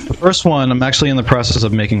 no, it's the first one. I'm actually in the process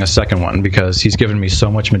of making a second one because he's given me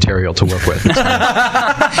so much material to work with.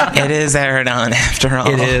 It is Aridon, after all.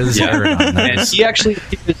 It is Aridon. And he actually,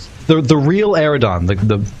 the real Aridon,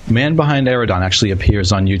 the man behind Aridon, actually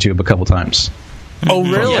appears on YouTube a couple times. Oh,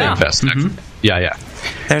 really? From FanFest. Yeah.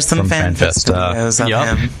 There's some FanFest videos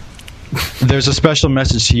of him. There's a special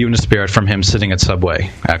message to Unispirit from him sitting at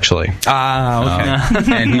Subway, actually. Okay.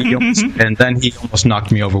 And then he almost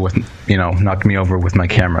knocked me over with my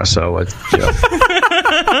camera. So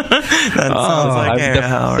That sounds like I've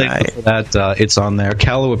definitely all right. for that. It's on there.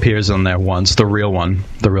 Callow appears on there once. The real one.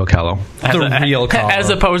 The real Callow. The real Callow. As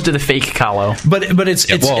opposed to the fake Callow. But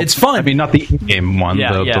it's fun. I mean, not the in-game one.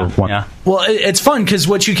 The one. Yeah. Well, it's fun because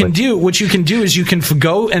what you can do is you can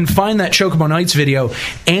go and find that Chocobo Nights video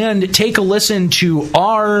and take a listen to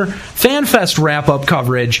our FanFest wrap-up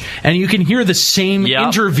coverage, and you can hear the same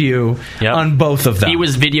interview on both of them. He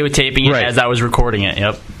was videotaping it as I was recording it.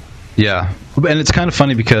 Yep. Yeah. And it's kind of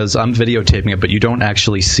funny because I'm videotaping it, but you don't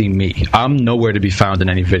actually see me. I'm nowhere to be found in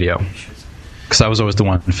any video because I was always the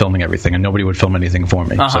one filming everything, and nobody would film anything for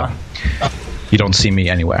me. So you don't see me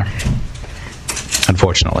anywhere,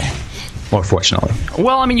 unfortunately. Or fortunately.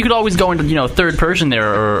 Well, I mean, you could always go into third person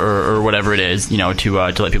there or whatever it is, to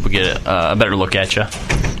let people get a better look at you.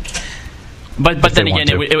 But then again,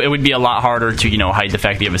 it would be a lot harder to hide the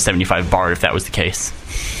fact that you have a 75 bar if that was the case.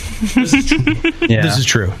 This is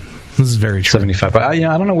true. This is very true. 75. But I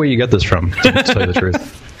don't know where you get this from, to tell you the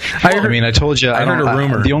truth. I told you. I heard a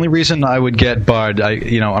rumor. The only reason I would get barred,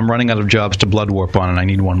 I'm running out of jobs to blood warp on, and I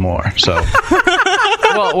need one more. So.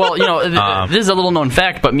 This is a little known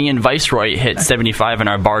fact, but me and Viceroy hit 75 in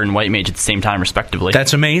our Bard and White Mage at the same time, respectively.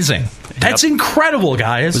 That's amazing. That's incredible,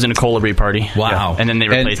 guys. It was in a Colibri party. Wow. And then they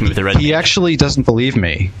replaced me with a red. He actually doesn't believe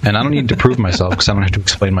me, and I don't need to prove myself because I don't have to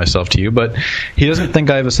explain myself to you, but he doesn't think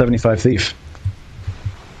I have a 75 thief.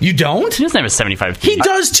 You don't? He doesn't have a 75 thief. He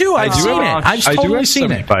does too. I've seen it. I've totally seen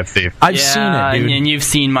it. 75 thief. I've seen it, dude. And you've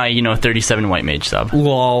seen my 37 White Mage sub.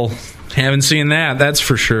 Well, haven't seen that. That's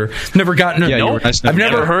for sure. Never gotten a. I've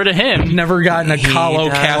never heard of him. Never gotten a Calo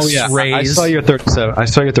cast raise. I saw your 37. I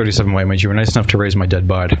saw your 37 White Mage. You were nice enough to raise my dead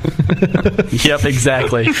bard. Yep,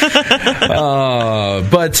 exactly.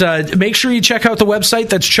 But make sure you check out the website.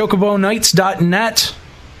 That's chocobonights.net.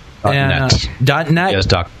 .net. Yes,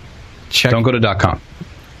 don't go to .com.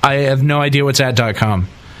 I have no idea what's at .com.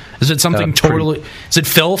 Is it something totally? Is it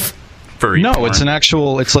filth? No, porn. It's an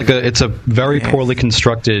actual. It's a very poorly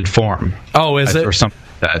constructed form. Oh, is it or something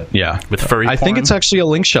like that? Yeah, with furry. I think it's actually a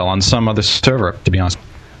link shell on some other server. To be honest,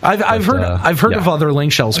 I've heard of other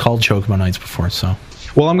link shells called Chocobo Nights before. So,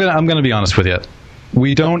 well, I'm gonna be honest with you.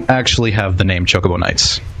 We don't actually have the name Chocobo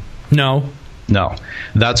Nights. No.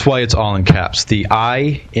 That's why it's all in caps. The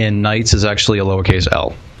I in Nights is actually a lowercase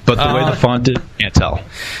L. But the way the font is, can't tell.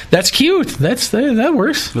 That's cute. That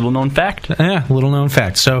works. Little known fact. Yeah, little known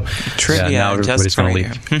fact. So trivia. Now everybody's going to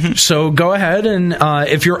leave. So go ahead and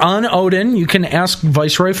if you're on Odin, you can ask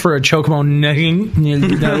Viceroy for a Chocobo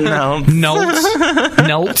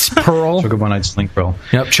Nelts Pearl. Chocobo Nights Link Pearl.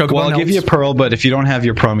 Yep. Chocobo. Well, I'll give you a pearl, but if you don't have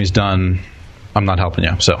your promies done, I'm not helping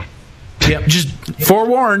you. So. Yep. Just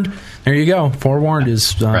forewarned. There you go. Forewarned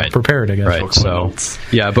is prepared, I guess. Right. So,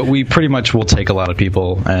 yeah, but we pretty much will take a lot of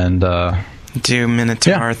people and do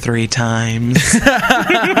Minotaur 3 times. Well,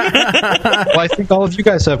 I think all of you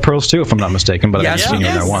guys have pearls too, if I'm not mistaken. But I've seen you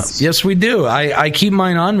there once. Yes, we do. I keep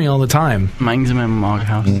mine on me all the time. Mine's in my log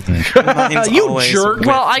house. You jerk.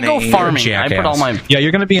 Well, I go farming. I put all my. Yeah,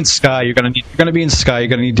 you're going to be in Sky. You're going to be in Sky. You're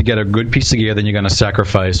going to need to get a good piece of gear. Then you're going to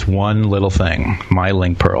sacrifice one little thing. My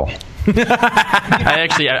Link Pearl. It'll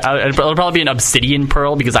probably be an obsidian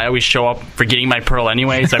pearl because I always show up forgetting my pearl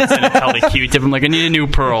anyway, so I'm just going to tell the Q-tip, I'm like, I need a new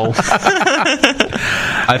pearl.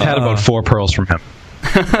 I've had about 4 pearls from him.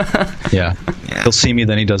 Yeah. He'll see me,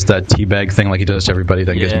 then he does that teabag thing like he does to everybody,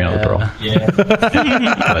 then gives me another pearl.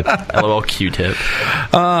 A little Q-tip.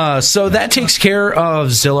 So that takes care of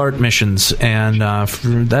Zillart missions, and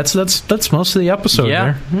that's most of the episode.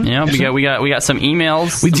 Yeah, there. Yeah. We got some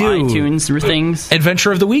emails. We some do iTunes things.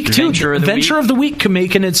 Adventure of the Week too. Adventure of the Week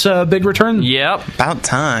making its big return. Yep, about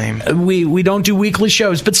time. We don't do weekly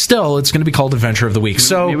shows, but still, it's going to be called Adventure of the Week.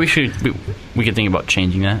 So maybe we could think about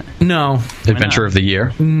changing that. No, Adventure of the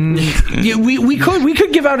Year. Yeah, we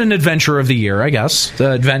could give out an Adventure of the Year, I guess.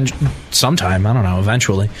 Sometime, I don't know,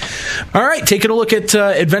 eventually. All right, taking a look at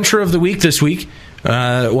Adventure of the Week this week.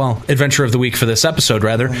 Adventure of the Week for this episode,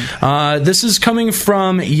 rather. This is coming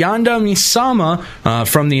from Yanda Misama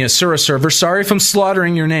from the Asura server. Sorry if I'm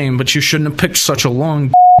slaughtering your name, but you shouldn't have picked such a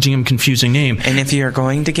long damn confusing name. And if you're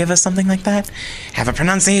going to give us something like that, have a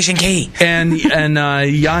pronunciation key. And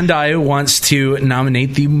Yandai wants to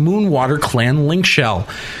nominate the Moonwater Clan Link Shell.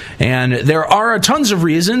 And there are tons of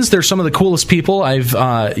reasons. They're some of the coolest people I've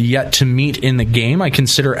yet to meet in the game. I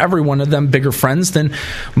consider every one of them bigger friends than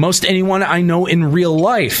most anyone I know in real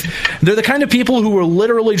life. They're the kind of people who will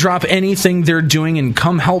literally drop anything they're doing and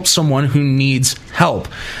come help someone who needs help.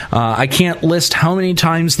 I can't list how many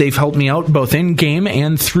times they've helped me out, both in-game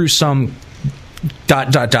and through some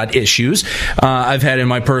issues I've had in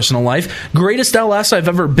my personal life. Greatest LS I've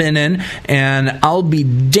ever been in, and I'll be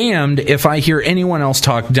damned if I hear anyone else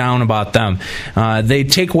talk down about them. They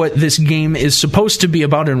take what this game is supposed to be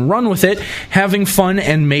about and run with it, having fun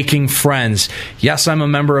and making friends. Yes, I'm a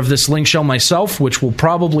member of this link shell myself, which will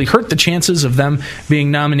probably hurt the chances of them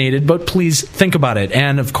being nominated, but please think about it.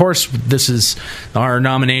 And of course, this is our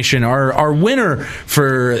nomination, our winner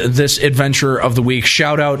for this adventure of the week.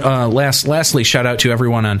 Lastly, shout out to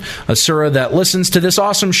everyone on Asura that listens to this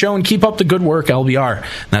awesome show, and keep up the good work, LBR.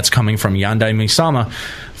 That's coming from Yandai Misama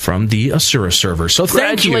from the Asura server. So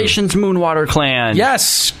thank you. Congratulations, Moonwater Clan.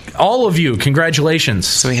 Yes, all of you. Congratulations.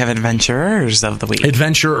 So we have Adventurers of the Week.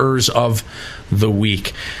 Adventurers of the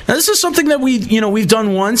Week. Now, this is something that we've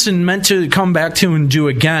done once and meant to come back to and do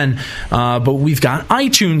again, but we've got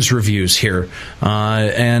iTunes reviews here.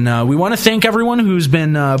 And we want to thank everyone who's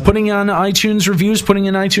been putting in iTunes reviews.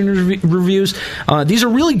 These are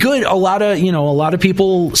really good. A lot of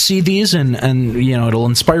people see these, and it'll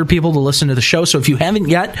inspire people to listen to the show. So if you haven't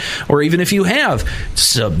yet, or even if you have,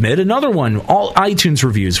 submit another one. All iTunes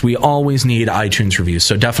reviews. We always need iTunes reviews,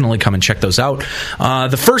 so definitely come and check those out.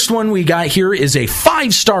 The first one we got here is a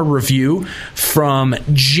 5-star review from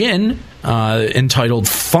Jin, entitled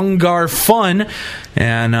Fungar Fun.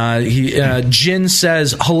 And Jin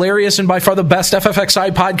says, hilarious and by far the best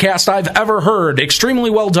FFXI podcast I've ever heard. Extremely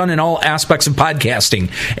well done in all aspects of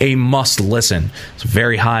podcasting. A must listen. It's a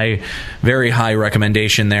very high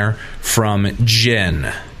recommendation there from Jin.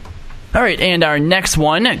 All right, and our next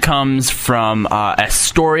one comes from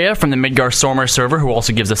Astoria from the Midgar Stormer server, who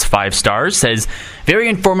also gives us 5 stars. Says, very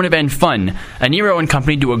informative and fun. Aniro and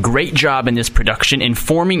company do a great job in this production,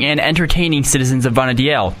 informing and entertaining citizens of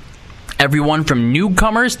Vanadiel. Everyone from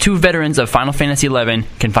newcomers to veterans of Final Fantasy XI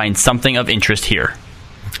can find something of interest here.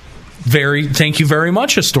 Thank you very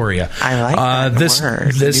much, Astoria. I like that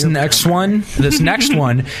word. This next one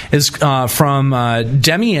is from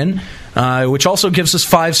Demian, which also gives us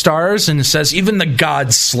 5 stars, and it says, even the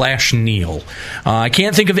gods /Neil. I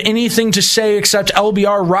can't think of anything to say except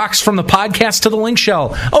LBR rocks from the podcast to the link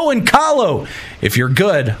shell. Oh, and Kahlo, if you're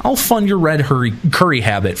good, I'll fund your red curry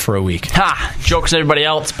habit for a week. Ha! Jokes on everybody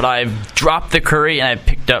else, but I've dropped the curry and I've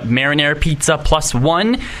picked up marinara pizza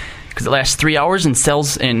 +1 because it lasts 3 hours and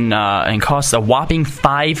sells and costs a whopping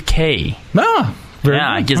 $5,000.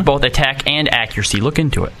 It gives both attack and accuracy. Look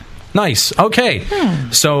into it. Nice. Okay.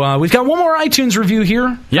 So we've got one more iTunes review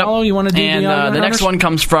here. Yep. Paolo, you want to do the next one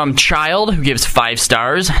comes from Child, who gives 5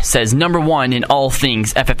 stars. Says, #1 in all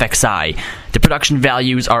things FFXI. The production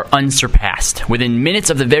values are unsurpassed. Within minutes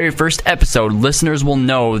of the very first episode, listeners will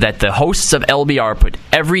know that the hosts of LBR put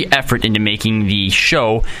every effort into making the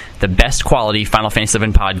show the best quality Final Fantasy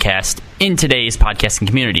VII podcast in today's podcasting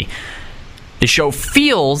community. The show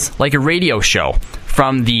feels like a radio show.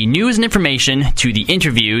 From the news and information, to the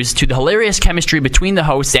interviews, to the hilarious chemistry between the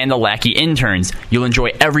hosts and the lackey interns, you'll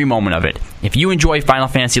enjoy every moment of it. If you enjoy Final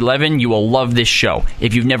Fantasy XI, you will love this show.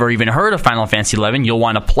 If you've never even heard of Final Fantasy XI, you'll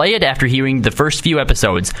want to play it after hearing the first few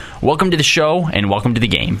episodes. Welcome to the show, and welcome to the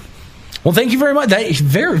game. Well, thank you very much.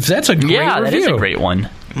 That's a great review. Yeah, that is a great one.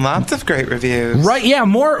 Lots of great reviews. Right, yeah,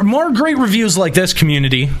 more great reviews like this,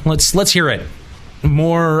 community. Let's hear it.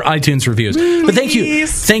 More iTunes reviews. But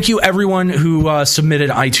thank you everyone who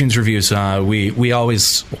submitted iTunes reviews. We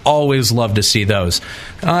always love to see those.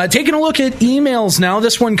 Taking a look at emails now.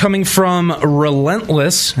 This one coming from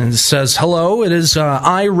Relentless, and it says, hello, it is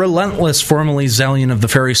I, Relentless, formerly Zalian of the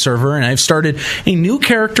Fairy server, and I've started a new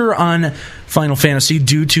character on Final Fantasy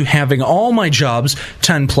due to having all my jobs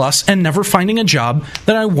 10 plus and never finding a job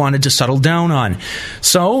that I wanted to settle down on.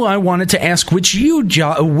 So I wanted to ask which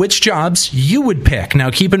jobs you would pick.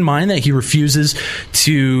 Now keep in mind that he refuses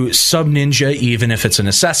to sub ninja even if it's a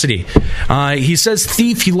necessity. He says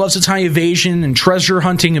thief. He loves its high evasion and treasure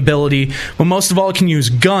hunting ability, but most of all it can use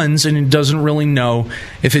guns, and it doesn't really know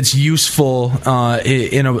if it's useful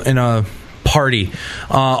in a party.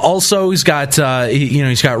 Also, he's got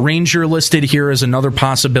Ranger listed here as another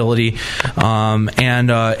possibility,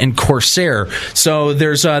 and Corsair. So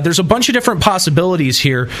there's a bunch of different possibilities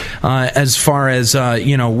here as far as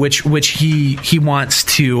which he wants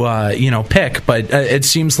to pick. But it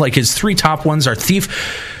seems like his 3 top ones are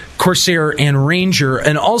Thief, Corsair, and Ranger.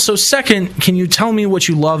 And also, second, can you tell me what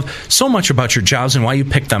you love so much about your jobs and why you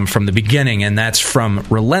picked them from the beginning? And that's from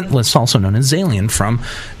Relentless, also known as Zalian, from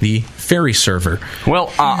the Fairy server.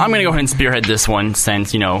 Well, I'm going to go ahead and spearhead this one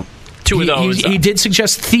since, 2 of those. He did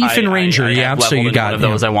suggest Thief and Ranger. So you got one of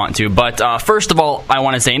those I want to. But first of all, I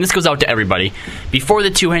want to say, and this goes out to everybody, before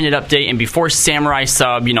the 2-handed update and before Samurai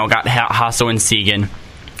Sub, got Hasso and Segan,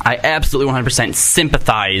 I absolutely 100%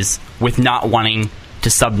 sympathize with not wanting to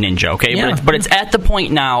sub ninja, okay? Yeah. But it's at the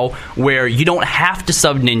point now where you don't have to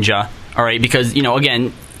sub ninja, all right? Because,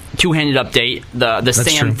 again, two-handed update, the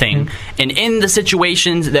Sam thing. And in the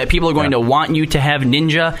situations that people are going to want you to have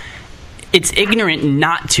ninja, it's ignorant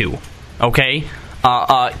not to, okay?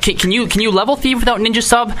 Can you level thief without ninja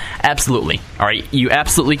sub? Absolutely. All right, you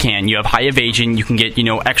absolutely can. You have high evasion. You can get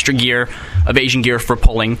extra gear, evasion gear for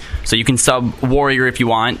pulling. So you can sub warrior if you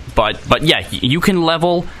want. But yeah, you can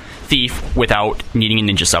level thief without needing a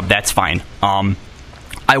ninja sub. That's fine.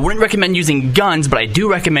 I wouldn't recommend using guns, but I do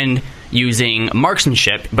recommend using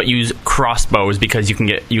marksmanship, but use crossbows because you can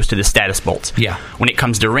get used to the status bolts. Yeah. When it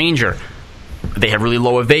comes to ranger, they have really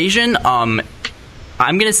low evasion.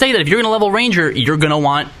 I'm going to say that if you're going to level ranger, you're going to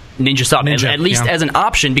want ninja sub, at least as an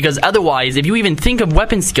option, because otherwise, if you even think of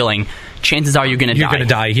weapon skilling, chances are you're going to die. You're going to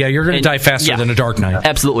die. Yeah, you're going to die faster than a Dark Knight.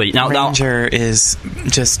 Absolutely. Ranger is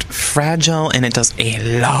just fragile, and it does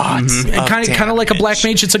a lot. Kind of like a black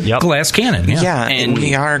mage. It's a glass cannon. Yeah, and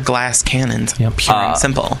we are glass cannons, pure and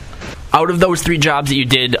simple. Out of those 3 jobs that you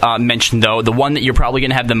did mention, though, the one that you're probably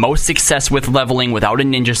going to have the most success with leveling without a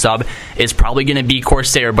ninja sub is probably going to be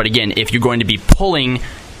Corsair. But again, if you're going to be pulling,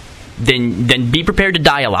 then be prepared to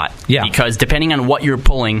die a lot. Yeah. Because depending on what you're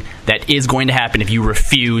pulling, that is going to happen if you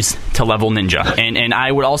refuse to level ninja. And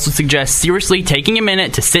I would also suggest seriously taking a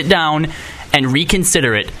minute to sit down and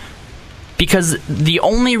reconsider it. Because the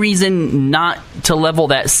only reason not to level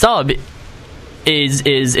that sub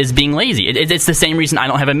is being lazy. It's the same reason I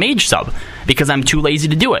don't have a mage sub, because I'm too lazy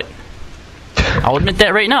to do it. I'll admit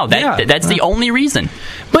that right now. That's the only reason.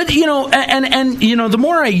 But, the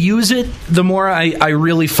more I use it, the more I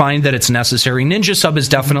really find that it's necessary. Ninja sub is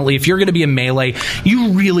definitely, if you're going to be a melee,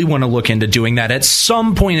 you really want to look into doing that at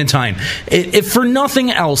some point in time. If for nothing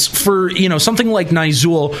else, for, something like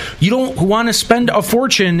Nizul, you don't want to spend a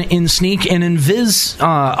fortune in sneak and invis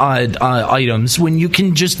items when you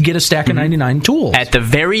can just get a stack of 99 tools. At the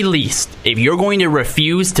very least, if you're going to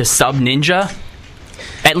refuse to sub ninja,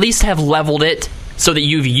 at least have leveled it so that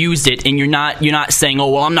you've used it, and you're not saying,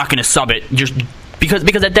 "Oh, well, I'm not going to sub it," just because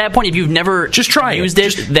at that point, if you've never used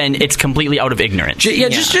it, then it's completely out of ignorance.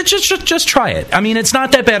 Just try it. I mean, it's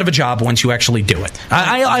not that bad of a job once you actually do it.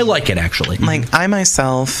 I like it, actually. Like I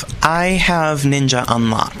myself, I have ninja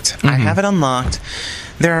unlocked. I have it unlocked.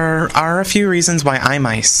 There are a few reasons why I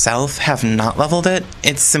myself have not leveled it.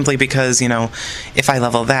 It's simply because, if I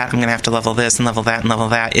level that, I'm going to have to level this and level that and level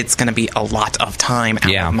that. It's going to be a lot of time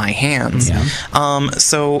out of my hands. Yeah.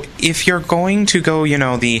 So if you're going to go,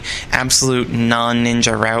 the absolute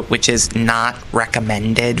non-ninja route, which is not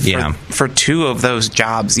recommended for 2 of those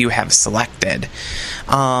jobs you have selected,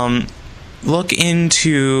 look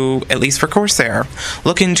into, at least for Corsair,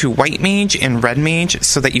 look into White Mage and Red Mage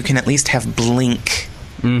so that you can at least have Blink.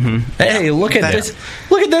 Hey, look at this!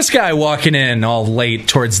 Look at this guy walking in all late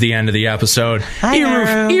towards the end of the episode.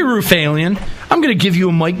 Erufalian, I'm going to give you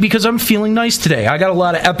a mic because I'm feeling nice today. I got a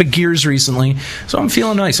lot of epic gears recently, so I'm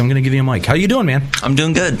feeling nice. I'm going to give you a mic. How you doing, man? I'm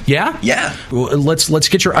doing good. Yeah? Yeah. Well, let's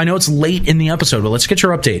get your. I know it's late in the episode, but let's get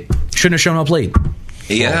your update. Shouldn't have shown up late.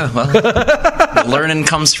 Yeah, well, learning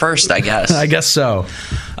comes first, I guess. I guess so.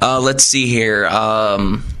 Let's see here.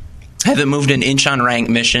 Haven't moved an inch on rank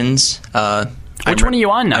missions. Which one are you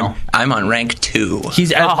on now? I'm on rank 2.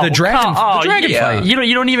 He's at the dragon. The dragon fight.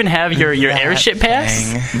 You don't even have your airship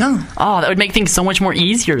pass? No. Oh, that would make things so much more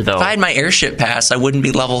easier, though. If I had my airship pass, I wouldn't be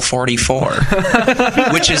level 44,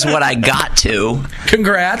 which is what I got to.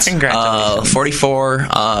 Congrats. Congratulations. 44.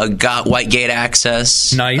 Got White Gate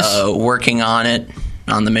access. Nice. Working on it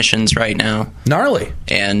on the missions right now. Gnarly.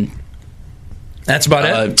 And that's about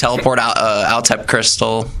it. Teleport out Altep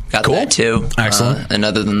Crystal. Got that too. Excellent. And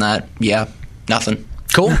other than that, nothing.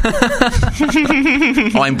 Cool.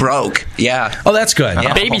 I'm broke. Yeah. Oh, that's good.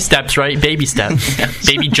 Yeah. Baby steps, right? Baby steps.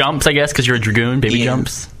 Baby jumps, I guess, because you're a dragoon. Baby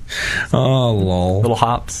jumps. Oh, lol. Little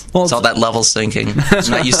hops. Well, it's all that level sinking. I'm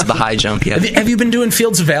not used to the high jump yet. Have you been doing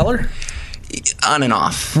Fields of Valor? On and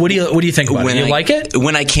off. What do you think about it? You like it?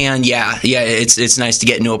 When I can, yeah. It's nice to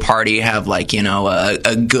get into a party, have a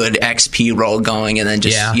good XP roll going, and then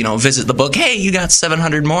just visit the book. Hey, you got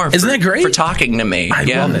 700 more. Isn't that great? For talking to me? I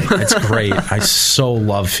love it. It's great. I so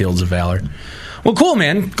love Fields of Valor. Well, cool,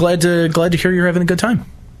 man. Glad to hear you're having a good time.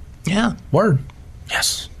 Yeah. Word.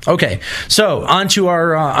 Yes. Okay. So on to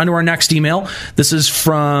our next email. This is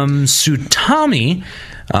from Sutami.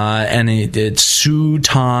 and it's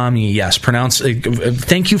Sutami. Yes, pronounce.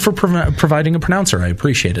 Thank you for providing a pronouncer. I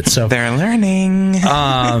appreciate it. So they're learning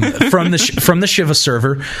from the Shiva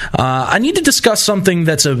server. I need to discuss something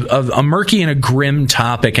that's a murky and a grim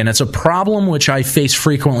topic, and it's a problem which I face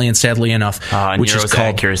frequently and sadly enough, which is called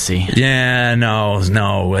accuracy. Yeah,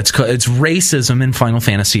 no, it's racism in Final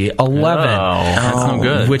Fantasy XI. That's no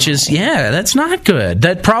good. Which is that's not good.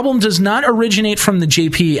 That problem does not originate from the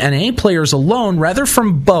JPNA players alone, rather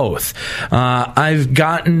from both. I've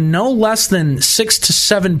gotten no less than 6 to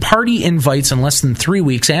 7 party invites in less than 3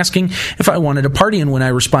 weeks asking if I wanted a party, and when I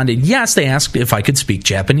responded yes, they asked if I could speak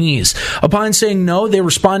Japanese. Upon saying no, they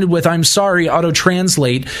responded with "I'm sorry,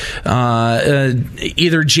 auto-translate,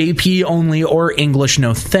 either JP only or English,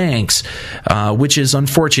 no thanks," which is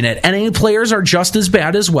unfortunate. NA players are just as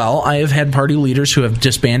bad as well. I have had party leaders who have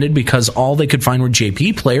disbanded because all they could find were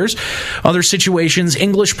JP players. Other situations,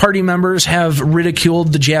 English party members have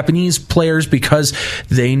ridiculed the Japanese players because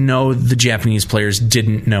they know the Japanese players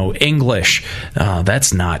didn't know English.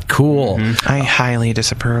 That's not cool. I highly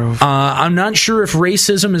disapprove. I'm not sure if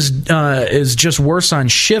racism is just worse on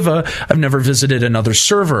Shiva. I've never visited another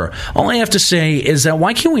server. All I have to say is that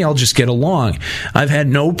why can't we all just get along? I've had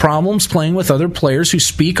no problems playing with other players who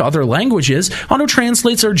speak other languages.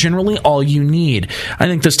 Auto-translates are generally all you need. I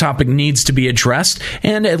think this topic needs to be addressed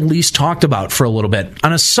and at least talked about for a little bit.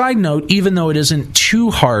 On a side note, even though it isn't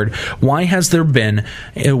too hard, why has there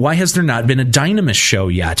not been a Dynamis show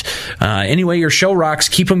yet? Anyway, your show rocks.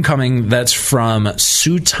 Keep them coming. That's from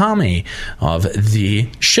Sutami of the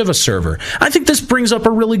Shiva server. I think this brings up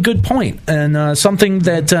a really good point, and something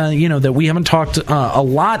that that we haven't talked a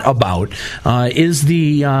lot about is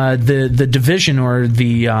the division or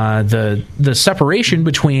the separation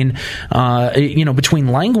between between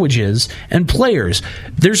languages and players.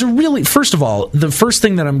 There's a really, first of all, the first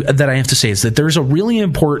thing that I have to say is that there's a really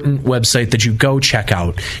important website that you go check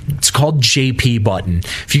out. It's called JP Button.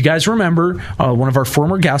 If you guys remember, one of our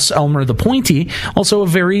former guests, Elmer the Pointy, also a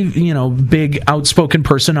very big outspoken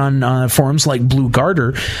person on forums like Blue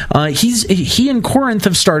Garter. He and Corinth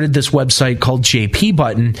have started this website called JP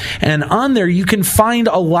Button, and on there you can find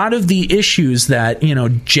a lot of the issues that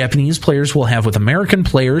Japanese players will have with American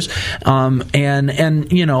players, and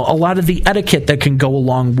a lot of the etiquette that can go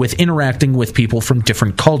along with interacting with people from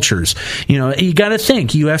different cultures. You got to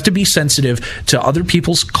think, you have to be sensitive to other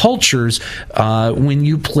people's cultures when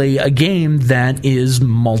you play a game that is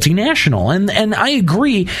multinational. And I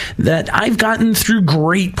agree that I've gotten through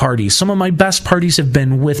great parties. Some of my best parties have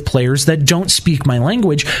been with players that don't speak my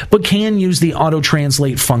language but can use the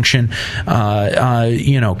auto-translate function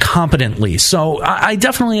competently. So I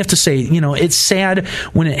definitely have to say, it's sad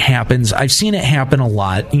when it happens. I've seen it happen a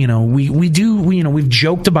lot. We've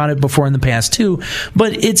joked about it before in the past too,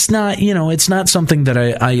 but it's not something that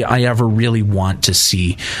I ever really want to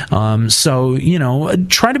see. So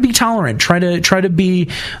try to be tolerant. Try to be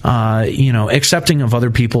accepting of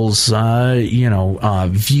other people's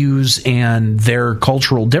views and their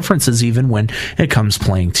cultural differences, even when it comes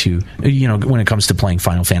playing playing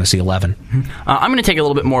Final Fantasy XI. I'm going to take a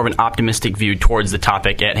little bit more of an optimistic view towards the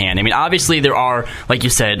topic at hand. I mean, obviously there are, like you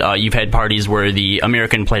said, you've had parties where the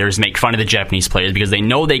American players make fun of the Japanese players because they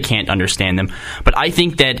know they can't understand them. But I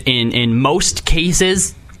think that in most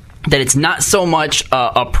cases, that it's not so much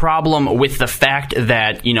a problem with the fact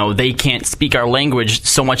that they can't speak our language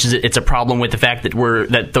so much as it's a problem with the fact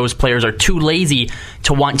that those players are too lazy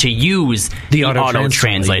to want to use the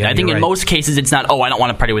auto-translate. Yeah, I think in most cases it's not, I don't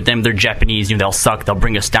want to party with them, they're Japanese, they'll suck, they'll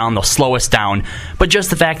bring us down, they'll slow us down, but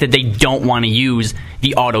just the fact that they don't want to use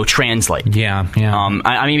the auto-translate. Yeah.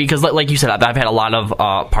 I mean, because like you said, I've had a lot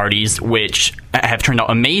of parties which have turned out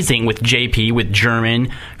amazing with JP, with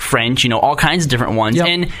German, French, all kinds of different ones. Yep.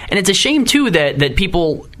 And it's a shame, too, that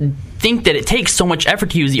people think that it takes so much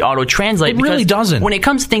effort to use the auto-translate. It really doesn't. When it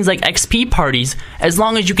comes to things like XP parties, as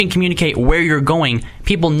long as you can communicate where you're going,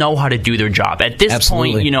 people know how to do their job. At this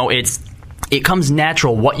point, it comes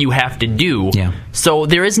natural what you have to do. Yeah. So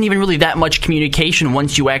there isn't even really that much communication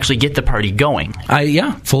once you actually get the party going.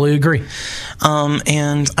 Fully agree.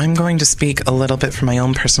 And I'm going to speak a little bit from my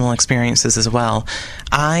own personal experiences as well.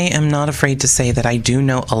 I am not afraid to say that I do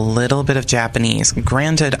know a little bit of Japanese.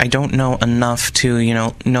 Granted, I don't know enough to,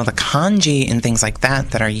 know the kanji and things like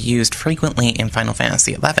that are used frequently in Final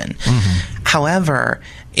Fantasy XI. Mm-hmm. However,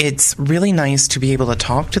 it's really nice to be able to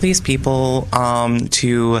talk to these people,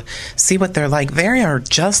 to see what they're like. They are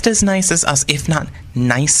just as nice as us, if not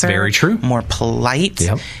nicer. Very true. More polite.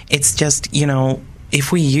 Yep. It's just,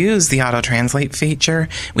 if we use the auto-translate feature,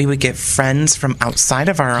 we would get friends from outside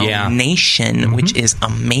of our own nation, which is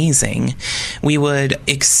amazing. We would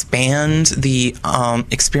expand the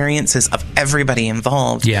experiences of everybody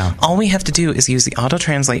involved. Yeah. All we have to do is use the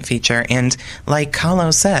auto-translate feature, and like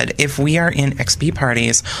Kahlo said, if we are in XP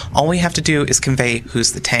parties, all we have to do is convey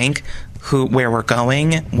who's the tank, where we're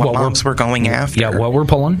going, what mobs we're going after. Yeah, what we're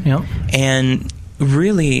pulling, And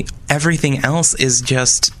really, everything else is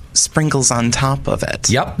just sprinkles on top of it.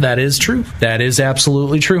 Yep, that is true. That is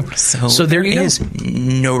absolutely true. So there is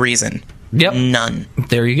no reason. Yep. None.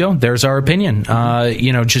 There you go. There's our opinion.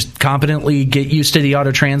 Just competently get used to the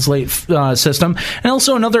auto-translate system. And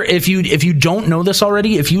also if you don't know this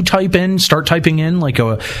already, if you start typing in like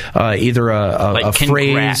either a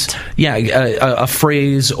phrase, a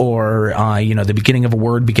phrase or the beginning of a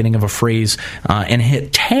word, beginning of a phrase, and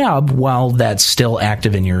hit tab while that's still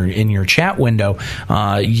active in your chat window,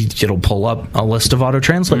 it'll pull up a list of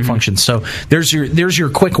auto-translate functions. So there's your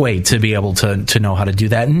quick way to be able to know how to do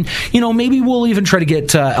that. And maybe we'll even try to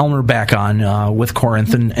get Elmer back on with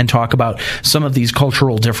Corinth and talk about some of these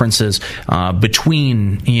cultural differences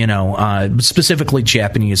between, specifically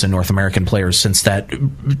Japanese and North American players, since that,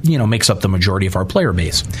 makes up the majority of our player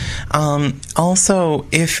base. Also,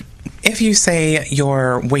 if you say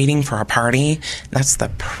you're waiting for a party, that's the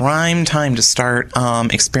prime time to start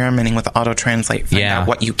experimenting with auto-translate. Find out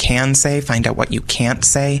what you can say, find out what you can't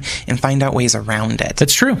say, and find out ways around it.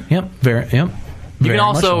 That's true. Yep. You can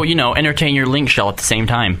also, entertain your link shell at the same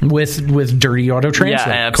time with dirty auto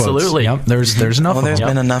translate. Yeah, absolutely. Yep, there's enough. Well, there's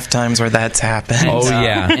been enough times where that's happened.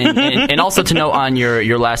 And also to note on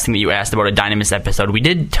your last thing that you asked about a Dynamis episode, we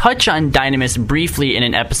did touch on Dynamis briefly in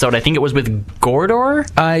an episode. I think it was with Gordor.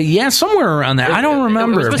 Somewhere around that. I don't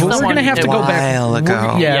remember. We're going to have to go back. A while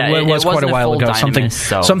ago. It was quite a while ago.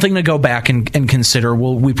 Dynamis, something to go back and consider.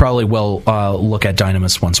 We probably will look at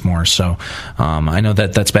Dynamis once more. So I know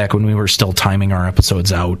that's back when we were still timing our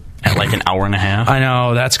episodes out at like an hour and a half. I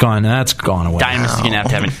know that's gone away. Dynamis is gonna have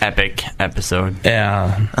to have an epic episode.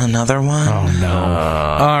 Yeah, another one. Oh no!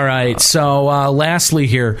 All right. So lastly,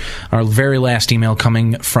 here, our very last email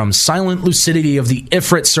coming from Silent Lucidity of the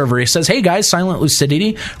Ifrit server. He says, "Hey guys, Silent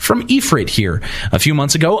Lucidity from Ifrit here. A few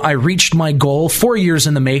months ago, I reached my goal. 4 years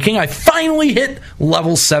in the making. I finally hit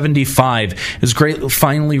level 75. It was great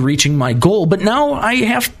finally reaching my goal, but now I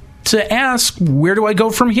have to ask, where do I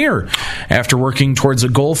go from here? After working towards a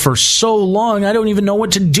goal for so long, I don't even know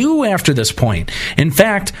what to do after this point. In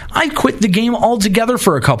fact, I quit the game altogether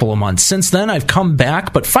for a couple of months. Since then, I've come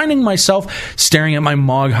back, but finding myself staring at my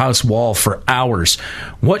Mog House wall for hours.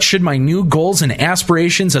 What should my new goals and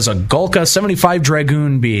aspirations as a Gulka 75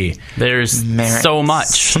 Dragoon be?" There's so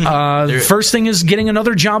much. First thing is getting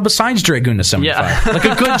another job besides Dragoon to 75. Like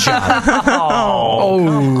a good job. High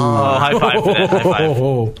five for that. High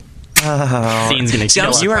five. Scene's gonna kill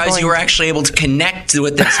I'm surprised you were actually able to connect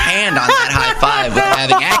with his hand on that high five with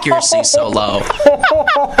having accuracy so low.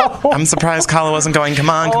 I'm surprised Kala wasn't going, come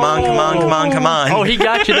on. Oh, he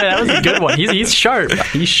got you there. That was a good one. He's sharp.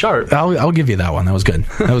 He's sharp. I'll give you that one. That was good.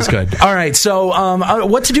 All right, so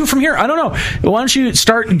what to do from here? I don't know. Why don't you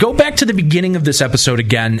go back to the beginning of this episode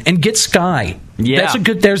again and get Sky. Yeah, that's a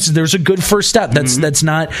good. There's a good first step. That's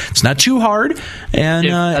not too hard,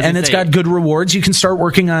 and it's got good rewards. You can start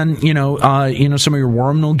working on some of your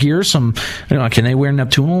Wormnal gear. Some can they wear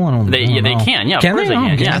Neptunal? I don't know. They can. Yeah, can of course they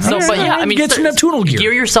can. Yeah. So, but yeah, I mean, get some Neptunal gear.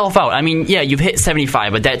 Gear yourself out. I mean, yeah, you've hit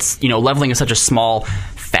 75, but that's leveling is such a small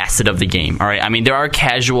facet of the game. All right, I mean, there are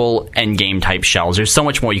casual end game type shells. There's so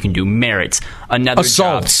much more you can do. Merits, another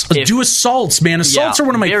assaults. Job. Do assaults, man. Assaults are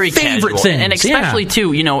one of my favorite things, and especially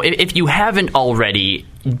too. If you haven't already,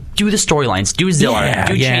 do the storylines, do Zillar,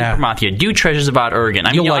 do Chains Promathia, do Treasures of Odd Urgan.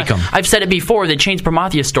 I mean, like them. I've said it before, the Chains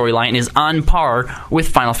Promathia storyline is on par with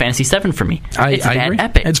Final Fantasy VII for me. It's I agree.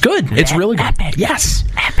 Epic. It's good. It's really good. Epic. Yes.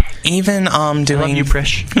 Epic. Even doing, I love you,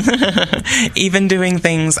 Prish. Even doing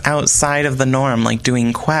things outside of the norm, like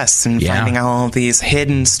doing quests and finding all of these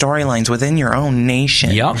hidden storylines within your own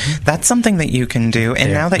nation. Yep. That's something that you can do.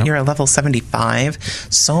 And now that you're at level 75,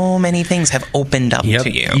 so many things have opened up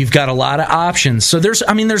to you. You've got a lot of options. So there's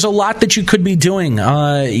a lot that you could be doing.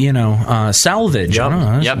 Salvage.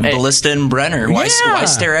 Yep. Ballista and Brenner. Why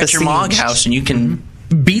stare at your Mog House and you can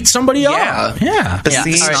beat somebody up? Yeah.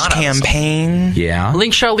 Besiege campaign. Yeah.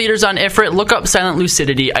 Link Shell leaders on Ifrit. Look up Silent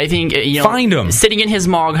Lucidity. I think find him sitting in his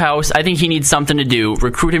Mog House. I think he needs something to do.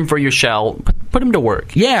 Recruit him for your shell. Put him to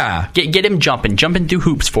work. Yeah. Get him jumping through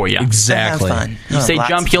hoops for you. Exactly. Have fun. You say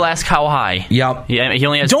jump, he'll ask how high. Yep. Yeah. He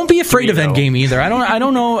only has Don't be afraid of endgame either. I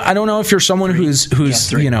don't know if you're someone who's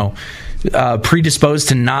predisposed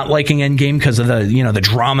to not liking Endgame because of the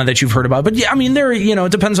drama that you've heard about. But yeah, I mean,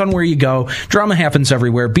 it depends on where you go. Drama happens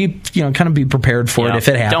everywhere. Be kind of be prepared for it if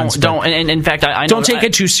it happens. Don't. And in fact, I know, don't take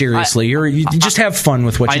it too seriously. You just have fun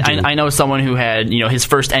with what you do. I know someone who had his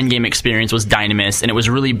first Endgame experience was Dynamis, and it was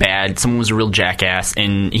really bad. Someone was a real jackass,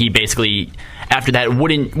 and he basically after that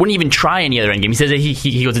wouldn't even try any other Endgame. He says that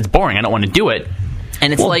he goes, it's boring. I don't want to do it.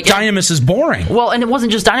 And it's like Dynamis is boring. Well, and it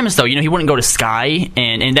wasn't just Dynamis though. He wouldn't go to Sky,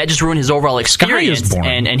 and that just ruined his overall experience. Sky is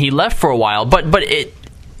boring. And he left for a while. But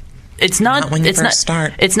it's not when you first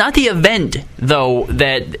start. It's not the event though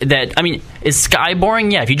that I mean, is Sky boring?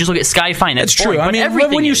 Yeah, if you just look at Sky, fine, that's true. Boring, I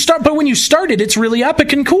mean, when you started, it's really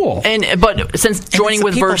epic and cool. But since joining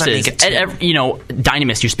with Versus,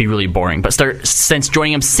 Dynamis used to be really boring. But since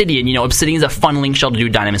joining Obsidian, Obsidian is a fun link shell to do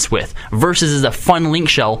Dynamis with. Versus is a fun link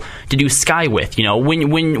shell to do Sky with.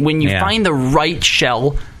 When you find the right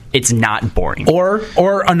shell, it's not boring.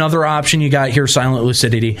 Or another option you got here, Silent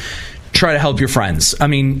Lucidity. Try to help your friends. I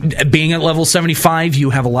mean, being at level 75, you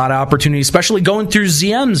have a lot of opportunity, especially going through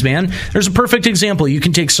ZMs, man. There's a perfect example. You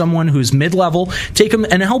can take someone who's mid-level, take them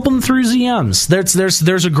and help them through ZMs.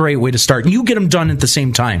 There's a great way to start. You get them done at the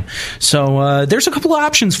same time. So there's a couple of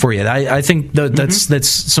options for you. I think that's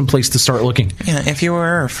some place to start looking. Yeah, if you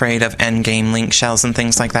were afraid of endgame link shells and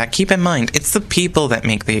things like that, keep in mind, it's the people that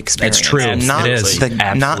make the experience. It's true. Not it is.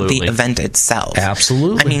 Not the event itself.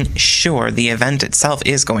 Absolutely. I mean, sure, the event itself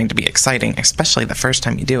is going to be exciting, especially the first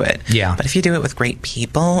time you do it. Yeah. But if you do it with great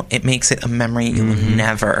people, it makes it a memory you'll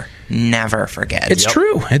never forget. It's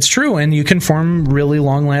true. It's true. And you can form really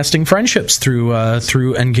long-lasting friendships through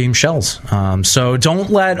endgame shells. So don't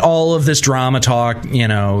let all of this drama talk,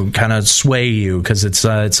 kind of sway you, because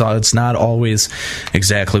it's not always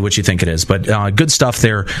exactly what you think it is. But good stuff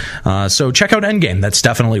there. So check out Endgame. That's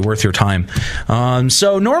definitely worth your time.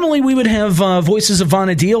 So normally we would have Voices of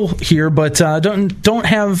Vana'diel here, but don't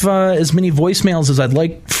have as many voicemails as I'd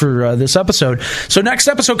like for this episode. So next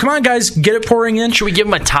episode, come on, guys, get it pouring in. Should we give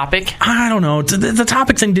them a topic? I don't know. The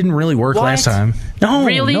topic thing didn't really work last time. No,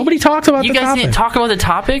 really? Nobody talked about the topic. You guys didn't talk about the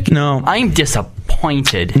topic? No. I'm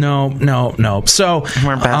disappointed. No. So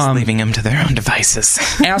we're best leaving them to their own devices.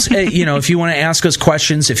 Ask, if you want to ask us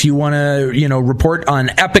questions, if you want to, report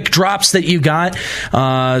on epic drops that you got,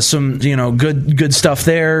 some, good stuff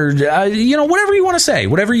there. Whatever you want to say,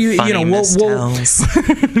 whatever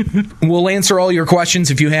we'll answer all your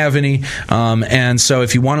questions if you have any. And so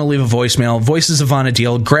if you want to leave a voicemail, Voices of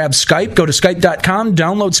Vana'diel, grab Skype, go to skype.com,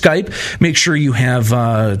 download Skype, make sure you have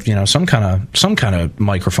some kind of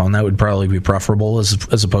microphone. That would probably be preferable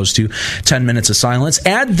as opposed to 10 minutes of silence.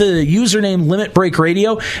 Add the username Limit Break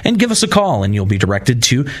Radio and give us a call, and you'll be directed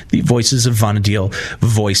to the Voices of Vana'diel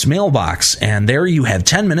voicemail box. And there you have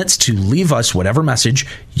 10 minutes to leave us whatever message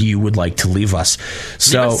you would like to leave us.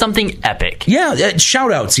 So leave us something epic. Yeah,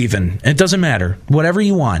 shout outs even. It doesn't matter. Whatever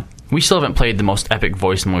you want. We still haven't played the most epic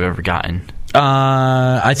voicemail we've ever gotten.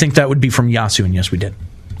 I think that would be from Yasu, and yes, we did.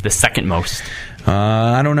 The second most.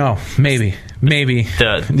 I don't know. Maybe. Maybe.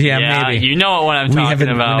 You know what I'm talking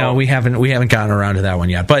about. No, we haven't gotten around to that one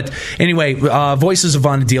yet. But anyway, Voices of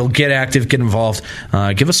Vana'diel, get active, get involved.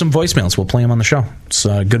 Give us some voicemails. We'll play them on the show. It's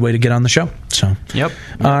a good way to get on the show. So. Yep.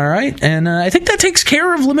 All right, and I think that takes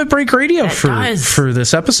care of Limit Break Radio for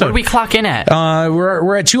this episode. What do we clock in at?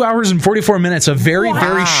 We're at 2 hours and 44 minutes. A very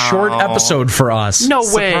very short episode for us. No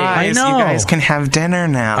way. Surprise, I know. You guys can have dinner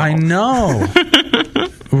now. I know.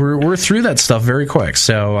 We're through that stuff very quick.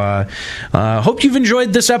 So hope you've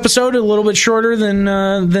enjoyed this episode. A little bit shorter than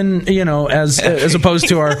as opposed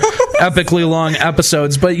to our epically long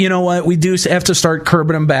episodes. But you know what? We do have to start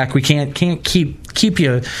curbing them back. We can't keep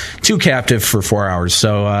you too captive for 4 hours.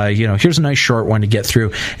 So here's a nice short one to get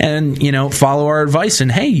through. And follow our advice. And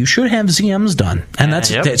hey, you should have ZMs done. And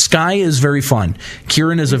that Sky is very fun.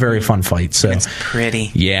 Kieran is a very fun fight. So it's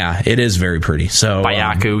pretty. Yeah, it is very pretty. So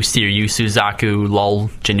Bayaku, Siryu, Suzaku, Lol,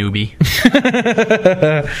 Janubi.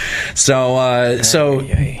 So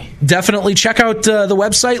definitely check out the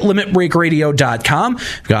website, limitbreakradio.com.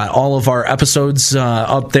 We've got all of our episodes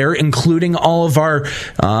up there, including all of our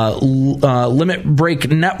Limit Break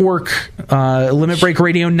Network, Limit Break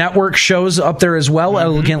Radio Network shows up there as well.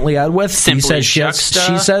 Elegantly Ed with. Simply Juxta.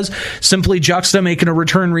 She says. Simply Juxta making a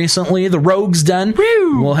return recently. The Rogues Den.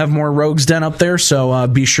 Woo! We'll have more Rogues Den up there, so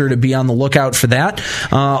be sure to be on the lookout for that.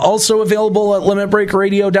 Also available at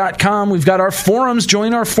limitbreakradio.com. We've got our forums.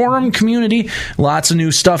 Join our forum community. Lots of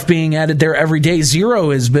new stuff being added there every day.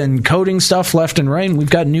 Zero has been coding stuff left and right, and we've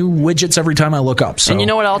got new widgets every time I look up. So. And you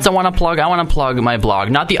know what else I want to plug? I want to plug my blog.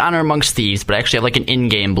 Not the Honor Amongst Thieves, but I actually have like an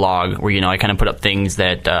in-game blog where, I kind of put up things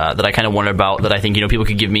that I kind of wonder about that I think, people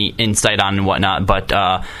could give me insight on and whatnot. But,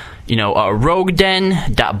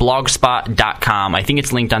 rogueden.blogspot.com. I think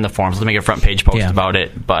it's linked on the forums. Let's make a front page post about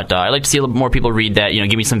it. But I'd like to see a little more people read that.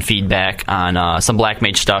 Give me some feedback on some Black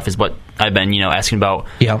Mage stuff is what I've been, asking about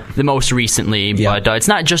the most recently. But it's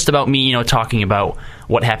not just about me, talking about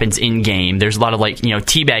what happens in game. There's a lot of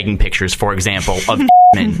teabagging pictures, for example, of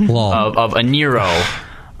of a Nero.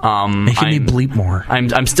 Making me bleep more.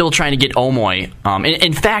 I'm still trying to get Omoy.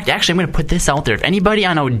 In fact, actually, I'm going to put this out there. If anybody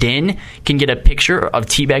on Odin can get a picture of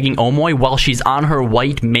teabagging Omoy while she's on her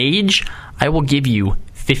white mage, I will give you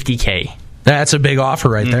 $50K. That's a big offer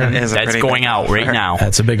right there. That's going out right now.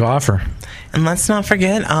 That's a big offer. And let's not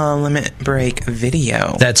forget Limit Break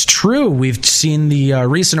Video. That's true. We've seen the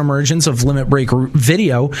recent emergence of Limit Break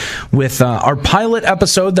Video with our pilot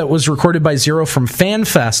episode that was recorded by Zero from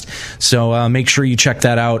FanFest. So make sure you check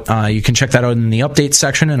that out. You can check that out in the update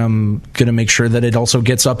section, and I'm going to make sure that it also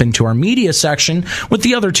gets up into our media section with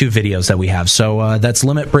the other 2 videos that we have. So that's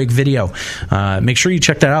Limit Break Video. Make sure you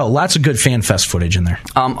check that out. Lots of good FanFest footage in there.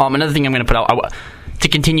 Another thing I'm going to put out... to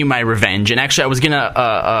continue my revenge, and actually I was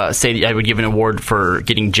gonna say that I would give an award for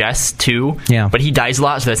getting Jess too, but he dies a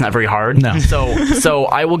lot, so that's not very hard. No. So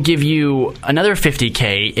I will give you another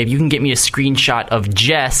 $50K if you can get me a screenshot of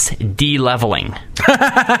Jess de-leveling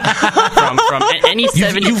from any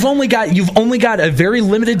 70. You've only got a very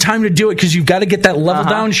limited time to do it because you've got to get that level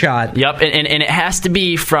down shot. Yep, and it has to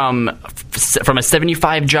be from a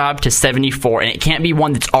 75 job to 74, and it can't be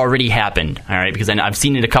one that's already happened. All right, because I've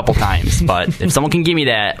seen it a couple times, but if someone can give me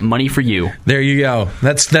that, money for you. There you go.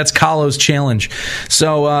 That's Kahlo's challenge.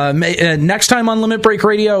 So next time on Limit Break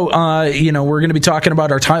Radio, we're going to be talking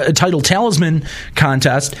about our title talisman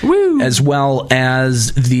contest, as well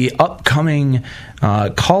as the upcoming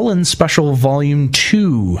Call-In Special Volume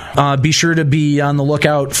 2. Be sure to be on the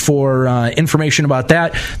lookout for information about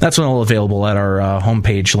that. That's all available at our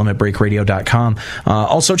homepage, limitbreakradio.com.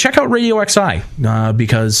 Also, check out Radio XI,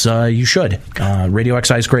 because you should. Radio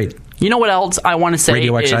XI is great. You know what else I want to say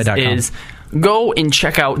is go and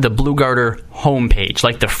check out the Blue Garter homepage,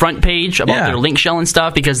 like the front page about their link shell and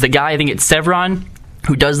stuff, because the guy, I think it's Sevron,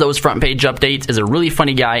 who does those front page updates, is a really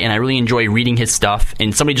funny guy, and I really enjoy reading his stuff.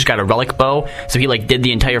 And somebody just got a relic bow, so he did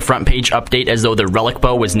the entire front page update as though the relic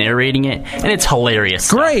bow was narrating it, and it's hilarious.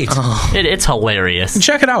 Great. It's hilarious.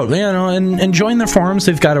 Check it out, and join their forums.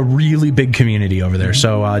 They've got a really big community over there,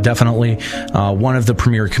 so definitely one of the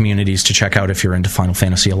premier communities to check out if you're into Final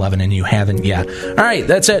Fantasy XI and you haven't yet. All right,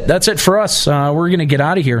 that's it for us. We're going to get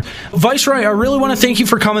out of here. Viceroy, I really want to thank you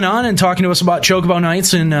for coming on and talking to us about Chocobo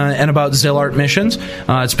Nights and about Zilart missions.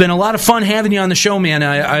 It's been a lot of fun having you on the show, man.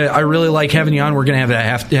 I really like having you on. We're going to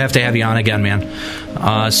have to have you on again, man.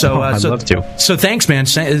 I'd love to. So thanks, man.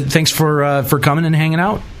 Thanks for coming and hanging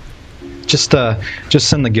out. Just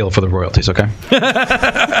send the guild for the royalties, okay?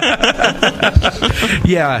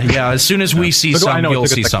 Yeah. As soon as we see some, you'll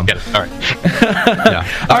see some. All right. Yeah.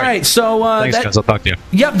 All right. So thanks, guys. I'll talk to you.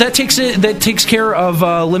 Yep. That takes care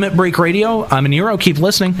of Limit Break Radio. I'm Nero. Keep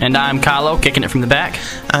listening. And I'm Kahlo, kicking it from the back.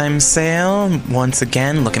 I'm Sale. Once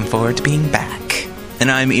again, looking forward to being back. And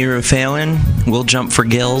I'm Ira Phelan. We'll jump for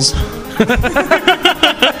gills.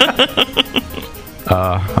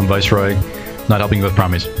 I'm Viceroy. Not helping you with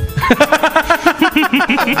promise.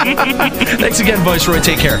 Thanks again, Viceroy.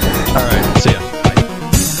 Take care. All right. See ya.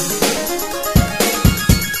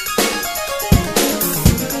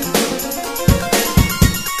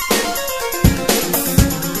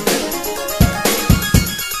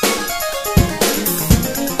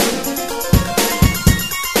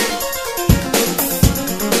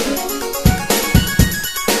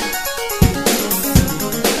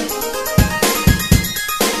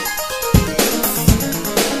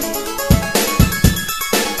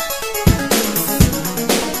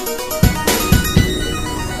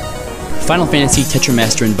 Final Fantasy,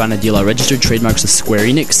 Tetramaster, and Vanadilla are registered trademarks of Square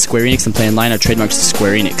Enix. Square Enix and Play Online are trademarks of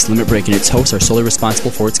Square Enix. Limit Break and its hosts are solely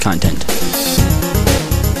responsible for its content.